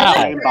because I'm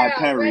trained by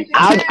Perry.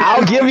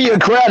 I'll give you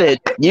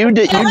credit. You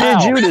did you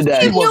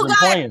today.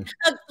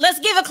 Let's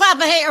give a clap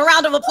a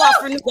round of applause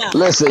for new guy.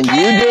 Listen, you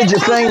did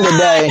your thing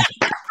today.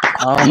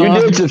 You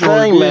did your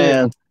thing,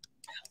 man.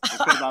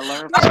 Because I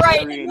learned all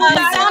right,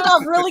 sound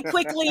off really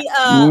quickly.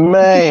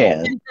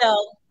 Man.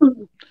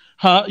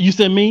 Huh? You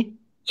said me?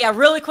 Yeah,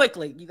 really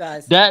quickly, you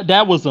guys.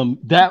 That was I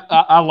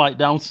like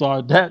that. I'm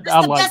sorry.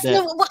 I like that.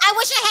 I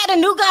wish I had a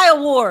new guy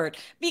award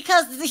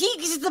because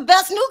he's the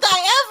best new guy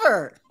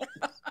ever.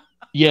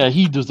 Yeah,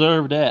 he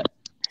deserved that.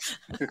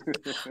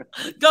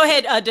 Go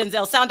ahead,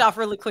 Denzel. Sound off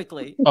really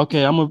quickly.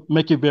 Okay, I'm gonna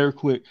make it very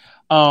quick.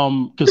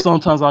 Because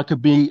sometimes I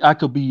could be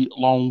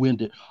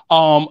long-winded.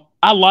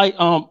 I like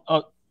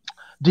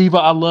Diva,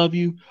 I love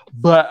you,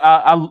 but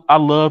I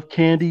love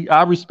Kandi.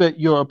 I respect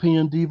your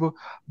opinion, Diva,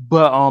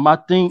 but I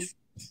think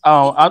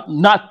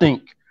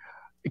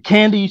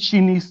Kandi,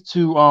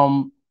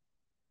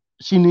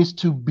 she needs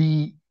to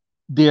be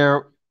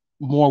there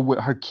more with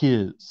her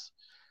kids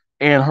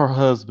and her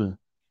husband.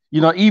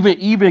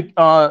 Even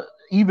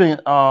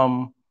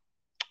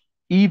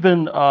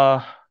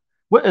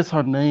what is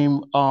her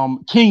name?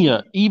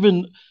 Kenya.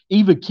 Even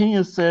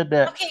Kenya said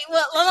that. Okay,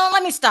 well,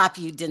 let me stop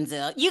you,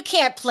 Denzel. You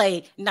can't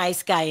play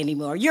nice guy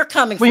anymore. You're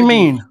coming. What do you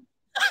mean?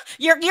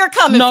 You're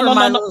coming for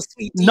my little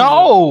sweet diva.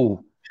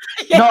 No.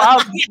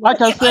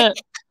 Like I said,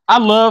 I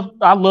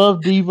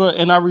love Diva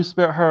and I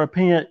respect her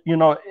opinion. You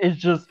know, it's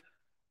just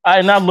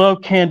and I love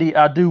Kandi,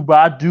 I do, but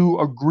I do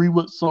agree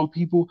with some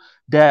people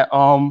that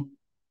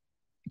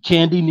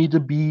Kandi need to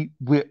be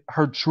with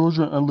her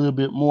children a little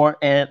bit more.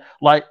 And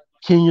like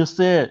Kenya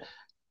said,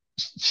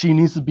 she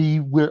needs to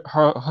be with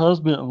her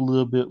husband a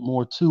little bit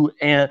more too.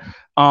 And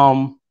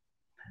then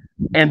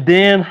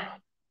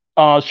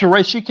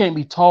Sheree, she can't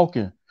be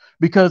talking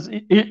because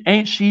it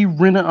ain't she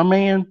renting a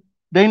man.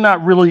 They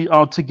not really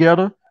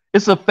together.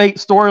 It's a fake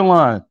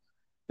storyline.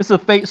 So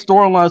she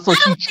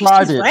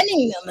tried it.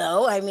 Renting them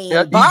though. I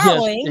mean,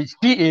 borrowing. Yes,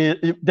 she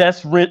is.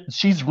 That's rent.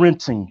 She's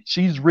renting.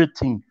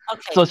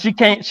 Okay. So she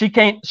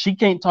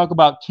can't talk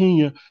about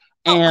Kenya.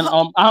 And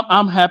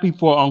I'm happy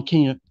for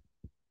Kenya.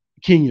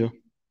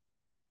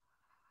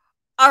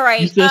 All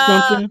right. You said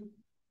something?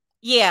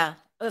 Yeah.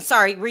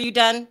 Sorry. Were you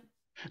done?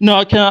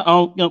 No.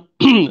 Can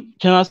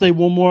I say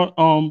one more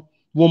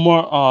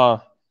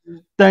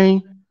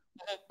thing?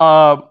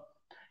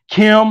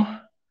 Kim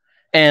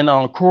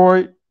and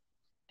Kroy,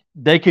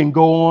 they can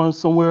go on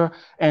somewhere,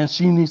 and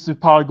she needs to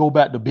probably go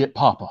back to Big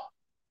Papa.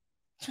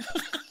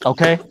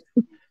 Okay,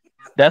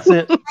 that's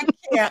it.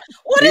 Yeah.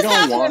 What is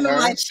happening in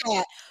my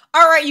chat?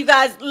 All right, you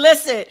guys,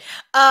 listen.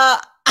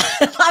 I'm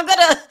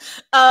gonna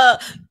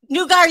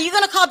new guy. Are you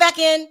gonna call back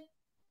in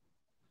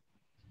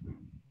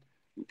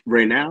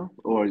right now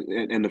or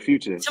in the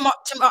future? Tomorrow,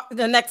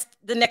 the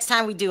next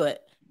time we do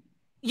it.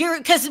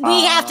 Because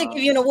we have to give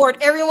you an award.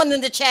 Everyone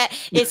in the chat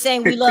is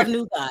saying we love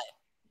new guy.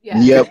 Yeah.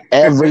 Yep,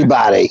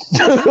 everybody.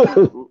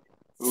 So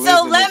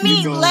let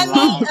me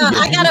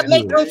I gotta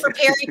make room for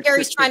Perry.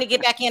 Perry's trying to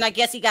get back in. I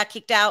guess he got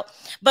kicked out.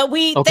 But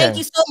thank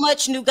you so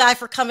much, new guy,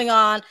 for coming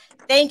on.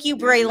 Thank you,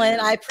 Braylon.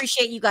 I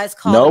appreciate you guys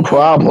calling. No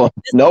problem.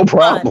 No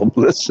problem.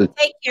 Listen.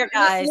 Take care,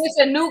 guys.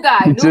 Listen, new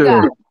guy.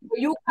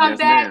 When you come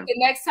back the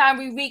next time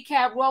we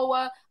recap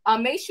RHOA,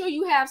 make sure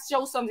you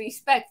show some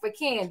respect for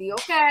Kandi,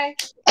 okay?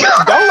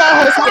 Don't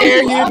let her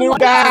scare you, new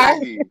guy.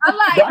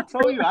 I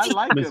told you I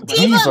like it.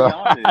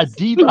 Diva,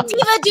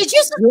 did you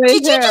just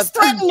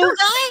threaten new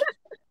guy?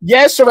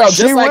 Yes, Sherelle,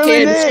 just like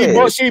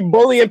Kandi. She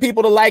bullying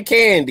people to like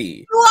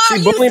Kandi.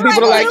 She bullying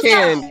people to like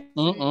Kandi.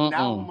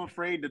 Now I'm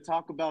afraid to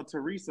talk about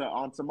Teresa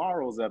on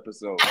tomorrow's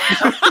episode.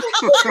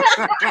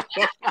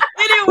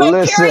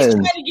 Anyway, Carrie's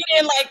trying to get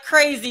in like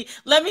crazy.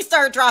 Let me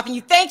start dropping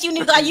you. Thank you,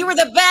 new guy. You were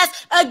the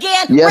best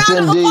again. Yes,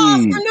 round of applause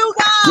indeed. for new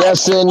guy.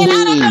 Yes,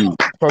 indeed.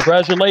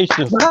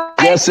 Congratulations.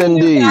 Yes,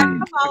 indeed.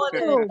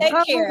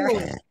 Take care.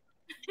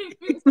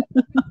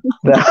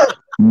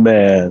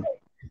 Man.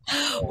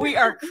 We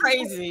are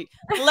crazy.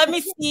 Let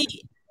me see.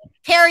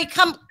 Perry,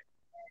 call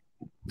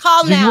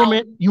now.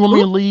 You want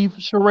me to leave,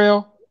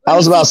 Sherelle? I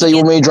was about to say, you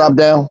want me to drop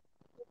down?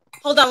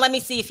 Hold on, let me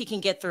see if he can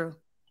get through.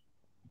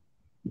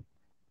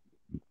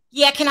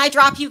 Yeah, can I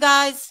drop you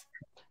guys?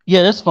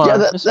 Yeah, that's fine. Yeah,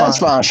 that's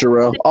fine,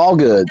 Sherelle. All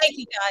good. Thank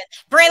you, guys.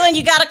 Braylon,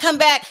 you got to come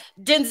back.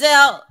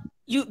 Denzel,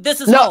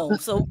 this is home.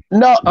 So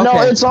no,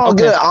 it's all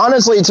good.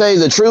 Honestly, to tell you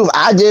the truth,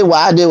 I did what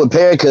I did with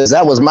Perry because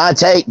that was my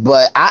take.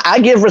 But I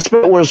give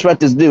respect where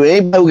respect is due.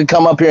 Anybody who can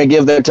come up here and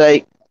give their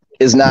take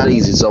is not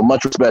easy. So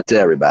much respect to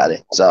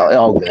everybody. So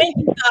all good. Thank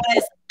you,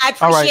 guys. I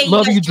appreciate all right,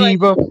 love you,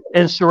 Diva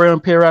and Sherelle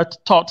and Perry. I'll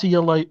talk to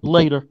you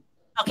later.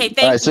 Okay, thank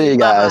you. All right, see you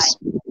guys.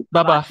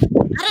 Bye-bye.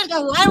 I don't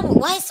know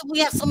why we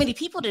have so many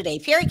people today.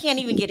 Perry can't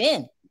even get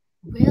in.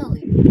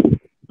 Really?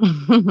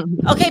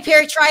 Okay,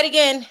 Perry, try it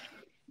again.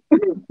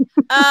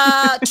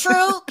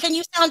 True, can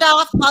you sound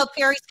off while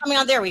Perry's coming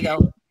on? There we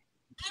go.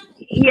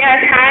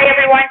 Yes, hi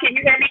everyone. Can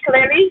you hear me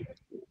clearly?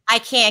 I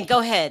can. Go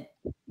ahead.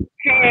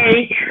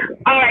 Hey.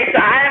 All right, so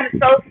I am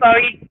so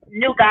sorry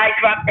new guy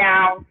dropped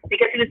down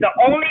because he was the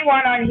only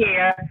one on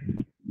here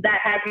that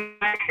has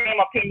my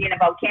same opinion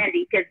about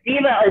Kandi, because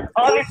Diva is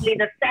obviously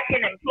the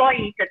second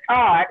employee to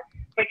Todd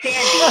for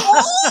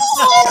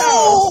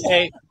Kandi.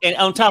 Hey, and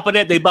on top of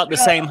that, they bought the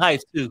same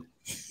height too.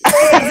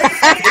 Thank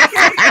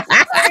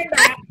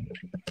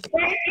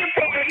you,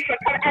 Perry,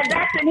 and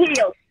that's in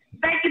heels.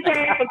 Thank you,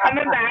 Perry, for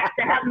coming back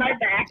to have my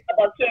back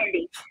about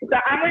Kandi. So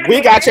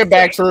we got your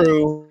back,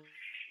 True.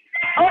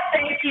 Oh,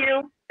 thank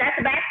you. That's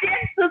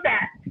Sebastian? Who's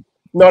that?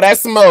 No,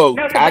 that's Smoke.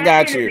 No, I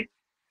got you.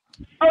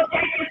 Oh,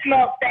 thank you,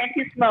 Smoke. Thank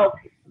you, Smoke.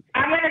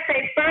 I'm going to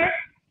say first,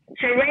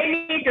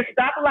 Sheree needs to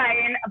stop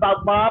lying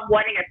about Bob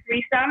wanting a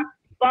threesome.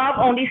 Bob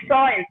only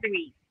saw in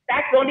 3.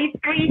 That's only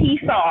 3 he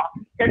saw,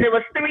 because there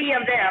was 3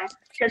 of them,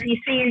 because he's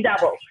seeing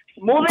double.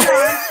 Moving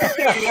on to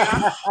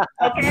Kenya,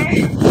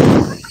 okay?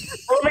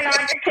 Moving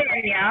on to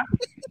Kenya.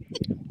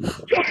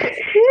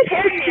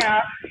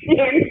 Kenya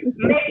is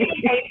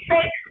making a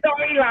fake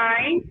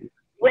storyline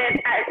with,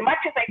 as much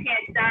as I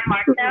can't stand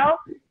Marcel.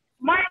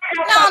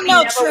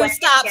 No, True,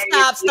 stop.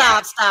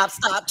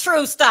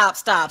 True, stop.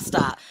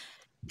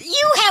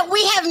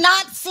 We have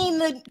not seen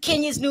the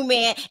Kenya's new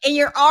man, and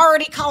you're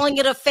already calling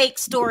it a fake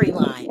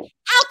storyline.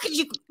 How could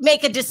you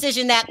make a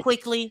decision that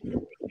quickly?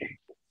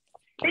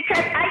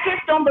 Because I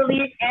just don't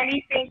believe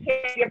anything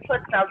Kenya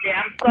puts out there.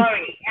 I'm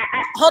sorry.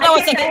 Hold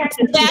on a second.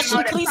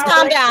 Sebastian, please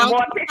calm down.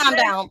 Calm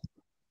down.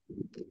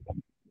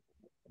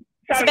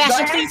 Sorry,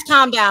 Sebastian, please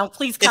calm down.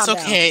 Please calm down.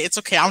 It's okay. It's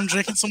okay. I'm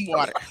drinking some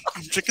water.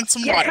 I'm drinking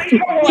some water.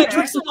 Yeah,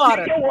 drink some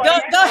water.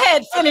 Go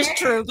ahead. Finish,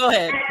 True. Go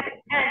ahead.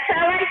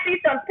 Until I see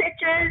some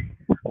pictures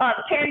of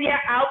Kenya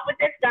out with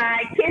this guy,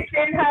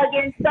 kissing,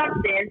 hugging,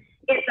 something,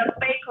 it's a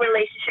fake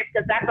relationship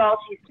because that's all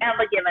she's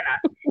ever given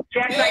us.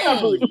 Just like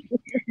a booty.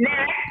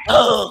 Next,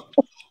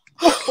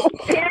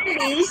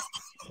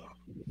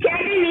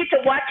 Kandi needs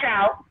to watch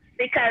out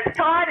because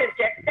Todd is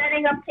just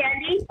setting up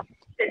Kandi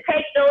to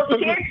take those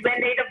kids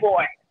when they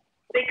divorce.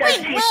 Because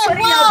she's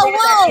putting out there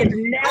that she's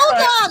never...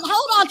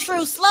 Hold on,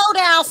 True. Slow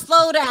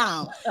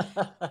down.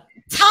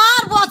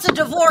 Todd wants to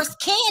divorce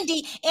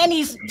Kandi, and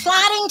he's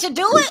plotting to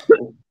do it.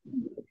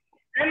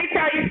 Let me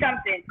tell you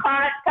something.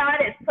 Todd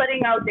is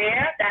putting out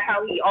there that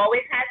how he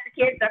always has the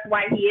kids. That's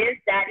why he is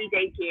daddy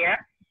daycare.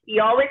 He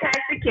always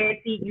has the kids.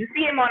 You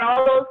see him on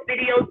all those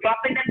videos,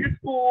 dropping them to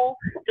school,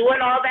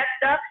 doing all that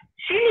stuff.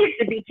 She needs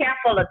to be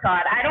careful of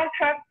Todd. I don't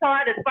trust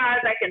Todd as far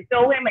as I can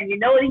throw him, and you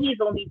know that he's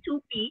only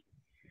 2 feet.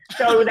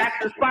 So that's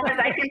as far as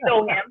I can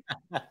throw him.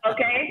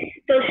 Okay?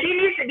 So she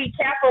needs to be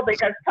careful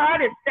because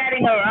Todd is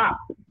setting her up.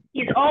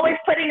 He's always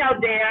putting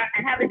out there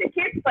and having the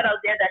kids put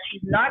out there that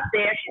she's not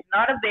there, she's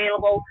not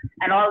available,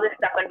 and all this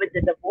stuff. And with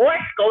the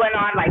divorce going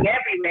on like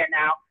everywhere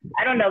now,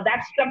 I don't know,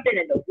 that's something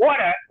in the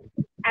water.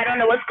 I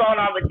don't know what's going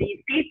on with these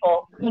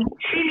people.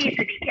 She needs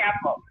to be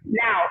careful.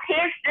 Now,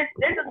 this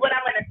is what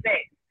I'm going to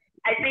say.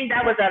 I think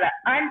that was an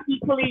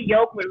unequally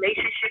yoked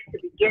relationship to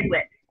begin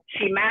with.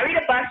 She married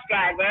a bus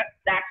driver.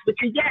 That's what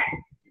you get.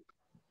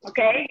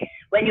 Okay?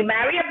 When you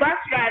marry a bus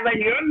driver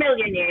and you're a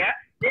millionaire,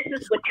 this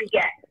is what you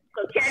get.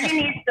 So Kandi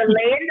needs to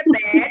lay in the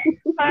bed,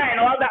 her and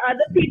all the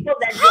other people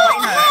that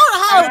join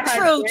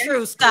her.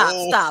 True. Stop.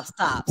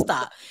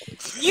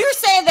 You're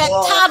saying that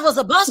Todd was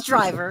a bus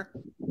driver?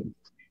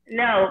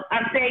 No,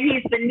 I'm saying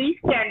he's beneath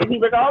Kandi. He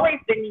was always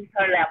beneath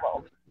her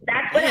level.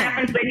 That's what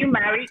happens when you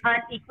marry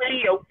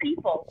unequally yoked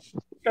people.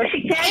 So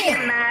she can't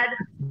get mad,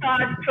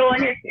 start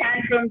throwing his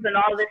tantrums and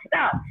all this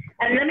stuff.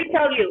 And let me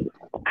tell you,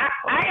 I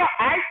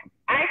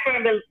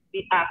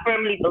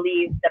firmly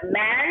believe the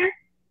man,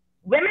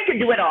 women can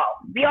do it all.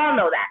 We all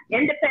know that.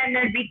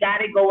 Independent, we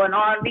got it going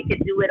on. We can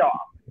do it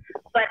all.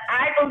 But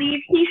I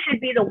believe he should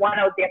be the one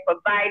out there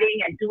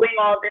providing and doing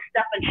all this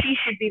stuff, and she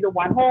should be the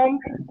one home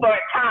for a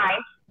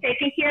time,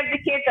 taking care of the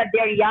kids at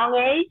their young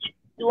age,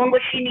 doing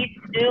what she needs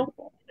to do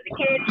for the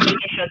kids,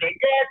 making sure they're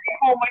good, their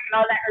homework and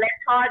all that. Let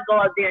Todd go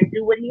out there and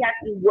do what he has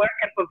to work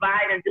and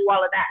provide and do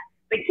all of that.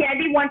 But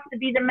Kandi wants to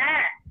be the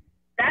man.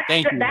 That's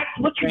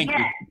what you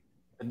get.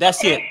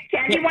 That's it.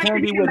 Kandi wants to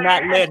be the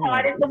man, and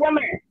Todd is the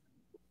woman.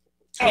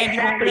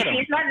 Exactly.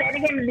 She's not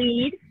letting him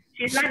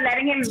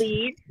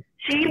lead.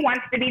 She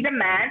wants to be the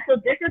man. So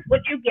this is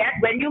what you get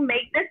when you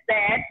make this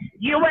bed.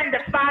 You and the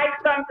 5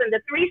 sons and the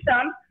 3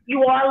 sons,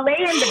 you all lay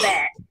in the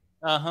bed.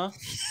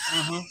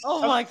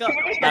 Oh my God.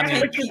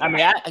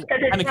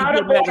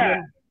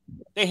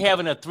 They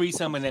having a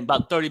threesome and then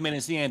about 30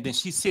 minutes in, then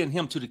she's sending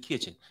him to the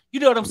kitchen. You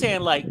know what I'm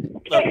saying? Like,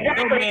 look,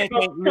 no man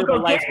can't live a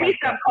life like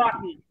that.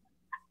 Coffee.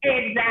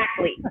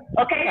 Exactly.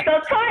 Okay, so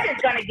Todd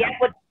is going to get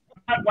what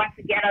Todd wants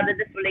to get out of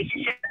this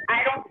relationship.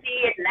 I don't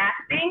see it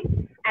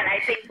lasting, and I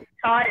think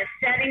Todd is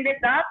setting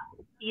this up.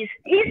 He's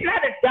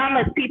not as dumb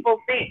as people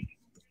think.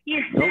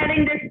 He's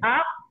setting this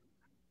up,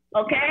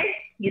 okay?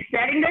 He's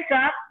setting this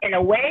up in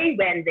a way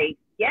when they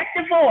get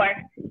divorced,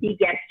 he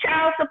gets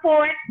child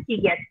support, he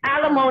gets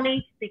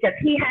alimony because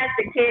he has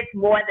the kids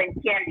more than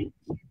Kandi.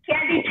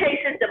 Kandi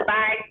chases the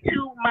bag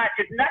too much.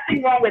 There's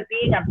nothing wrong with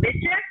being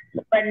ambitious,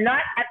 but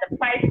not at the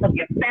price of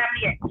your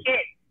family and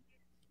kids.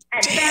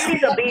 And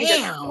families are being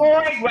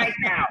destroyed right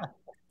now.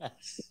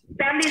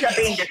 Families are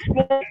being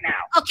destroyed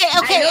now. Okay.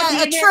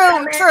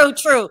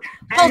 True.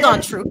 Hold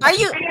on, True. Are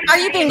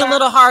you being a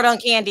little hard on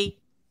Kandi?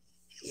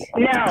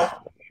 No.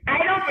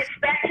 I don't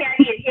respect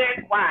Kandi, and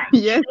here's why.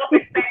 Yes. I don't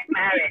respect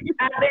marriage.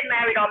 I've been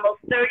married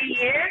almost 30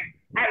 years.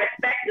 I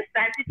respect the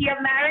sanctity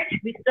of marriage.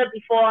 We stood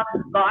before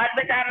God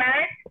with our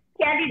marriage.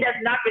 Kandi does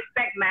not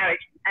respect marriage.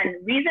 And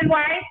the reason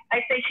why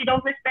I say she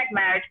don't respect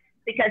marriage,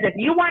 because if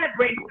you want to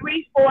bring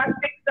 3, 4,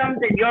 6 sons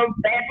in your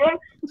bedroom,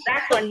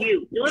 that's on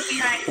you. Do it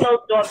behind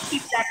closed doors.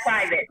 Keep that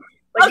private.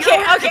 But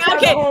okay.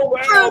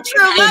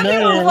 True. Let me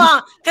move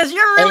on, because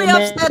you're really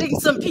upsetting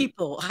some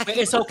people.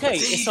 It's okay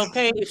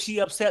if she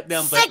upset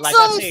them. But like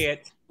I said,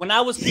 when I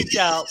was kicked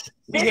out,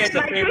 we had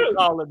the favorite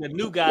caller. The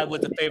new guy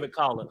was the favorite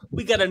caller.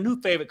 We got a new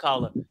favorite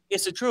caller.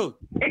 It's the truth.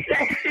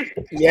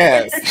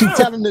 Yes. She's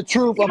telling the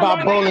truth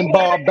about bowling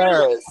ball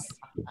bearers.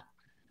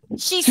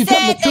 She said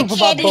that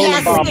Kandi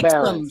has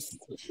symptoms.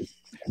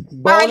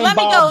 All right, let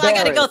me go. I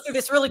got to go through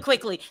this really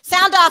quickly.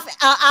 Sound off,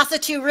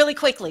 Asatu, really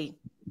quickly.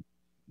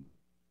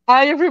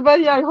 Hi,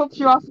 everybody. I hope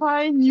you are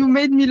fine. You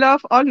made me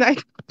laugh all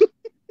night.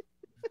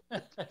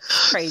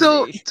 Crazy.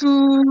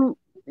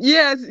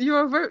 Yes, you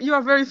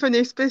are very funny,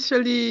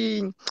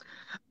 especially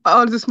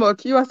all the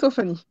smoke. You are so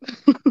funny.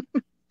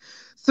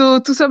 So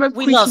to sum up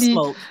quickly, love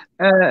smoke.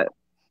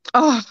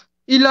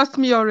 He lost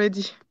me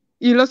already.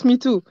 He lost me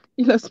too.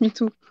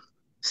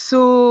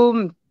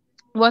 So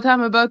what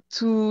I'm about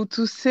to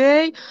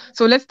say.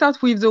 So let's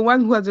start with the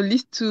one who has the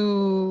least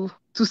to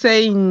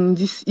say in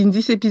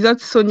this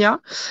episode, Sonia.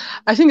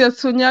 I think that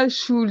Sonia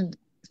should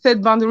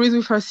set boundaries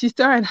with her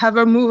sister and have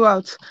her move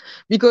out,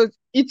 because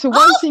it's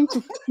one thing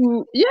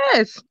to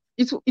yes,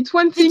 it's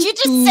one thing Did you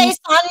just to say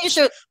Sonia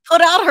should put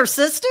out her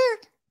sister?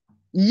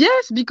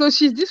 yes, because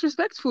she's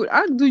disrespectful.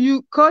 How do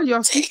you call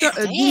your sister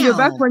a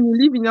dingleback Damn. when you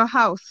live in your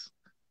house?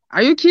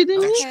 Are you kidding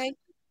me? Okay.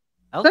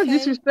 That's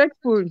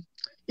disrespectful.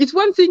 It's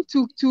one thing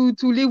to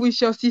live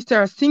with your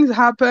sister. Things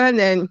happen,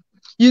 and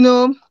you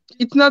know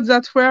it's not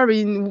that rare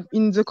in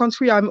the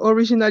country I'm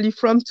originally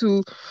from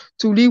to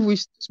live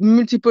with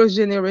multiple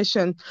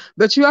generations.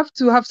 But you have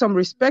to have some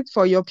respect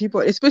for your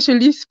people,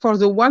 especially for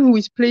the one who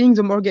is paying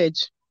the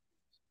mortgage.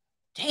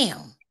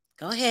 Damn.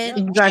 Go ahead.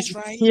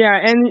 Exactly. Yeah,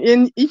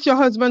 and if your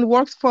husband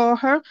works for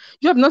her,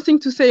 you have nothing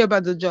to say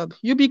about the job.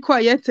 You be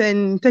quiet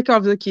and take care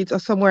of the kids or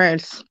somewhere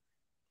else.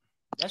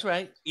 That's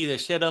right. Either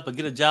shut up or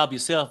get a job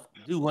yourself.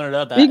 Do one or the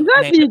other.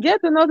 Exactly.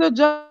 Get another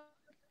job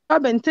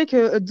and take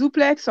a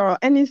duplex or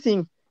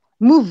anything.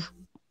 Move.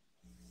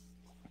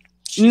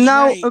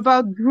 Now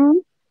about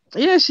Drew.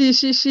 Yeah, she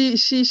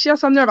has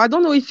some nerve. I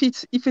don't know if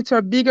it's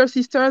her bigger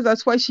sister.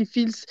 That's why she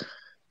feels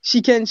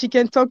she can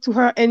talk to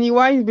her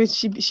anyway, but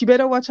she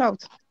better watch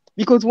out.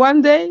 Because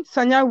one day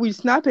Sanya will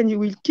snap and you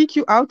will kick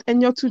you out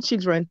and your 2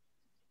 children.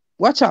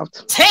 Watch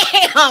out.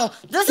 Damn,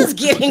 this is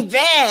getting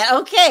bad.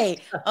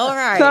 Okay. All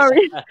right.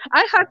 Sorry.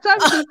 I had time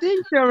to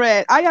think,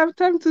 Sheree. I have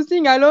time to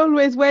think. I'll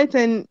always wait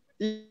and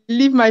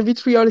leave my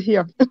vitriol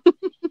here.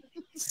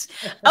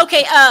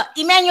 Okay,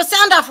 Emmanuel,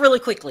 sound off really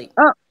quickly.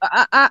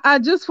 I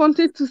just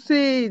wanted to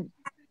say,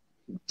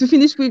 to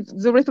finish with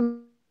the rest of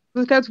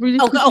the cats really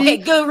quickly. Okay,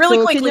 go really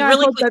So quickly,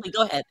 Kenya,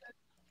 go ahead.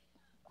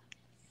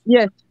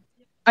 Yes.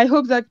 I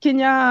hope that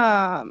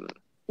Kenya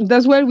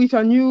does well with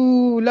her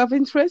new love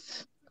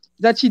interest,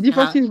 that she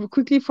divorces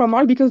quickly from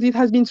her, because it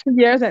has been 3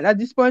 years, and at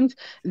this point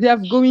they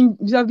have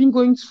been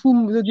going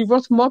through the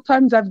divorce more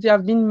times than they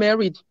have been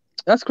married.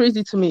 That's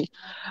crazy to me.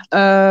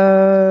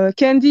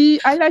 Kandi,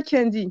 I like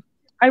Kandi.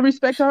 I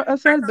respect her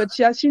herself, but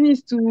she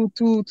needs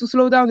to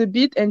slow down a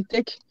bit and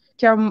take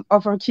care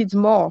of her kids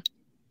more.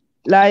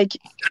 Like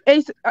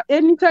Ace,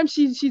 anytime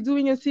she's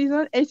doing a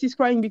season, Ace is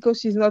crying because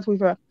she's not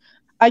with her.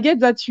 I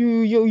get that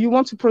you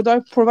want to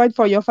provide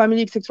for your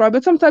family, etc.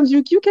 But sometimes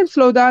you can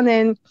slow down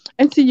and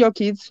see your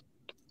kids.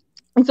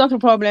 It's not a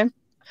problem.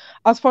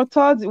 As for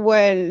Todd,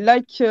 well,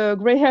 like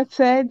Greyhair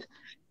said,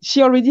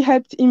 she already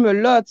helped him a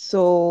lot.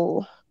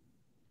 So,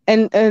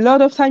 and a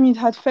lot of time it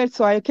had failed.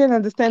 So I can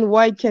understand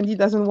why Kandi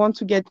doesn't want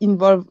to get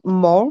involved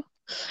more.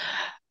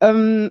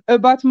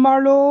 About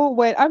Marlo,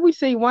 well, I will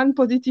say one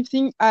positive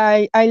thing.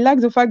 I like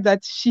the fact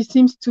that she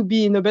seems to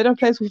be in a better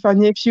place with her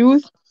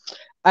nephews.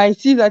 I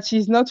see that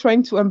she's not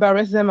trying to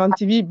embarrass them on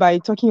TV by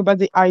talking about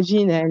the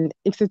hygiene and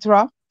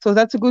etc. So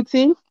that's a good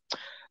thing.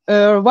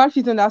 Ralph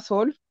is an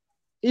asshole.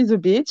 He's a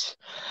bitch.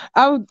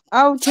 How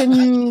can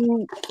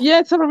you?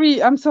 Yeah,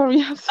 sorry. I'm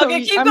sorry.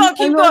 Okay, keep going.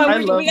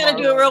 We gotta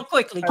do it real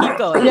quickly. Keep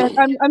going. Yeah,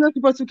 I'm not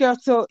supposed to care.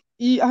 So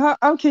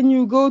how can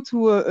you go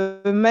to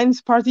a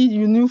men's party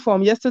you knew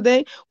from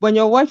yesterday when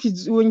your wife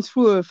is going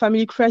through a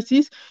family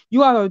crisis?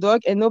 You are a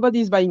dog and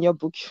nobody's buying your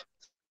book.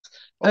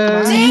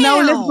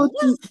 Now let's go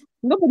to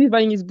nobody's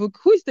buying his book.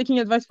 Who is taking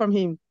advice from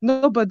him?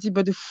 Nobody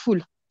but a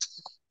fool.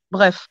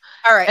 Bref.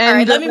 All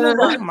right, let me move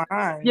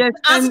on. Yes,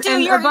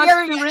 Azatul, you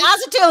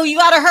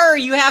gotta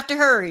hurry. You have to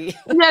hurry.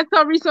 Yeah,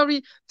 sorry.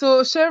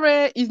 So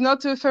Sheree is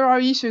not a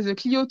Ferrari, she's a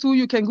Clio 2.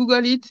 You can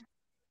Google it.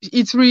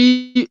 It's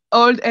really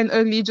old and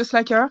ugly, just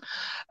like her.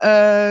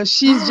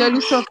 She's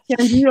jealous of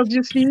Kandi,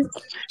 obviously.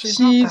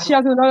 She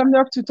has a lot of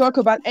nerve to talk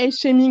about age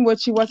shaming, what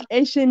she was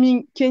age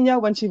shaming Kenya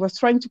when she was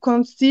trying to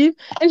conceive.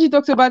 And she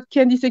talks about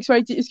Kandi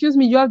sexuality. Excuse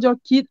me, you have your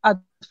kid at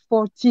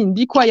 14.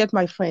 Be quiet,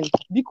 my friend.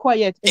 Be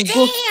quiet and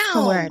go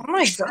somewhere. Oh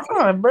my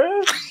God,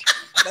 bro.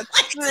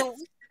 That's true.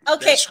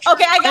 Okay,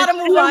 I gotta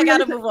move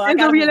on. And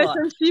the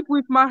relationship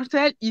with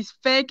Marcel is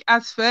fake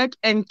as fuck,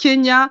 and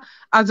Kenya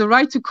has the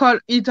right to call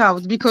it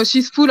out because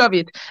she's full of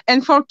it.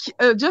 And for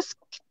just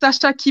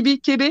Tasha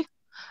Kebe,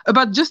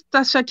 about just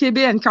Tasha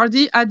Kebe and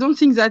Cardi, I don't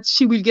think that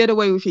she will get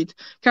away with it.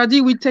 Cardi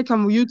will take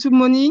YouTube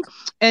money,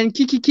 and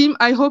Kiki Kim,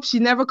 I hope she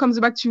never comes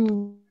back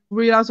to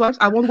Real Housewives.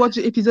 I won't watch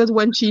the episode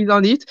when she's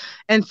on it,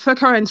 and fuck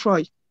her and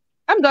Troy.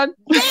 I'm done.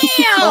 Damn!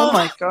 Oh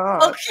my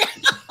God. Okay.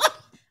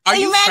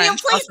 Emmanuel,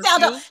 please tell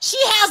them. She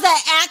has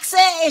that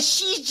accent and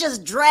she's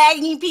just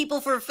dragging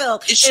people for film.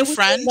 Is she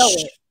French?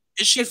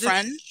 Is she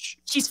French?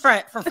 She's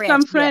from France.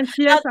 I'm French.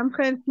 Yes, I'm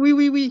French.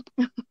 Oui.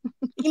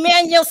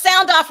 Emmanuel,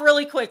 sound off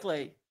really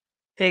quickly.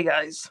 Hey,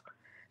 guys.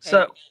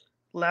 So,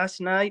 last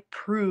night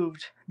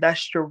proved that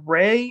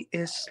Sheree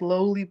is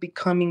slowly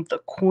becoming the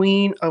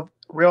queen of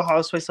Real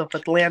Housewives of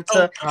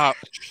Atlanta.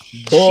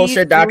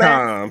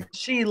 Bullshit.com.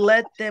 She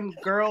let them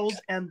girls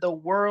and the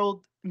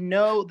world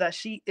know that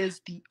she is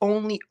the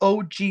only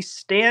OG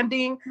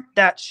standing,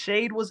 that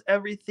shade was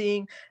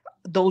everything.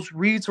 those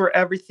reads were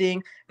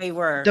everything. They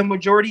were. The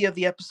majority of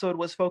the episode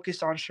was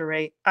focused on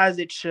Sheree, as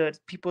it should.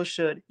 People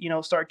should,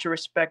 start to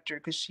respect her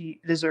because she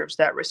deserves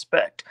that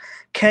respect.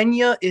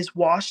 Kenya is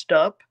washed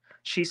up.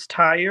 She's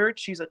tired.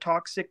 She's a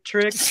toxic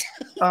trick.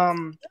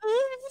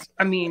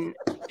 I mean,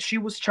 she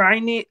was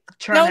trying to.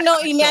 No,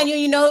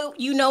 Emmanuel.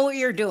 You know what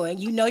you're doing.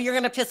 You know you're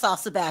gonna piss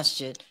off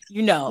Sebastian.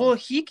 Well,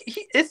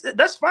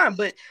 that's fine,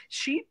 but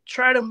she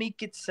tried to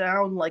make it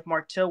sound like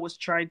Martell was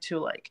trying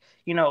to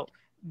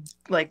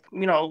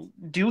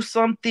do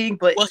something.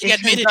 But he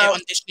admitted it on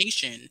Dish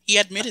Nation. He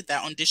admitted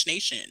that on Dish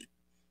Nation.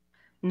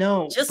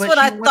 No, just what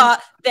I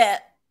thought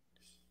that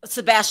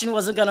Sebastian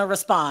wasn't gonna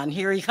respond.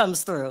 Here he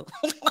comes through.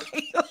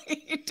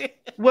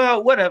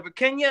 Well, whatever.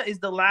 Kenya is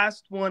the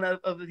last one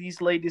of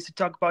these ladies to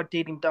talk about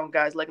dating dumb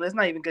guys. Like, let's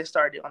not even get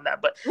started on that.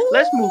 But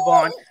let's move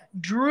on.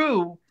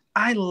 Drew,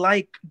 I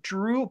like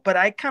Drew, but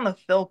I kind of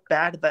felt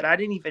bad that I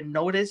didn't even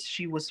notice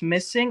she was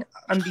missing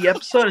on the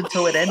episode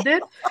until it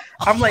ended.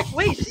 I'm like,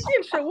 wait, she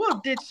didn't show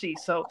up, did she?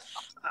 So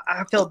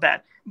I felt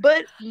bad.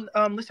 But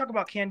let's talk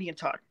about Kandi and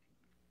Todd.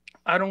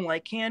 I don't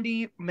like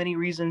Kandi. Many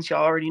reasons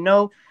y'all already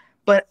know.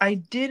 But I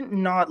did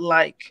not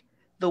like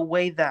the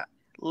way that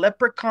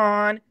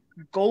Leprechaun,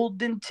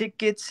 golden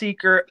ticket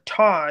seeker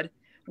Todd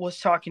was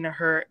talking to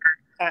her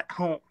at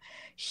home.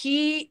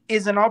 He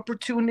is an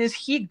opportunist.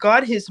 He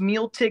got his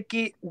meal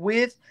ticket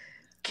with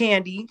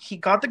Kandi. He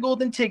got the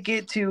golden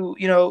ticket to,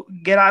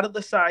 get out of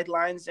the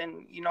sidelines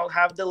and,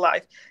 have the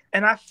life.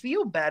 And I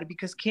feel bad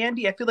because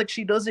Kandi, I feel like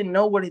she doesn't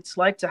know what it's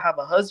like to have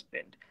a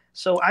husband.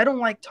 So I don't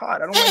like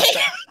Todd. I don't like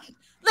that.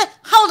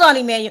 Hold on,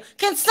 Emmanuel.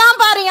 Can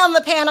somebody on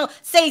the panel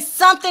say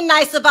something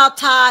nice about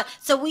Todd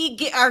so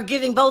we are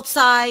giving both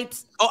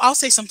sides? Oh, I'll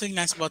say something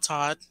nice about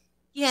Todd.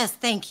 Yes,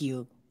 thank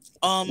you.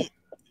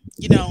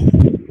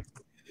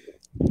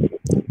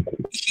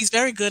 He's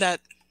very good at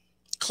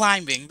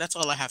climbing. That's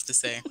all I have to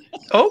say.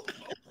 Oh,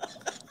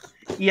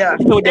 yeah.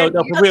 No,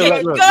 for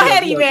real. Go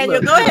ahead,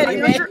 Emmanuel. Go ahead,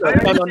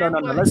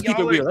 Emmanuel. No. Let's keep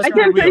it real.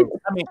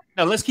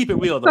 Let's keep it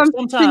real. Though.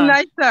 Something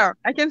nicer.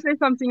 I can say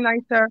something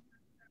nicer.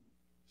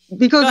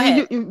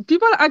 Because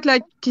people act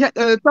like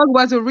Todd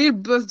was a real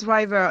bus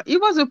driver. He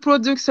was a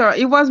producer.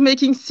 He was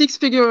making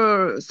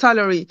 6-figure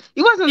salary.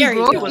 He wasn't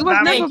broke. He was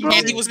never broke.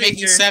 Kandi was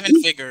making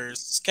 7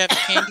 figures.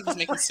 Kandi was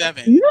making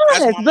 7.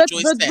 Yes, as Mama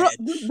Joy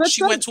said.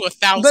 She went to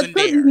 1,000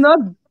 there. He's not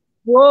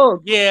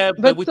broke. Yeah,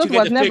 but what you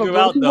got to figure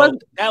out, though,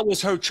 that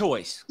was her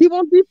choice. He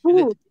won't be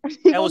fooled.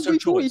 That was her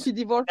choice.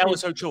 That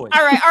was her choice.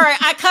 All right.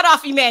 I cut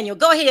off Emmanuel.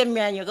 Go ahead,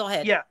 Emmanuel. Go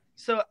ahead. Yeah.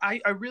 So I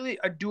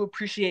do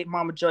appreciate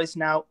Mama Joyce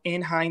now,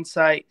 in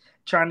hindsight,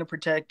 trying to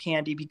protect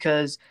Kandi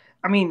because,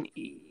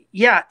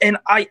 and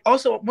I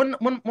also, one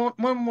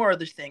more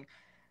other thing.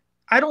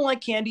 I don't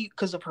like Kandi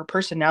because of her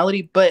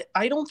personality, but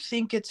I don't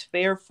think it's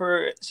fair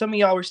for, some of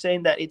y'all were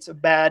saying that it's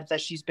bad that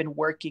she's been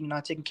working,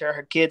 not taking care of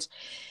her kids.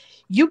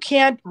 You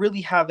can't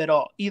really have it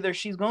all. Either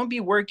she's going to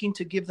be working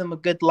to give them a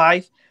good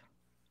life,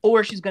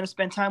 or she's going to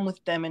spend time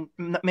with them and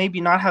maybe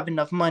not have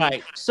enough money.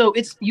 Right. So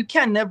you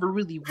can't never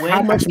really win.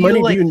 How much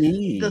money do you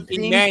need? The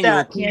things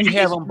that Kandi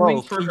is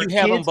doing for her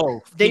kids,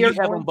 they are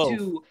going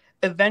to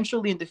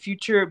eventually in the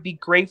future be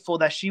grateful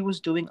that she was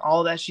doing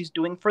all that she's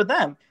doing for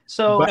them.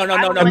 So no.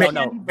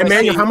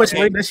 Emmanuel, how much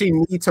money does she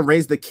need to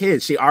raise the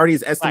kids? She already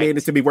is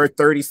estimated to be worth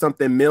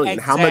 30-something million.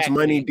 Exactly. How much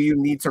money do you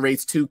need to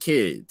raise 2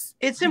 kids?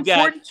 It's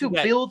important to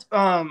build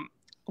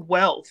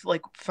wealth,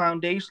 like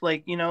foundation,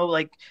 like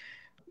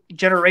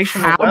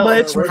generational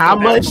wealth. How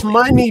much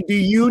money do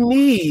you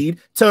need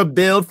to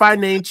build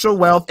financial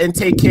wealth and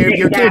take care of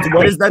your kids?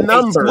 What is the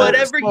number?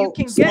 Whatever you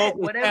can get.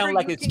 Whatever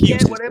you can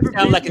get. Whatever.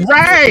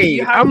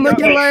 Right. I'm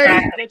looking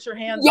like.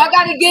 Y'all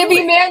got to give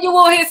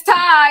Emmanuel his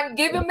time.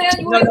 Give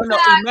Emmanuel his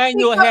time.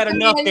 Emmanuel had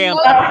enough damn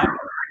time.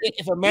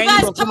 If Emmanuel,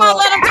 you guys, come on,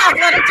 let him talk.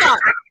 Let him talk.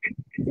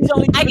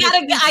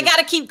 I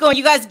gotta keep going.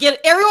 You guys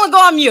everyone go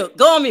on mute.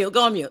 Go on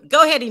mute.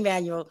 Go ahead,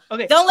 Emmanuel.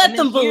 Okay. Don't let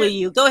them bully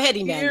you. Go ahead,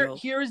 Emmanuel.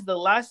 Here's the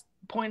last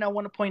point I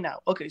want to point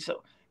out. Okay,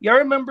 so y'all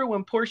remember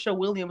when Portia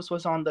Williams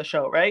was on the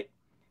show, right?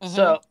 Mm-hmm.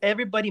 So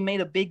everybody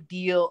made a big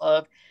deal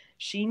of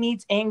she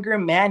needs anger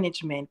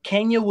management.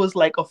 Kenya was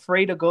like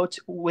afraid to go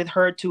with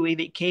her to a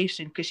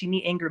vacation because she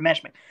need anger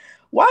management.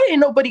 Why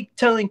ain't nobody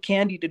telling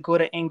Kandi to go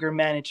to anger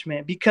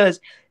management? Because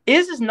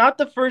this is not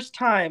the first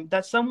time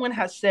that someone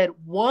has said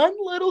one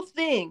little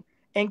thing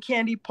and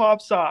Kandi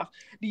pops off.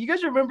 Do you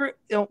guys remember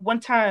one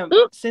time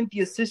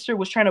Cynthia's sister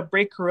was trying to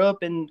break her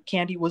up and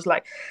Kandi was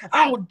like,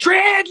 I'll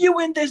drag you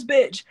in this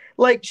bitch.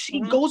 Like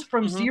she goes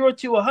from 0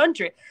 to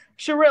 100.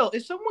 Sherelle,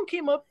 if someone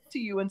came up to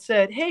you and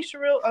said, hey,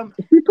 Sherelle,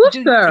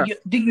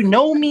 do you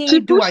know me?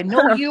 Do I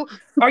know you?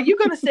 Are you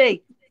going to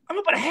say, I'm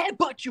about to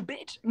headbutt you,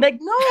 bitch? Like,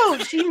 no,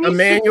 she needs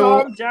to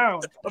calm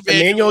down.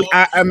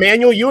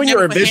 Emmanuel, you and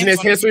your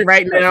business history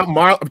right now.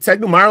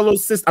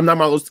 Marlo's sister, I'm not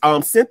Marlo's,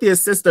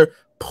 Cynthia's sister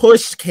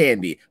pushed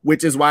Kandi,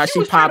 which is why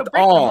she popped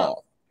off.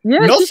 Yeah,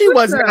 no, she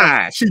was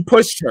not. She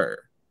pushed her.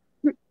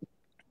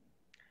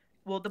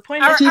 Well, the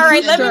point is, all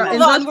right, let me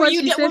move on. Were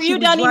you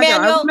done,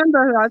 Emmanuel?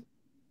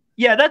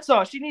 Yeah, that's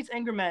all. She needs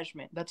anger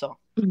management. That's all.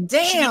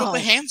 Damn. She never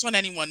put hands on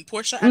anyone.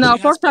 Portia No,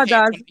 actually has Portia put hands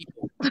does. on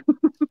people.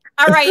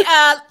 All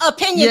right,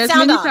 opinion, Yes,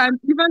 sound many off. times.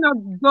 Even her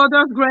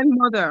daughter's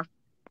grandmother.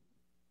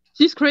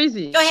 She's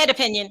crazy. Go ahead,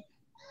 opinion.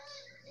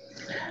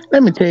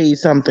 Let me tell you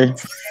something.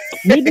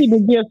 You need to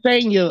give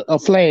Sanya a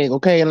flag,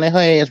 okay, and let her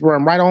ass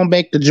run right on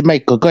back to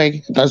Jamaica,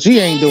 okay? Because she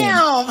ain't doing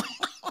it.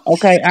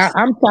 Okay,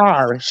 I'm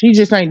sorry. She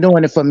just ain't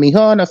doing it for me.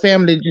 Her and her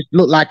family just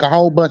look like a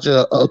whole bunch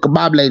of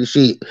kebab lady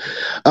shit.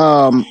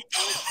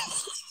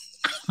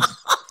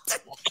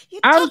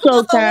 I'm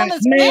so tired,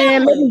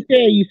 man. Let me tell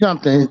you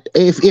something.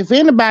 If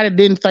anybody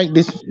didn't think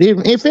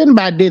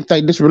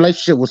this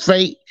relationship was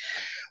fake,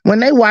 when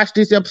they watched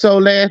this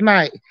episode last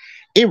night,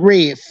 it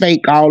read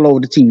fake all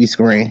over the TV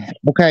screen.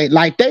 Okay,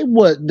 like they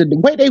was the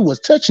way they was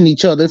touching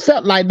each other. It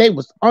felt like they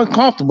was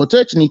uncomfortable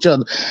touching each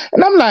other,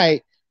 and I'm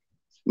like,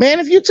 man,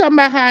 if you talking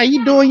about how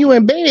you doing you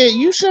in bed,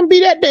 you shouldn't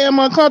be that damn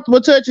uncomfortable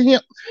touching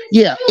him.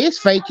 Yeah, it's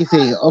fake as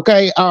hell.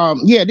 Okay,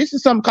 yeah, this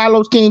is some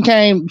Carlos King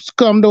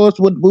come to us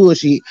with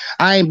bullshit.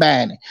 I ain't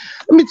buying it.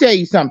 Let me tell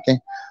you something.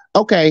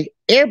 Okay,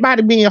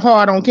 everybody being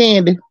hard on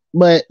Kandi,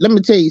 but let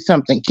me tell you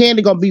something.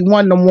 Kandi gonna be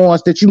one of them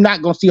ones that you're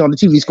not gonna see on the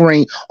TV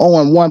screen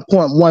owing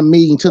 1.1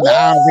 million to the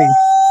IRS.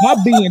 Her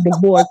being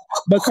divorced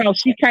because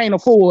she can't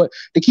afford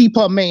to keep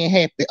her man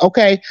happy.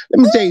 Okay,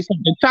 let me tell you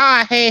something.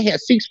 Ty had a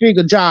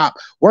 6-figure job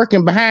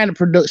working behind the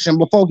production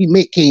before he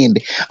met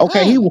Kandi.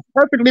 Okay, he was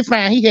perfectly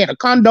fine. He had a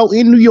condo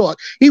in New York.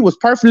 He was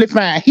perfectly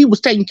fine. He was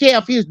taking care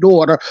of his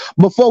daughter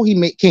before he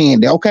met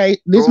Kandi. Okay,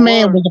 this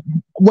man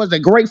was a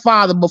great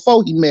father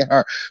before he met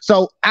her.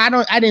 So I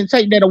didn't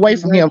take that away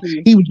from him.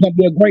 He was gonna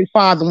be a great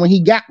father when he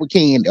got with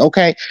Kandi.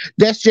 Okay,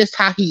 that's just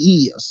how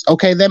he is.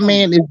 Okay, that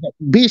man is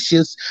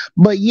vicious,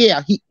 but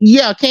yeah,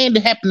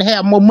 Kandi happened to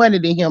have more money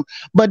than him,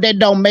 but that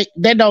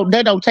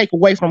don't take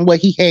away from what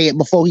he had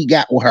before he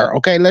got with her.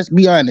 Okay, let's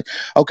be honest.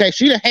 Okay,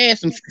 she done had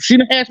some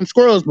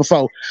scrubs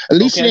before. At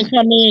least she didn't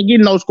come in and get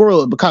no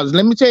scrubs, because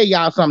let me tell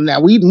y'all something now.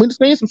 We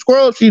seen some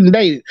scrubs she done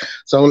dated.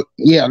 So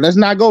yeah, let's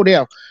not go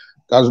there.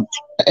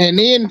 And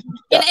then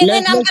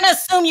I'm gonna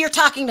assume you're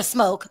talking to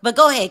Smoke, but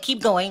go ahead,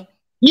 keep going.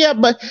 Yeah,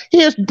 but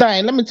here's the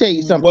thing. Let me tell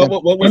you something.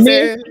 What was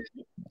that?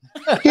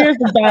 Here's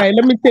the thing.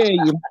 Let me tell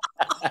you.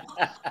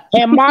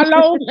 And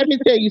Marlo, let me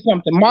tell you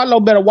something.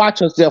 Marlo better watch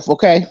herself,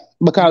 okay?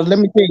 Because let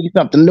me tell you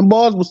something. The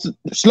boys was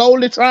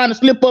slowly trying to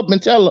slip up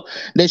and tell her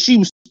that she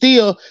was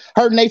still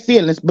hurting their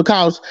feelings.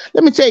 Because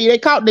let me tell you, they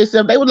caught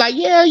themselves. They were like,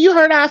 "Yeah, you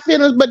hurt our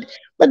feelings, but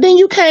then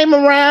you came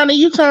around and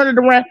you turned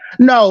it around."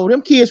 No,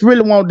 them kids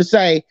really wanted to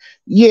say,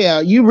 "Yeah,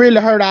 you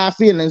really hurt our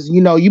feelings. You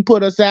know, you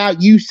put us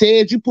out. You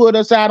said you put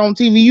us out on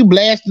TV. You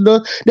blasted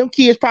us." Them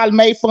kids probably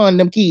made fun of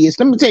them kids.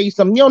 Let me tell you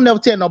something. You don't never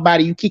tell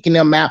nobody you kicking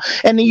them out.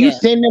 And then you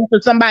send them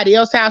to somebody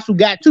else's house who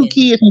got 2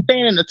 kids and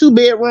staying in a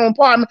 2-bedroom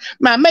apartment.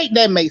 Man, make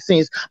that make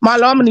sense.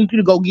 Marlo, I'm gonna need you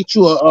to go get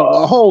you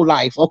a whole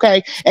life,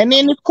 okay? And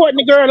then this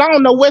Courtney girl, I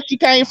don't know where she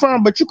came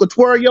from, but you could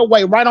twirl your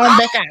way right on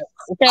back out,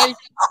 okay?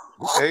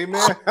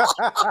 Amen.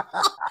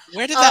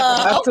 Where did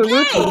that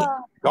absolutely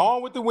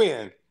gone with the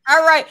wind?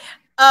 All right.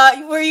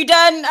 Were you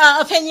done?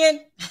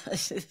 Opinion?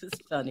 This is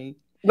funny.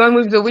 Done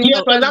with the wind. Yeah,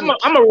 because I'm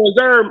a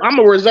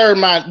reserve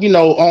my,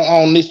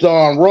 on this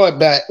RHOA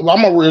back. I'm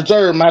gonna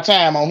reserve my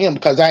time on him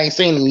because I ain't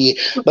seen him yet.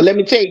 But let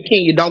me tell you,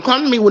 King, don't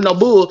come to me with no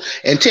bull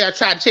and try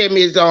to tell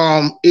me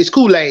it's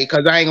Kool-Aid,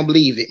 because I ain't gonna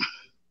believe it.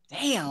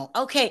 Damn.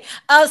 Okay.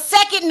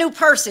 Second new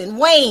person,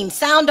 Wayne.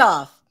 Sound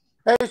off.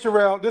 Hey,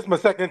 Sherelle, this is my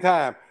second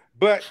time,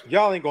 but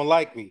y'all ain't gonna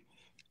like me.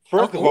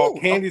 First of all,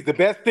 Candy's the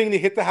best thing to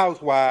hit the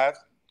housewives.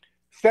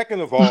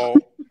 Second of all,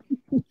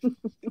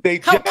 they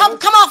come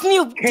off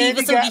mute.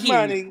 Kandi got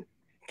money.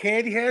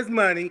 Kandi has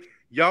money.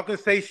 Y'all can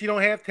say she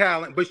don't have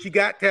talent, but she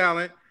got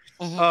talent.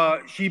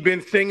 She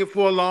been singing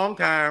for a long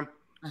time.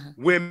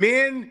 When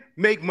men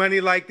make money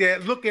like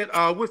that, look at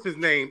what's his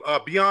name?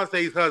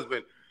 Beyonce's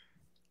husband.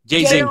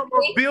 Jay-Z. They are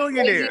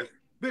billionaires.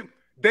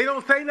 They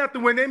don't say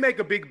nothing when they make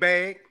a big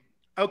bag,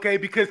 okay?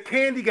 Because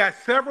Kandi got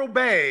several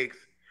bags.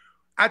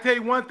 I tell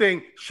you one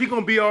thing, she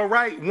gonna be all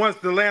right once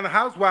the Atlanta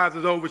Housewives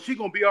is over. She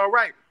gonna be all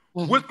right.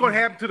 What's gonna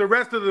happen to the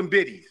rest of them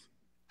biddies?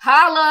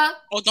 Holla.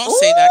 Oh, don't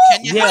say that.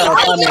 Can you? Yeah,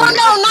 no,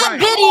 not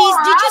biddies.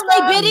 Did you say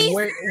biddies?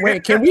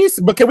 Wait,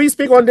 can we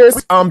speak on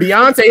this?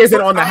 Beyonce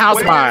isn't on the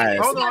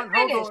Housewives. Hold on.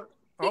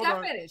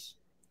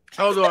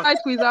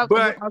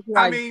 But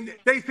I mean,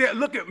 they said,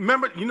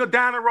 remember,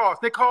 Diana Ross,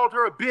 they called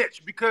her a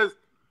bitch because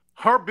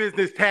her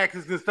business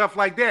taxes and stuff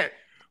like that.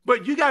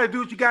 But you got to do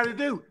what you got to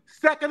do.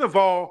 Second of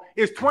all,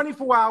 it's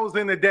 24 hours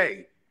in a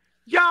day.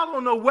 Y'all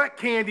don't know what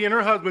Kandi and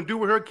her husband do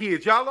with her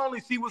kids. Y'all only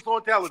see what's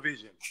on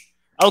television.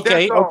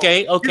 Okay. Let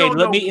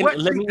me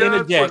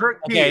interject.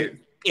 Okay.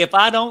 If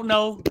I don't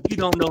know, you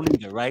don't know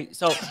neither, right?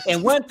 So,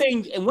 and one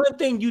thing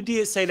you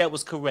did say that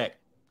was correct.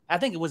 I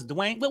think it was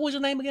Dwayne. What was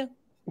your name again?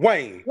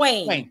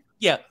 Wayne.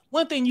 Yeah.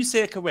 One thing you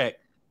said correct.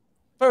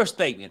 First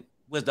statement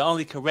was the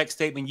only correct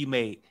statement you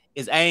made.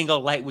 Is I ain't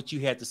gonna like what you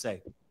had to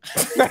say.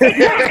 I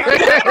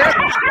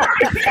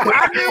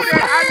knew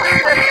that.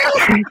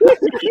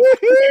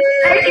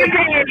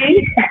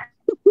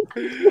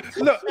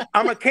 Look,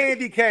 I'm a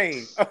candy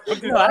cane.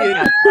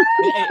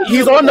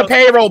 He's on the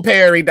payroll,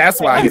 Perry. That's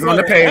why he's on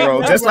the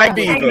payroll, just like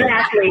Diva.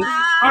 Exactly.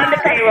 On the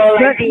payroll,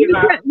 like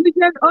Diva. We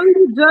can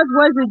only judge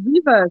what they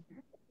give us.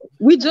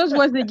 We judge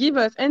what they give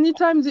us.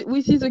 Anytime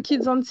we see the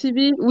kids on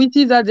TV, we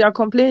see that they are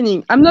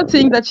complaining. I'm not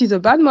saying that she's a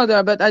bad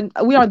mother, but I'm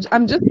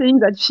just saying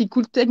that she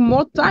could take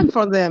more time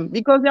for them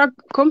because they are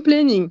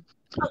complaining.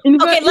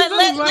 Okay,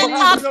 let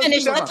Todd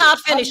finish. Let Todd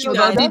finish, you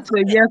guys. About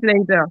it years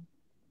later.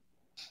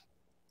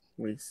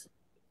 Please.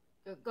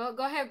 Go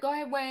ahead,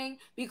 Wayne.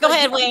 Go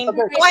ahead, Wayne.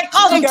 Why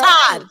call him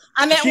Todd?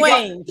 I meant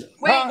Wayne.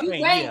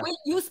 Wayne,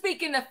 you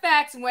speaking the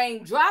facts,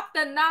 Wayne. Drop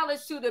the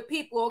knowledge to the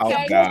people,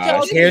 okay? Oh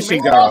gosh, here she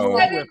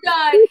goes.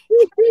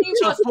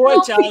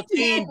 Support y'all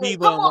team,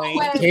 Diva,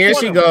 Wayne. Here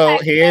she go.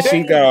 Here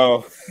she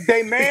go.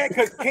 They mad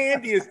because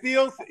Kandi is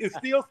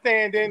still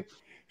standing.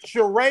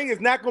 Sheree is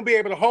not going to be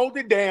able to hold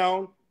it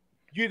down.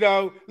 You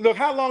know, look,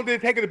 how long did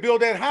it take her to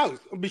build that house?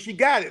 But she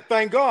got it,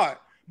 thank God.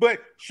 But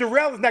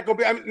Sherelle is not going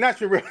to be, I mean, not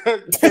Sherelle,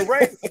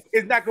 Sheree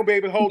is not going to be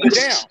able to hold it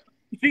down.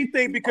 She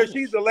thinks because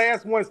she's the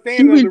last one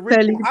standing on the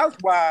Real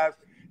Housewives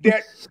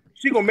that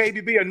she going to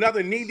maybe be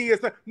another needy or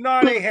something. No,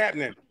 it ain't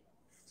happening.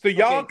 So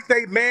y'all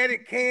stay mad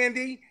at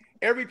Kandi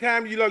every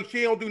time you look,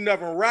 she don't do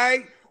nothing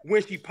right.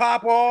 When she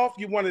pop off,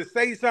 you want to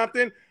say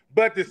something.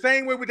 But the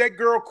same way with that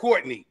girl,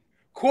 Courtney.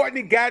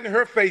 Courtney got in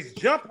her face,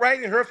 jumped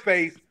right in her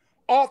face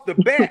off the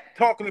bat,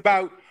 talking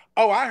about,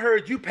 oh, I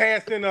heard you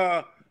passing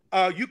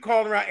you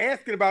calling around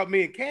asking about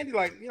me, and Kandi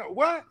like, you know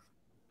what?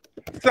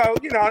 So,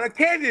 you know,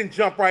 Kandi didn't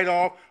jump right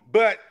off,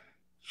 but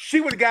she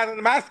would have got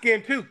under my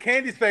skin too.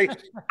 Kandi say,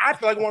 I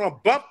feel like I want to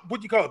bump,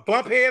 what you call it,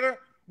 bump header,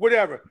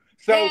 whatever.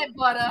 So head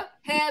butter.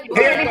 And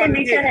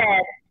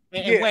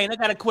Wayne, I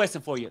got a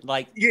question for you.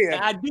 Like,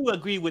 I do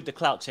agree with the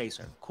clout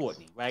chaser,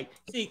 Courtney, right?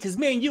 See, because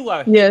me and you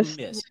are hit and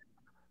miss.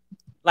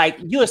 Like,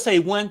 you'll say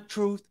one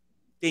truth,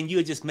 then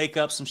you'll just make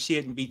up some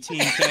shit and be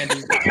Team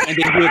Kandi, and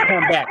then you'll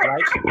come back,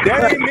 right?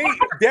 That ain't me.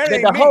 That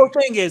ain't the me. whole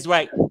thing is,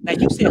 right, now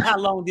you said how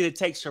long did it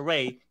take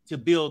Sheree to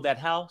build that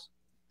house?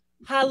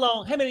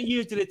 How many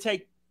years did it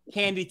take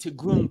Kandi to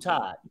groom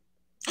Todd?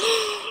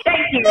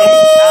 Thank you.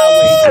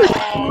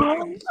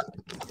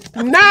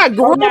 Not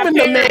grooming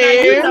the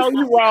man. You know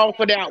you wrong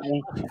for that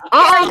one.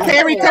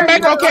 Perry, come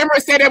back on camera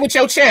and say that with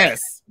your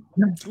chest.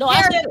 No,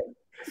 I said it.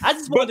 I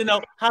just wanted to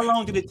know how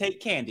long did it take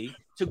Kandi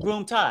to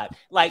groom Todd?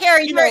 Like,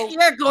 Harry,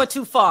 you're going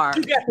too far.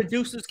 You got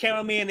producers,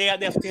 cameramen, they out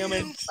there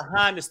filming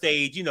behind the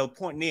stage, you know,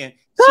 pointing in.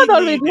 Todd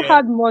already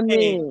had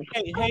money.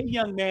 Hey,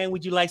 young man,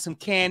 would you like some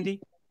candy?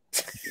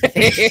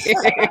 Hey, he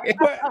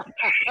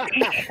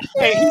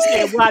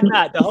said, why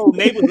not? The whole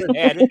neighborhood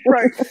had it.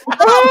 Right.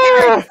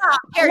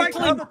 Harry, like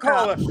other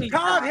caller,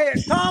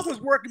 Todd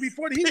was working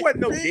before. He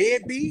wasn't no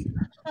deadbeat.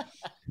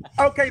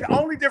 Okay, the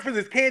only difference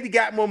is Kandi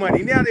got more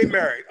money. Now they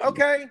married.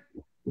 Okay.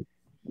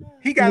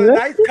 He got a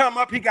nice come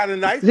up. He got a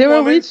nice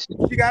woman.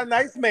 She got a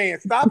nice man.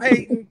 Stop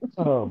hating.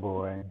 Oh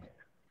boy.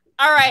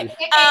 All right.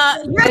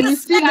 You're the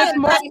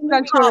second best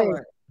new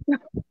caller.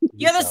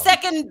 You're the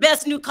second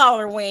best new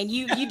caller, Wayne.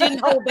 You didn't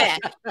hold back.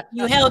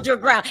 You held your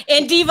ground.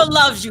 And Diva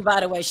loves you,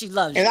 by the way. She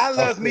loves you. And I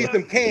love me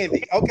some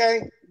Kandi.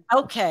 Okay.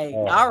 Okay.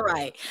 All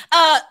right.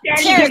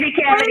 Terrence,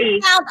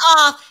 sound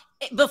off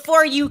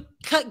before you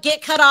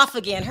get cut off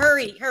again.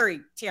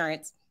 Hurry,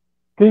 Terrence.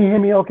 Can you hear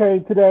me okay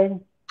today?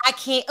 I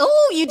can't.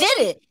 Oh, you did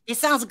it. It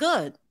sounds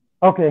good.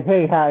 Okay.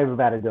 Hey, how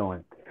everybody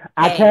doing?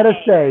 I gotta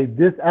say,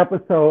 this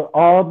episode,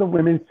 all the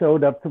women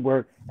showed up to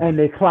work and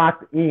they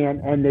clocked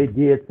in and they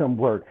did some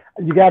work.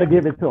 You got to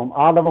give it to them.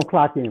 All of them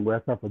clocked in, well,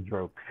 except for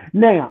Drew.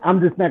 Now,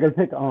 I'm just not going to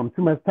take too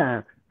much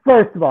time.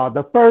 First of all,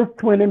 the first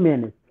 20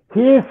 minutes,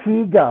 here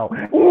she go.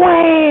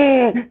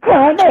 Wham!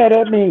 Come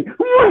at me.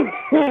 Wham!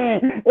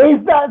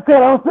 It's not that I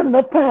don't spend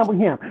enough time with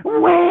him.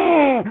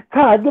 Wham!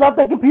 Todd, get off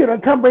that computer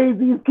and come raise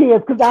these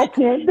kids because I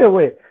can't do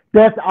it.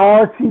 That's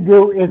all she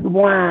do is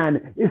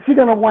whine. Is she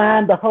going to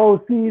whine the whole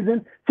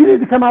season? She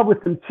needs to come up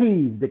with some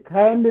cheese, the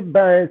Kandi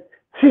Burst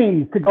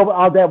cheese, to go with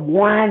all that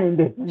whining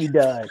that she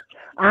does.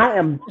 I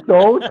am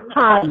so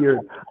tired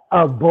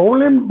of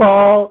bowling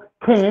ball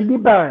Kandi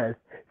Burst.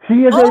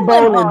 She is a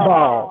bowling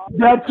ball.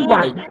 That's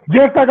right.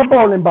 Just like a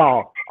bowling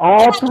ball.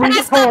 All three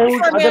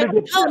holes are going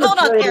to get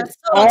penetrated.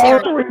 All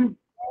three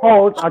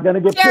holes are going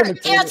to get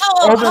penetrated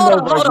over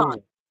and over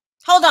again.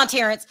 Hold on,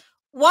 Terrence.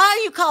 Why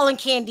are you calling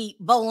Kandi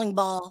bowling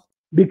ball?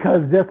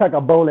 Because just like a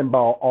bowling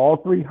ball, all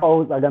three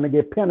holes are going to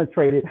get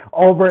penetrated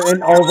over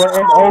and over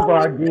and over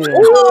again.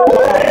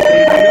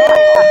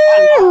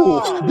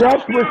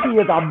 That's what she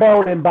is, a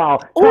bowling ball.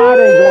 Todd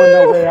ain't going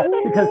nowhere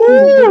because she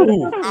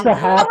needs to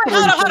have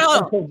hold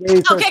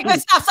on. Okay,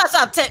 good.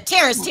 Stop.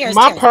 Terrence.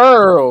 My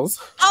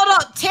pearls. Hold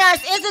on,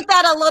 Terrence. Isn't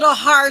that a little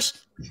harsh?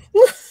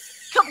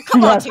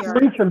 Come on, Terrence.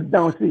 Threesomes,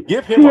 don't she?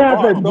 Give She him has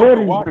a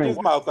wedding ring.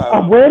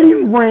 A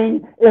wedding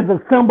ring is a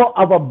symbol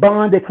of a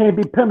bond that can't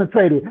be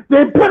penetrated.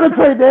 They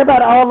penetrate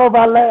everybody all over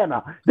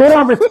Atlanta. They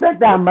don't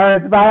respect our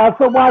marriage vows,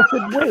 so why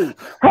should we?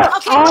 Her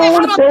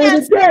own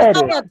baby daddy.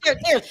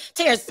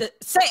 Terrence,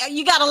 say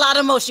you got a lot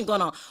of emotion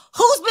going on.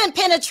 Who's been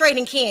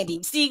penetrating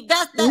Kandi? See,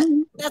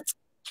 that's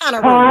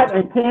Todd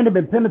and Kandi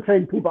been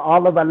penetrating people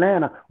all over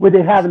Atlanta where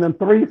they having them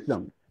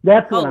threesomes.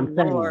 That's what I'm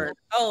saying. Lord.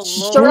 Oh,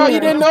 Lord. Sure, you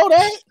didn't know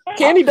that?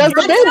 Kandi does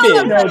the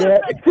bending. Know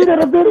that. She did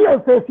a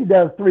video says she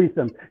does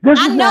threesomes. This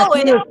is not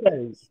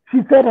hearsay.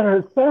 She said it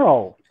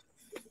herself.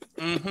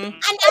 And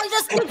I'm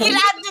just thinking,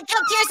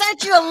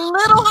 aren't you a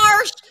little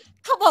harsh?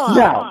 Come on.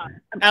 No.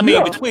 I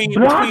mean, between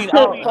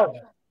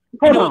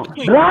Hold on.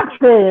 Block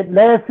said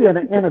last year in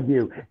an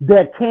interview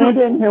that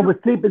Kandi and him were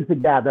sleeping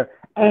together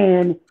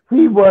and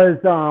he was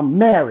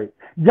married.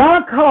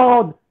 Y'all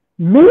called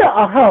Mia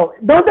a hoe.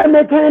 Don't that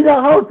make Kandi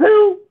a hoe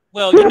too?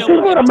 Well, you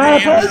know what?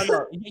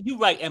 You're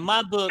right. In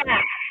my book,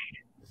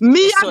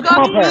 Mia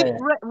got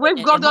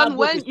with Gordon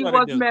when he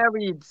was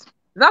married.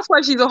 That's why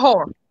she's a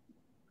whore.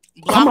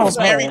 Block was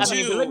married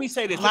too. But let me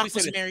say this.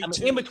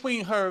 In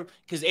between her,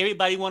 because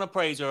everybody want to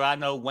praise her. I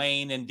know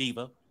Wayne and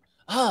Diva.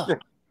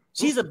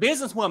 She's a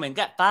businesswoman,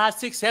 got 5,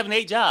 6, 7,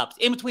 8 jobs.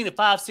 In between the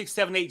 5, 6,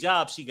 7, 8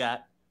 jobs she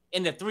got,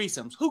 and the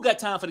threesomes. Who got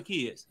time for the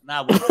kids?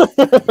 Nah,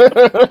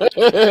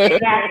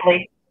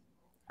 exactly.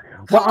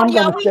 Well, I'm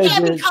gonna say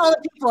this.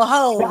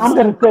 I'm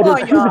gonna say this.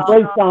 She's a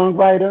great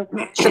songwriter.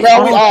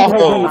 Sherelle, we all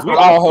hoes. We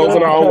all hoes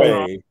in our own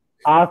way.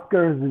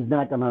 Oscars is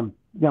not gonna,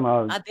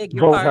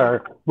 vote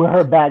her with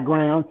her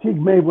background. She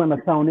may win a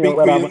Tony or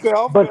whatever.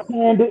 But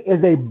Kandi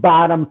is a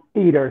bottom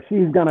feeder.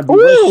 She's gonna be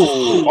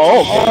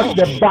on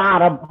the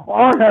bottom,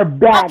 on her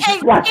back. Okay,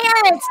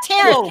 Terrence.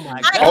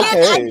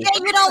 I get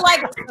you don't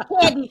like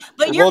Kandi,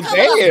 but you're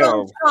coming up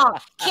so strong.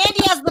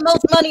 Kandi has the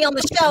most money on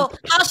the show.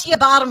 How's she a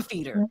bottom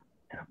feeder?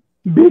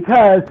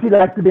 Because she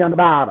likes to be on the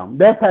bottom.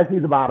 That's how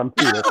she's a bottom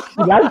feeder.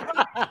 She likes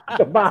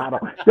the bottom.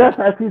 That's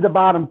how she's a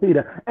bottom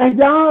feeder. And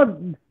y'all,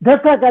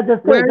 that's like I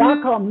just said, y'all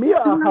call Mia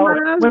a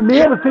hoe when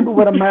Mia was sleeping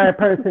with a married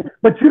person,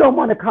 but you don't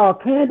want to call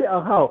Kandi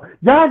a hoe.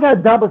 Y'all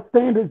got double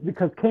standards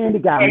because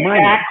Kandi got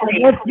money.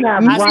 That's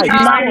not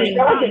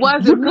right.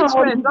 Was a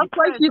mistress. That's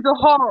why she's a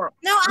whore.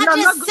 No, I'm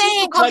just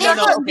saying.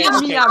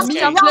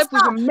 Mia slept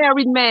with a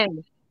married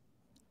man.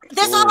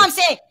 That's all I'm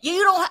saying.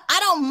 I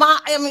don't mind.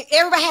 I mean,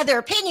 everybody had their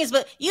opinions,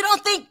 but you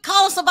don't think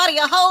calling somebody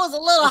a hoe is a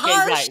little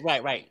harsh?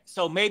 Right.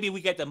 So maybe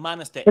we get the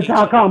minus the But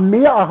y'all called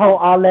Mia a hoe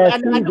all last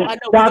season.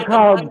 Y'all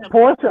called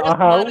Portia a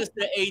hoe.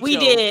 We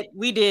did.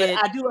 But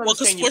I do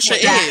understand Portia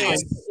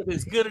is. If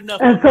it's good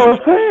enough. And so is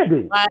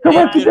Kandi. So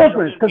what's the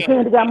difference? Because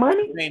Kandi got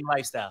money? Same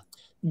lifestyle.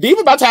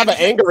 Diva about to have an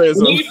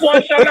aneurysm. Fix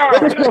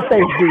your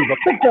face, Diva.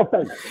 Fix your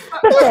face.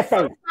 Fix your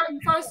face.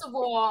 First of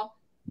all,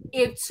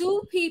 if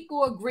two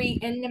people agree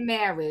in the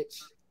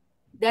marriage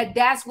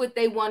that's what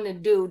they want to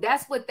do,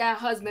 that's what that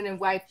husband and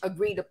wife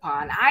agreed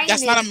upon.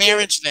 That's not a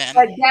marriage then.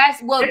 But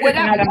that's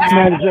whatever.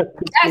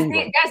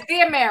 That's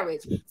their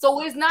marriage.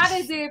 So it's not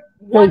as if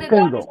one of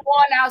them is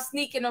going out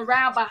sneaking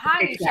around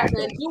behind each other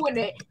and doing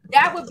it.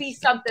 That would be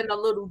something a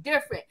little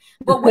different.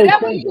 But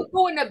whatever you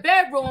do in the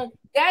bedroom,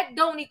 that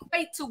don't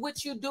equate to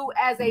what you do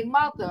as a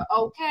mother,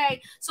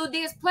 okay? So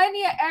there's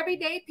plenty of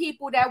everyday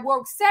people that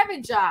work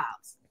 7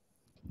 jobs.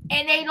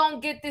 And they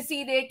don't get to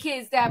see their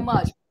kids that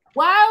much.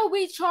 Why are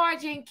we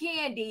charging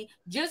Kandi?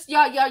 Just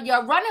you're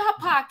running her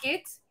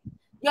pockets,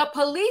 you're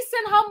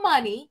policing her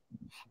money,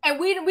 and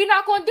we're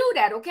not gonna do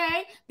that,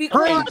 okay?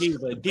 Because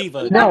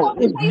Diva. No,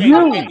 if you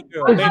all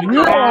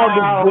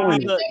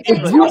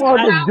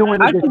just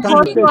doing it,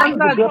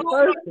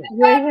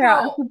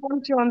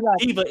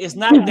 Diva is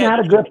not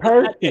a good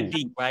person. Not that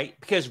deep, right?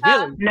 Because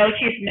really, no,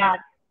 she's not.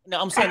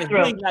 No, I'm saying it's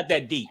really not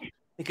that deep.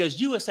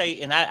 Because you would say,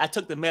 and I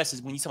took the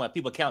message when you talk about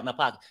people counting their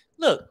pockets.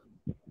 Look,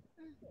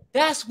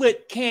 that's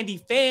what Kandi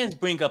fans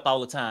bring up all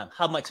the time.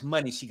 How much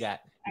money she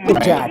got.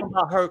 Exactly.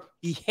 About her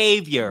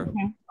behavior.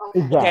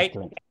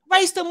 Exactly. Okay,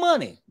 raise the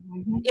money.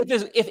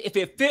 If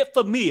it fit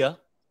for Mia,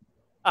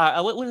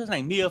 what is his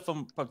name? Mia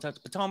from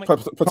Potomac.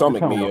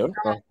 Potomac Mia.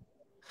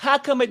 How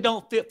come it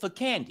don't fit for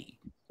Kandi?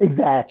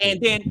 Exactly.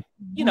 And then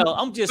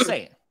I'm just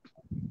saying.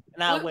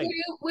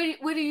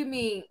 What do you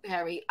mean,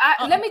 Harry?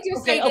 Let me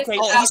just say this.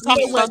 He's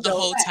talking about the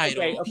whole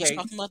title. He's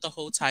talking about the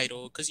whole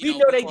title because we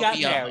know they got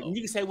married. And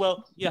you can say,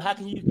 well, how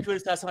can you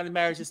criticize somebody's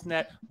marriage, this and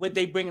that? What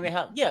they bring in their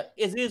house? Yeah,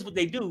 it is what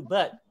they do,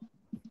 but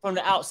from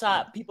the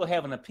outside, people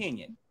have an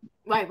opinion.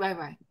 Right.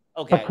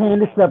 Okay.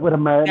 Kandi slept with a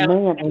married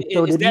man, and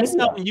so is did that Mia.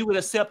 something you would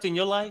accept in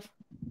your life?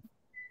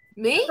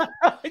 Me?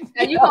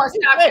 And you gonna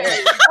stop it?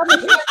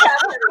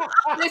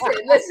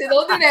 Listen!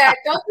 Don't do that!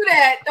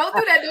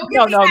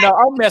 No!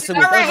 I'm messing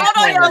with. All right,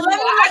 hold on, y'all.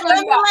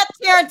 Let me let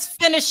Terrence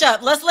finish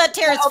up. Let's let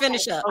Terrence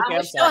finish up.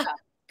 Okay,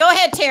 go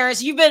ahead,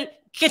 Terrence.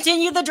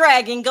 Continue the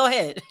dragging. Go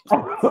ahead.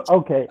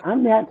 Okay,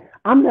 I'm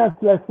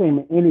not just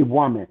saying any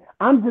woman.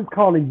 I'm just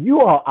calling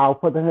you all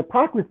out for the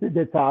hypocrisy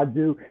that y'all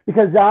do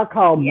because y'all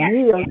call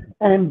Mia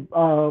and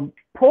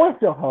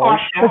Portia hoe,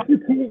 but you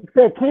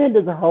said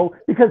Kandi is a hoe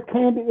because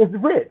Kandi is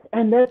rich,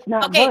 and that's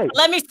not right.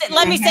 Let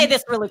me say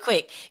this really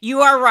quick.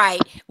 You are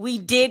right. We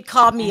did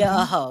call Mia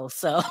a hoe,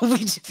 so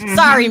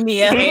sorry,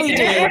 Mia. We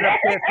did.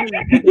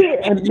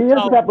 And Mia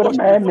slept with a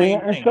married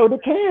man, and so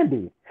did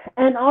Kandi.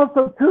 And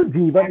also, too,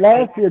 Diva,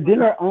 last year,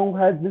 didn't her own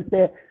husband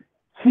said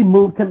she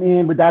moved him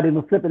in without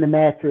even flipping the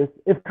mattress?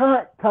 If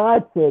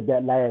Todd said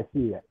that last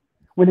year,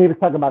 when he was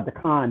talking about the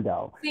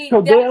condo. See,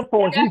 So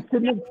therefore, he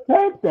shouldn't have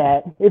said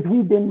that if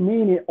he didn't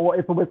mean it or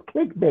if it was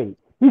clickbait.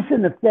 He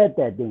shouldn't have said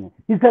that then.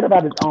 He said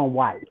about his own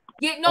wife.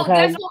 Yeah, no,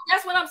 okay?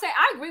 that's what I'm saying.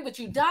 I agree with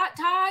you. Todd,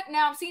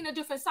 now I'm seeing a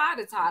different side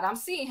of Todd. I'm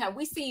seeing him.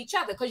 We see each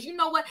other. Because you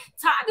know what?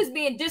 Todd is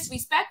being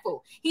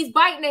disrespectful. He's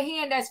biting the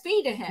hand that's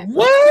feeding him.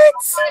 What?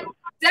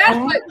 That's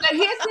what, but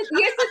here's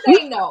the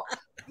thing though.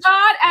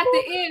 Todd, at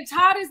the end,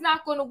 Todd is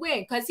not going to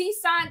win because he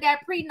signed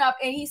that prenup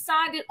and he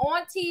signed it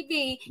on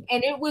TV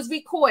and it was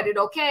recorded,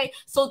 okay?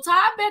 So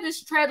Todd better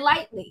tread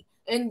lightly.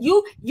 And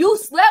you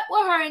slept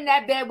with her in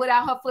that bed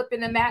without her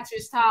flipping the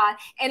mattress, Todd.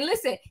 And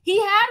listen, he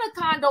had a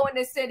condo in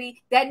the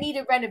city that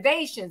needed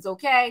renovations,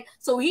 okay?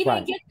 So he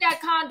didn't get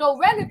that condo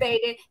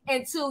renovated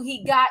until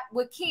he got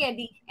with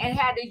Kandi and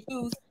had to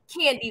use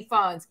Kandi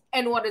funds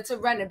in order to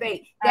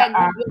renovate that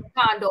New York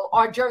condo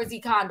or Jersey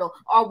condo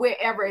or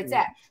wherever it's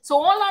at. So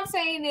all I'm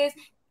saying is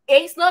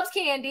Ace loves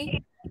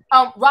Kandi.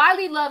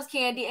 Riley loves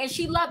Kandi, and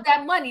she loved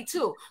that money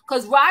too.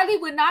 Because Riley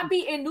would not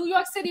be in New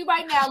York City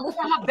right now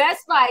living her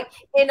best life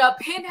in a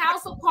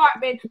penthouse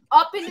apartment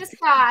up in the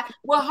sky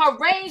with her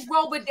Range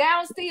Rover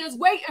downstairs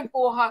waiting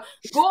for her,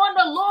 going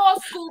to law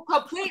school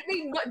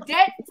completely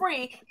debt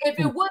free if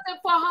it wasn't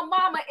for her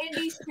mama in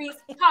these streets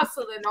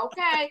hustling.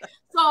 Okay,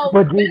 so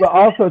but Diva,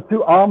 also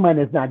too, all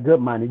money is not good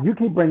money. You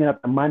keep bringing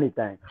up the money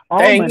thing. All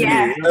money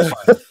is good.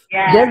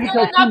 It's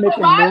good enough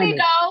for Riley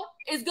though.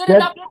 It's good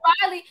enough for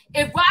Riley.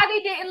 If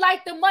Riley didn't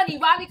like the money,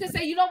 Riley could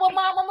say, you know what,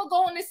 Mom, I'm going to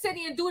go in the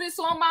city and do this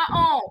on my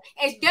own.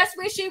 And guess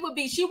where she would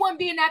be? She wouldn't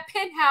be in that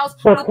penthouse.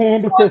 But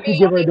Kandi said she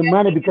give her the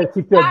money because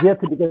she felt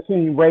guilty because she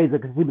didn't raise her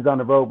because she was on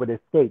the road with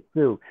escape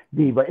too,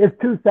 Diva. It's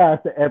two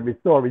sides to every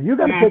story. You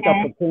got to pick up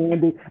for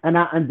Kandi, and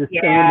I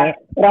understand that.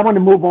 But I want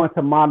to move on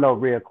to Marlo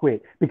real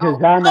quick because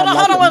hold on.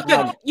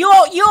 You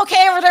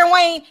okay over there,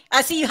 Wayne?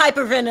 I see you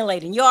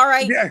hyperventilating. You all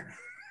right? Yeah.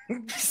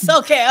 It's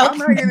okay. I'm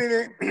hanging in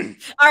it.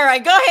 All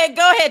right, go ahead,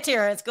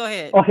 Terrence. Go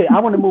ahead. Okay, I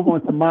want to move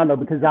on to Marlo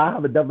because I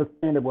have a double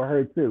standard with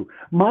her too.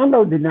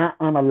 Marlo did not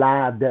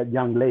unalive that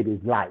young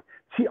lady's life.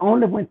 She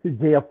only went to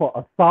jail for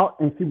assault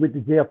and she went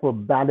to jail for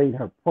violating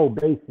her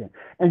probation.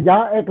 And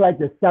y'all act like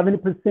that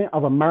 70%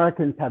 of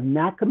Americans have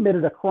not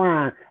committed a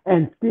crime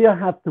and still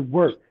have to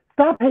work.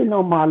 Stop hating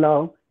on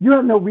Marlo. You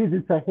have no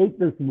reason to hate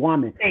this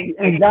woman.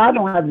 And y'all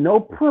don't have no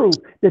proof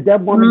that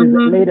that woman is a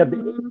lady of the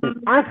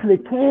innocent. Actually,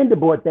 Kandi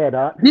brought that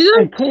up.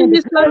 And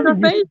Kandi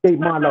hate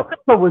Marlo.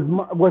 So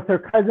was her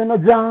cousin a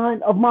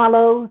John of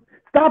Marlo's?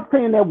 Stop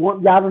saying that y'all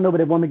don't know where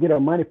that woman get her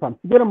money from.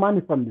 She get her money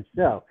from the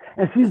show.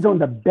 And she's doing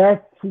the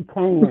best she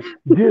can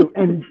do.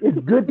 And it's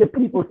good that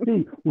people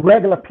see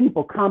regular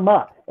people come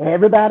up.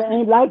 Everybody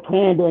ain't like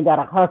Kandi and got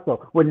to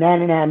hustle with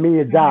 99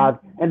 million jobs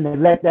and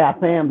then let their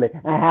family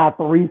and have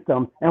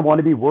threesomes and want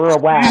to be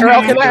worldwide.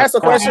 Sherelle, can I ask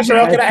a question?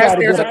 Sherelle, can I ask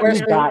Terrence a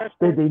question? That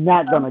they're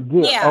not going to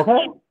get,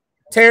 okay?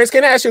 Terrence,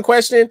 can I ask you a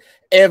question?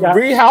 If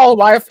Real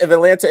Housewife of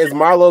Atlanta is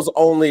Marlo's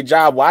only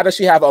job, why does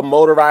she have a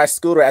motorized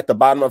scooter at the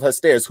bottom of her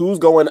stairs? Who's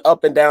going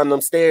up and down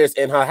them stairs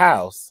in her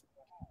house?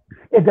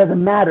 It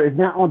doesn't matter. It's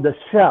not on the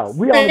show.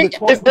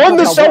 It's on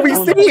the show. We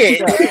see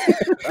it.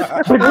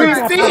 We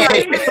see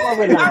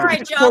it. All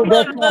right, y'all.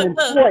 Look.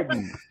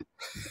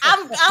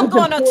 I'm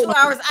going on 2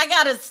 hours. I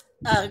gotta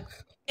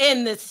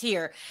end this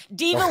here.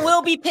 Diva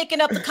will be picking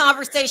up the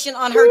conversation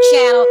on her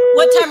channel.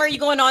 What time are you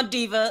going on,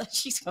 Diva?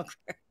 She's so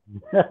great.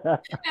 8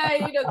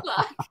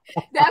 o'clock.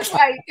 That's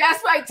right,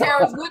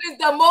 Terrence. What is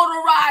the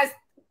motorized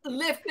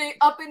lifting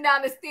up and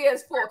down the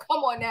stairs for?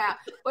 Come on now.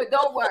 But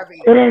don't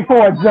worry. It ain't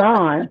for a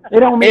John.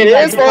 It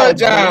is for a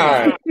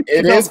John.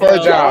 It is for a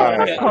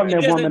John.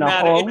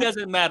 It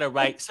doesn't matter,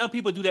 right? Some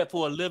people do that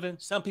for a living.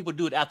 Some people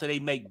do it after they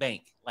make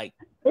bank. Like,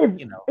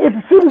 if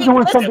she was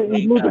doing something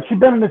illegal, she's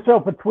been on the show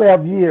for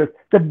 12 years.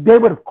 They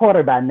would have caught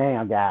her by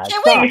now, guys.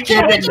 Can we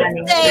say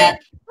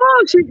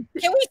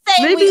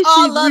we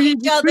all love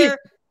each other?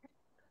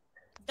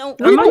 Don't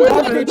we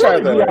love each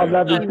other. We all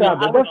love each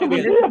other. That's what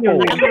we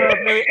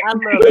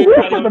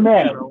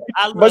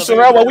But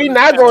Sherelle, what we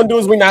not going to do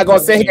is we're not going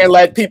to sit here and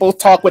let people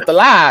talk with the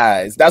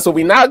lies. That's what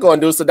we're not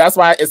going to do. So that's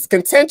why it's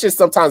contentious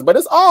sometimes, but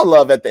it's all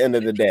love at the end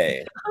of the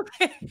day.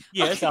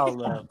 Yeah, it's all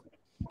love.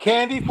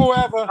 Kandi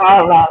forever.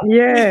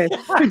 Yes. Do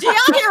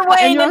y'all hear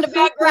Wayne in the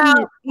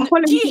background?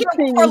 Do you hear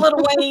poor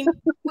little Wayne?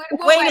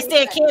 Wayne is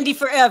saying Kandi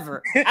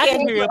forever. I can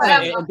hear him,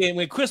 and then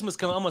when Christmas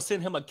comes, I'm gonna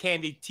send him a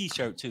Kandi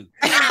T-shirt too.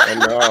 I'm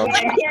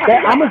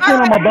gonna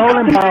send him a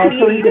bowling ball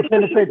so he can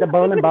penetrate the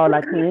bowling ball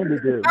like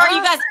Kandi do. All right,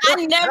 you guys. I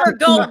never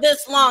go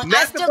this long.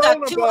 I still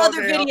got 2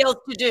 other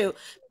videos to do.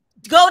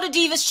 Go to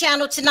Diva's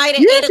channel tonight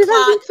at 8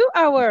 o'clock. 2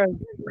 hours.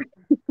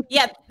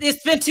 Yeah,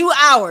 it's been 2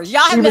 hours.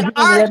 Y'all have been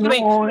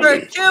arguing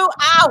for 2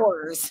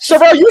 hours.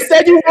 Sherelle, you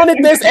said you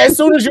wanted this as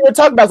soon as you were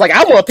talking about. I was like,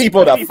 I want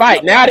people to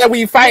fight. Now that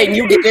we fighting,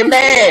 you getting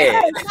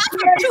mad. 2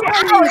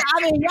 hours.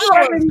 I mean,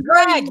 y'all were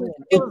dragging.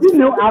 You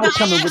knew I was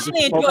coming with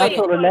the smoke. I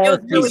told her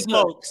last week.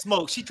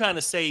 Smoke. She trying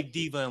to save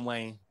Diva and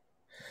Wayne.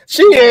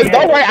 She is.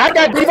 Don't worry. I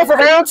got Diva for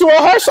round 2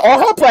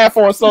 on her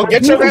platform. So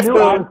get your rest. She knew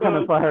I was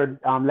coming for her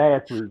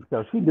last week,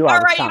 so she knew I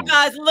was coming. All right, you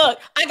guys, look,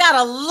 I got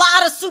a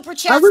lot of super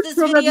chats this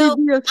video.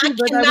 I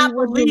cannot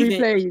believe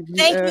it.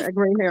 Thank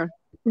you. Hair.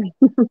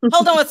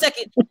 Hold on 1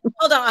 second.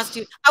 Hold on,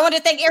 Astu. I want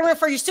to thank everyone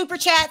for your super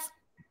chats.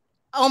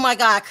 Oh my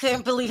God, I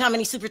couldn't believe how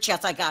many super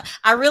chats I got.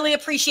 I really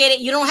appreciate it.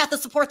 You don't have to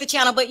support the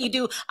channel, but you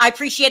do. I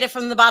appreciate it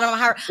from the bottom of my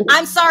heart.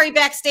 I'm sorry,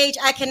 backstage,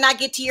 I cannot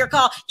get to your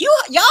call. Y'all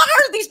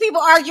heard these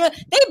people arguing.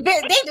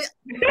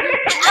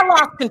 I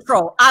lost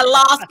control. I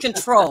lost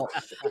control.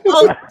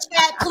 Oh,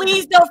 chat,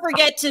 please don't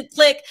forget to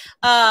click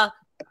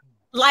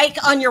like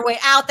on your way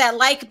out, that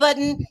like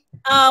button.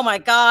 Oh my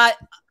God.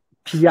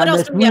 What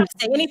else do we have to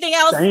say? Anything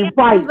else? Same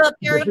fight.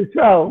 The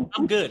show.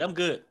 I'm good. I'm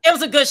good. It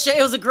was a good show.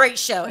 It was a great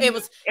show. It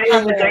was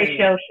a great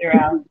show,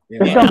 Cheryl.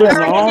 It's gonna be a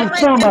long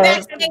summer.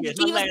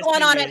 He was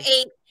going on at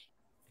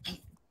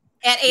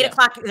 8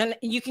 o'clock, and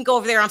you can go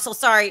over there. I'm so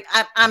sorry.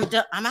 I'm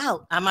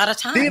out. I'm out of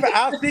time. Diva,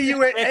 I'll see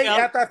you at 8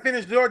 after I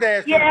finish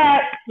DoorDash.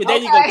 Yeah. There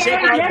you go.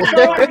 Check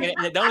out.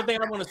 And the only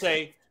thing I want to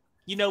say,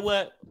 you know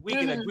what? We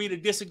can agree to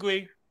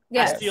disagree.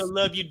 Yes. I still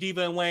love you,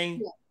 Diva and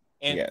Wayne.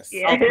 And yes.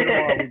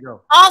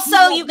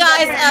 Also, you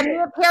guys, me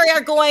and Perry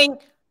are going.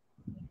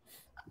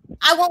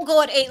 I won't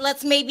go at 8.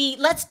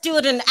 Let's do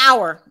it an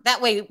hour. That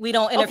way we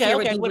don't interfere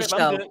with the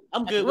show.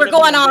 I'm good. We're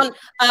going on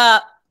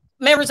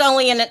members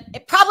only in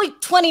probably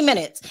 20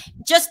 minutes.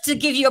 Just to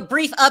give you a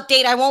brief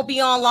update, I won't be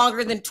on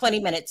longer than 20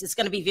 minutes. It's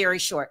going to be very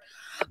short.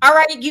 All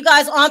right, you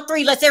guys, on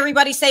 3. Let's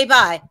everybody say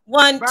bye.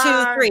 1, 2,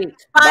 3. Bye,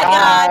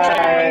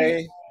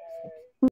 guys.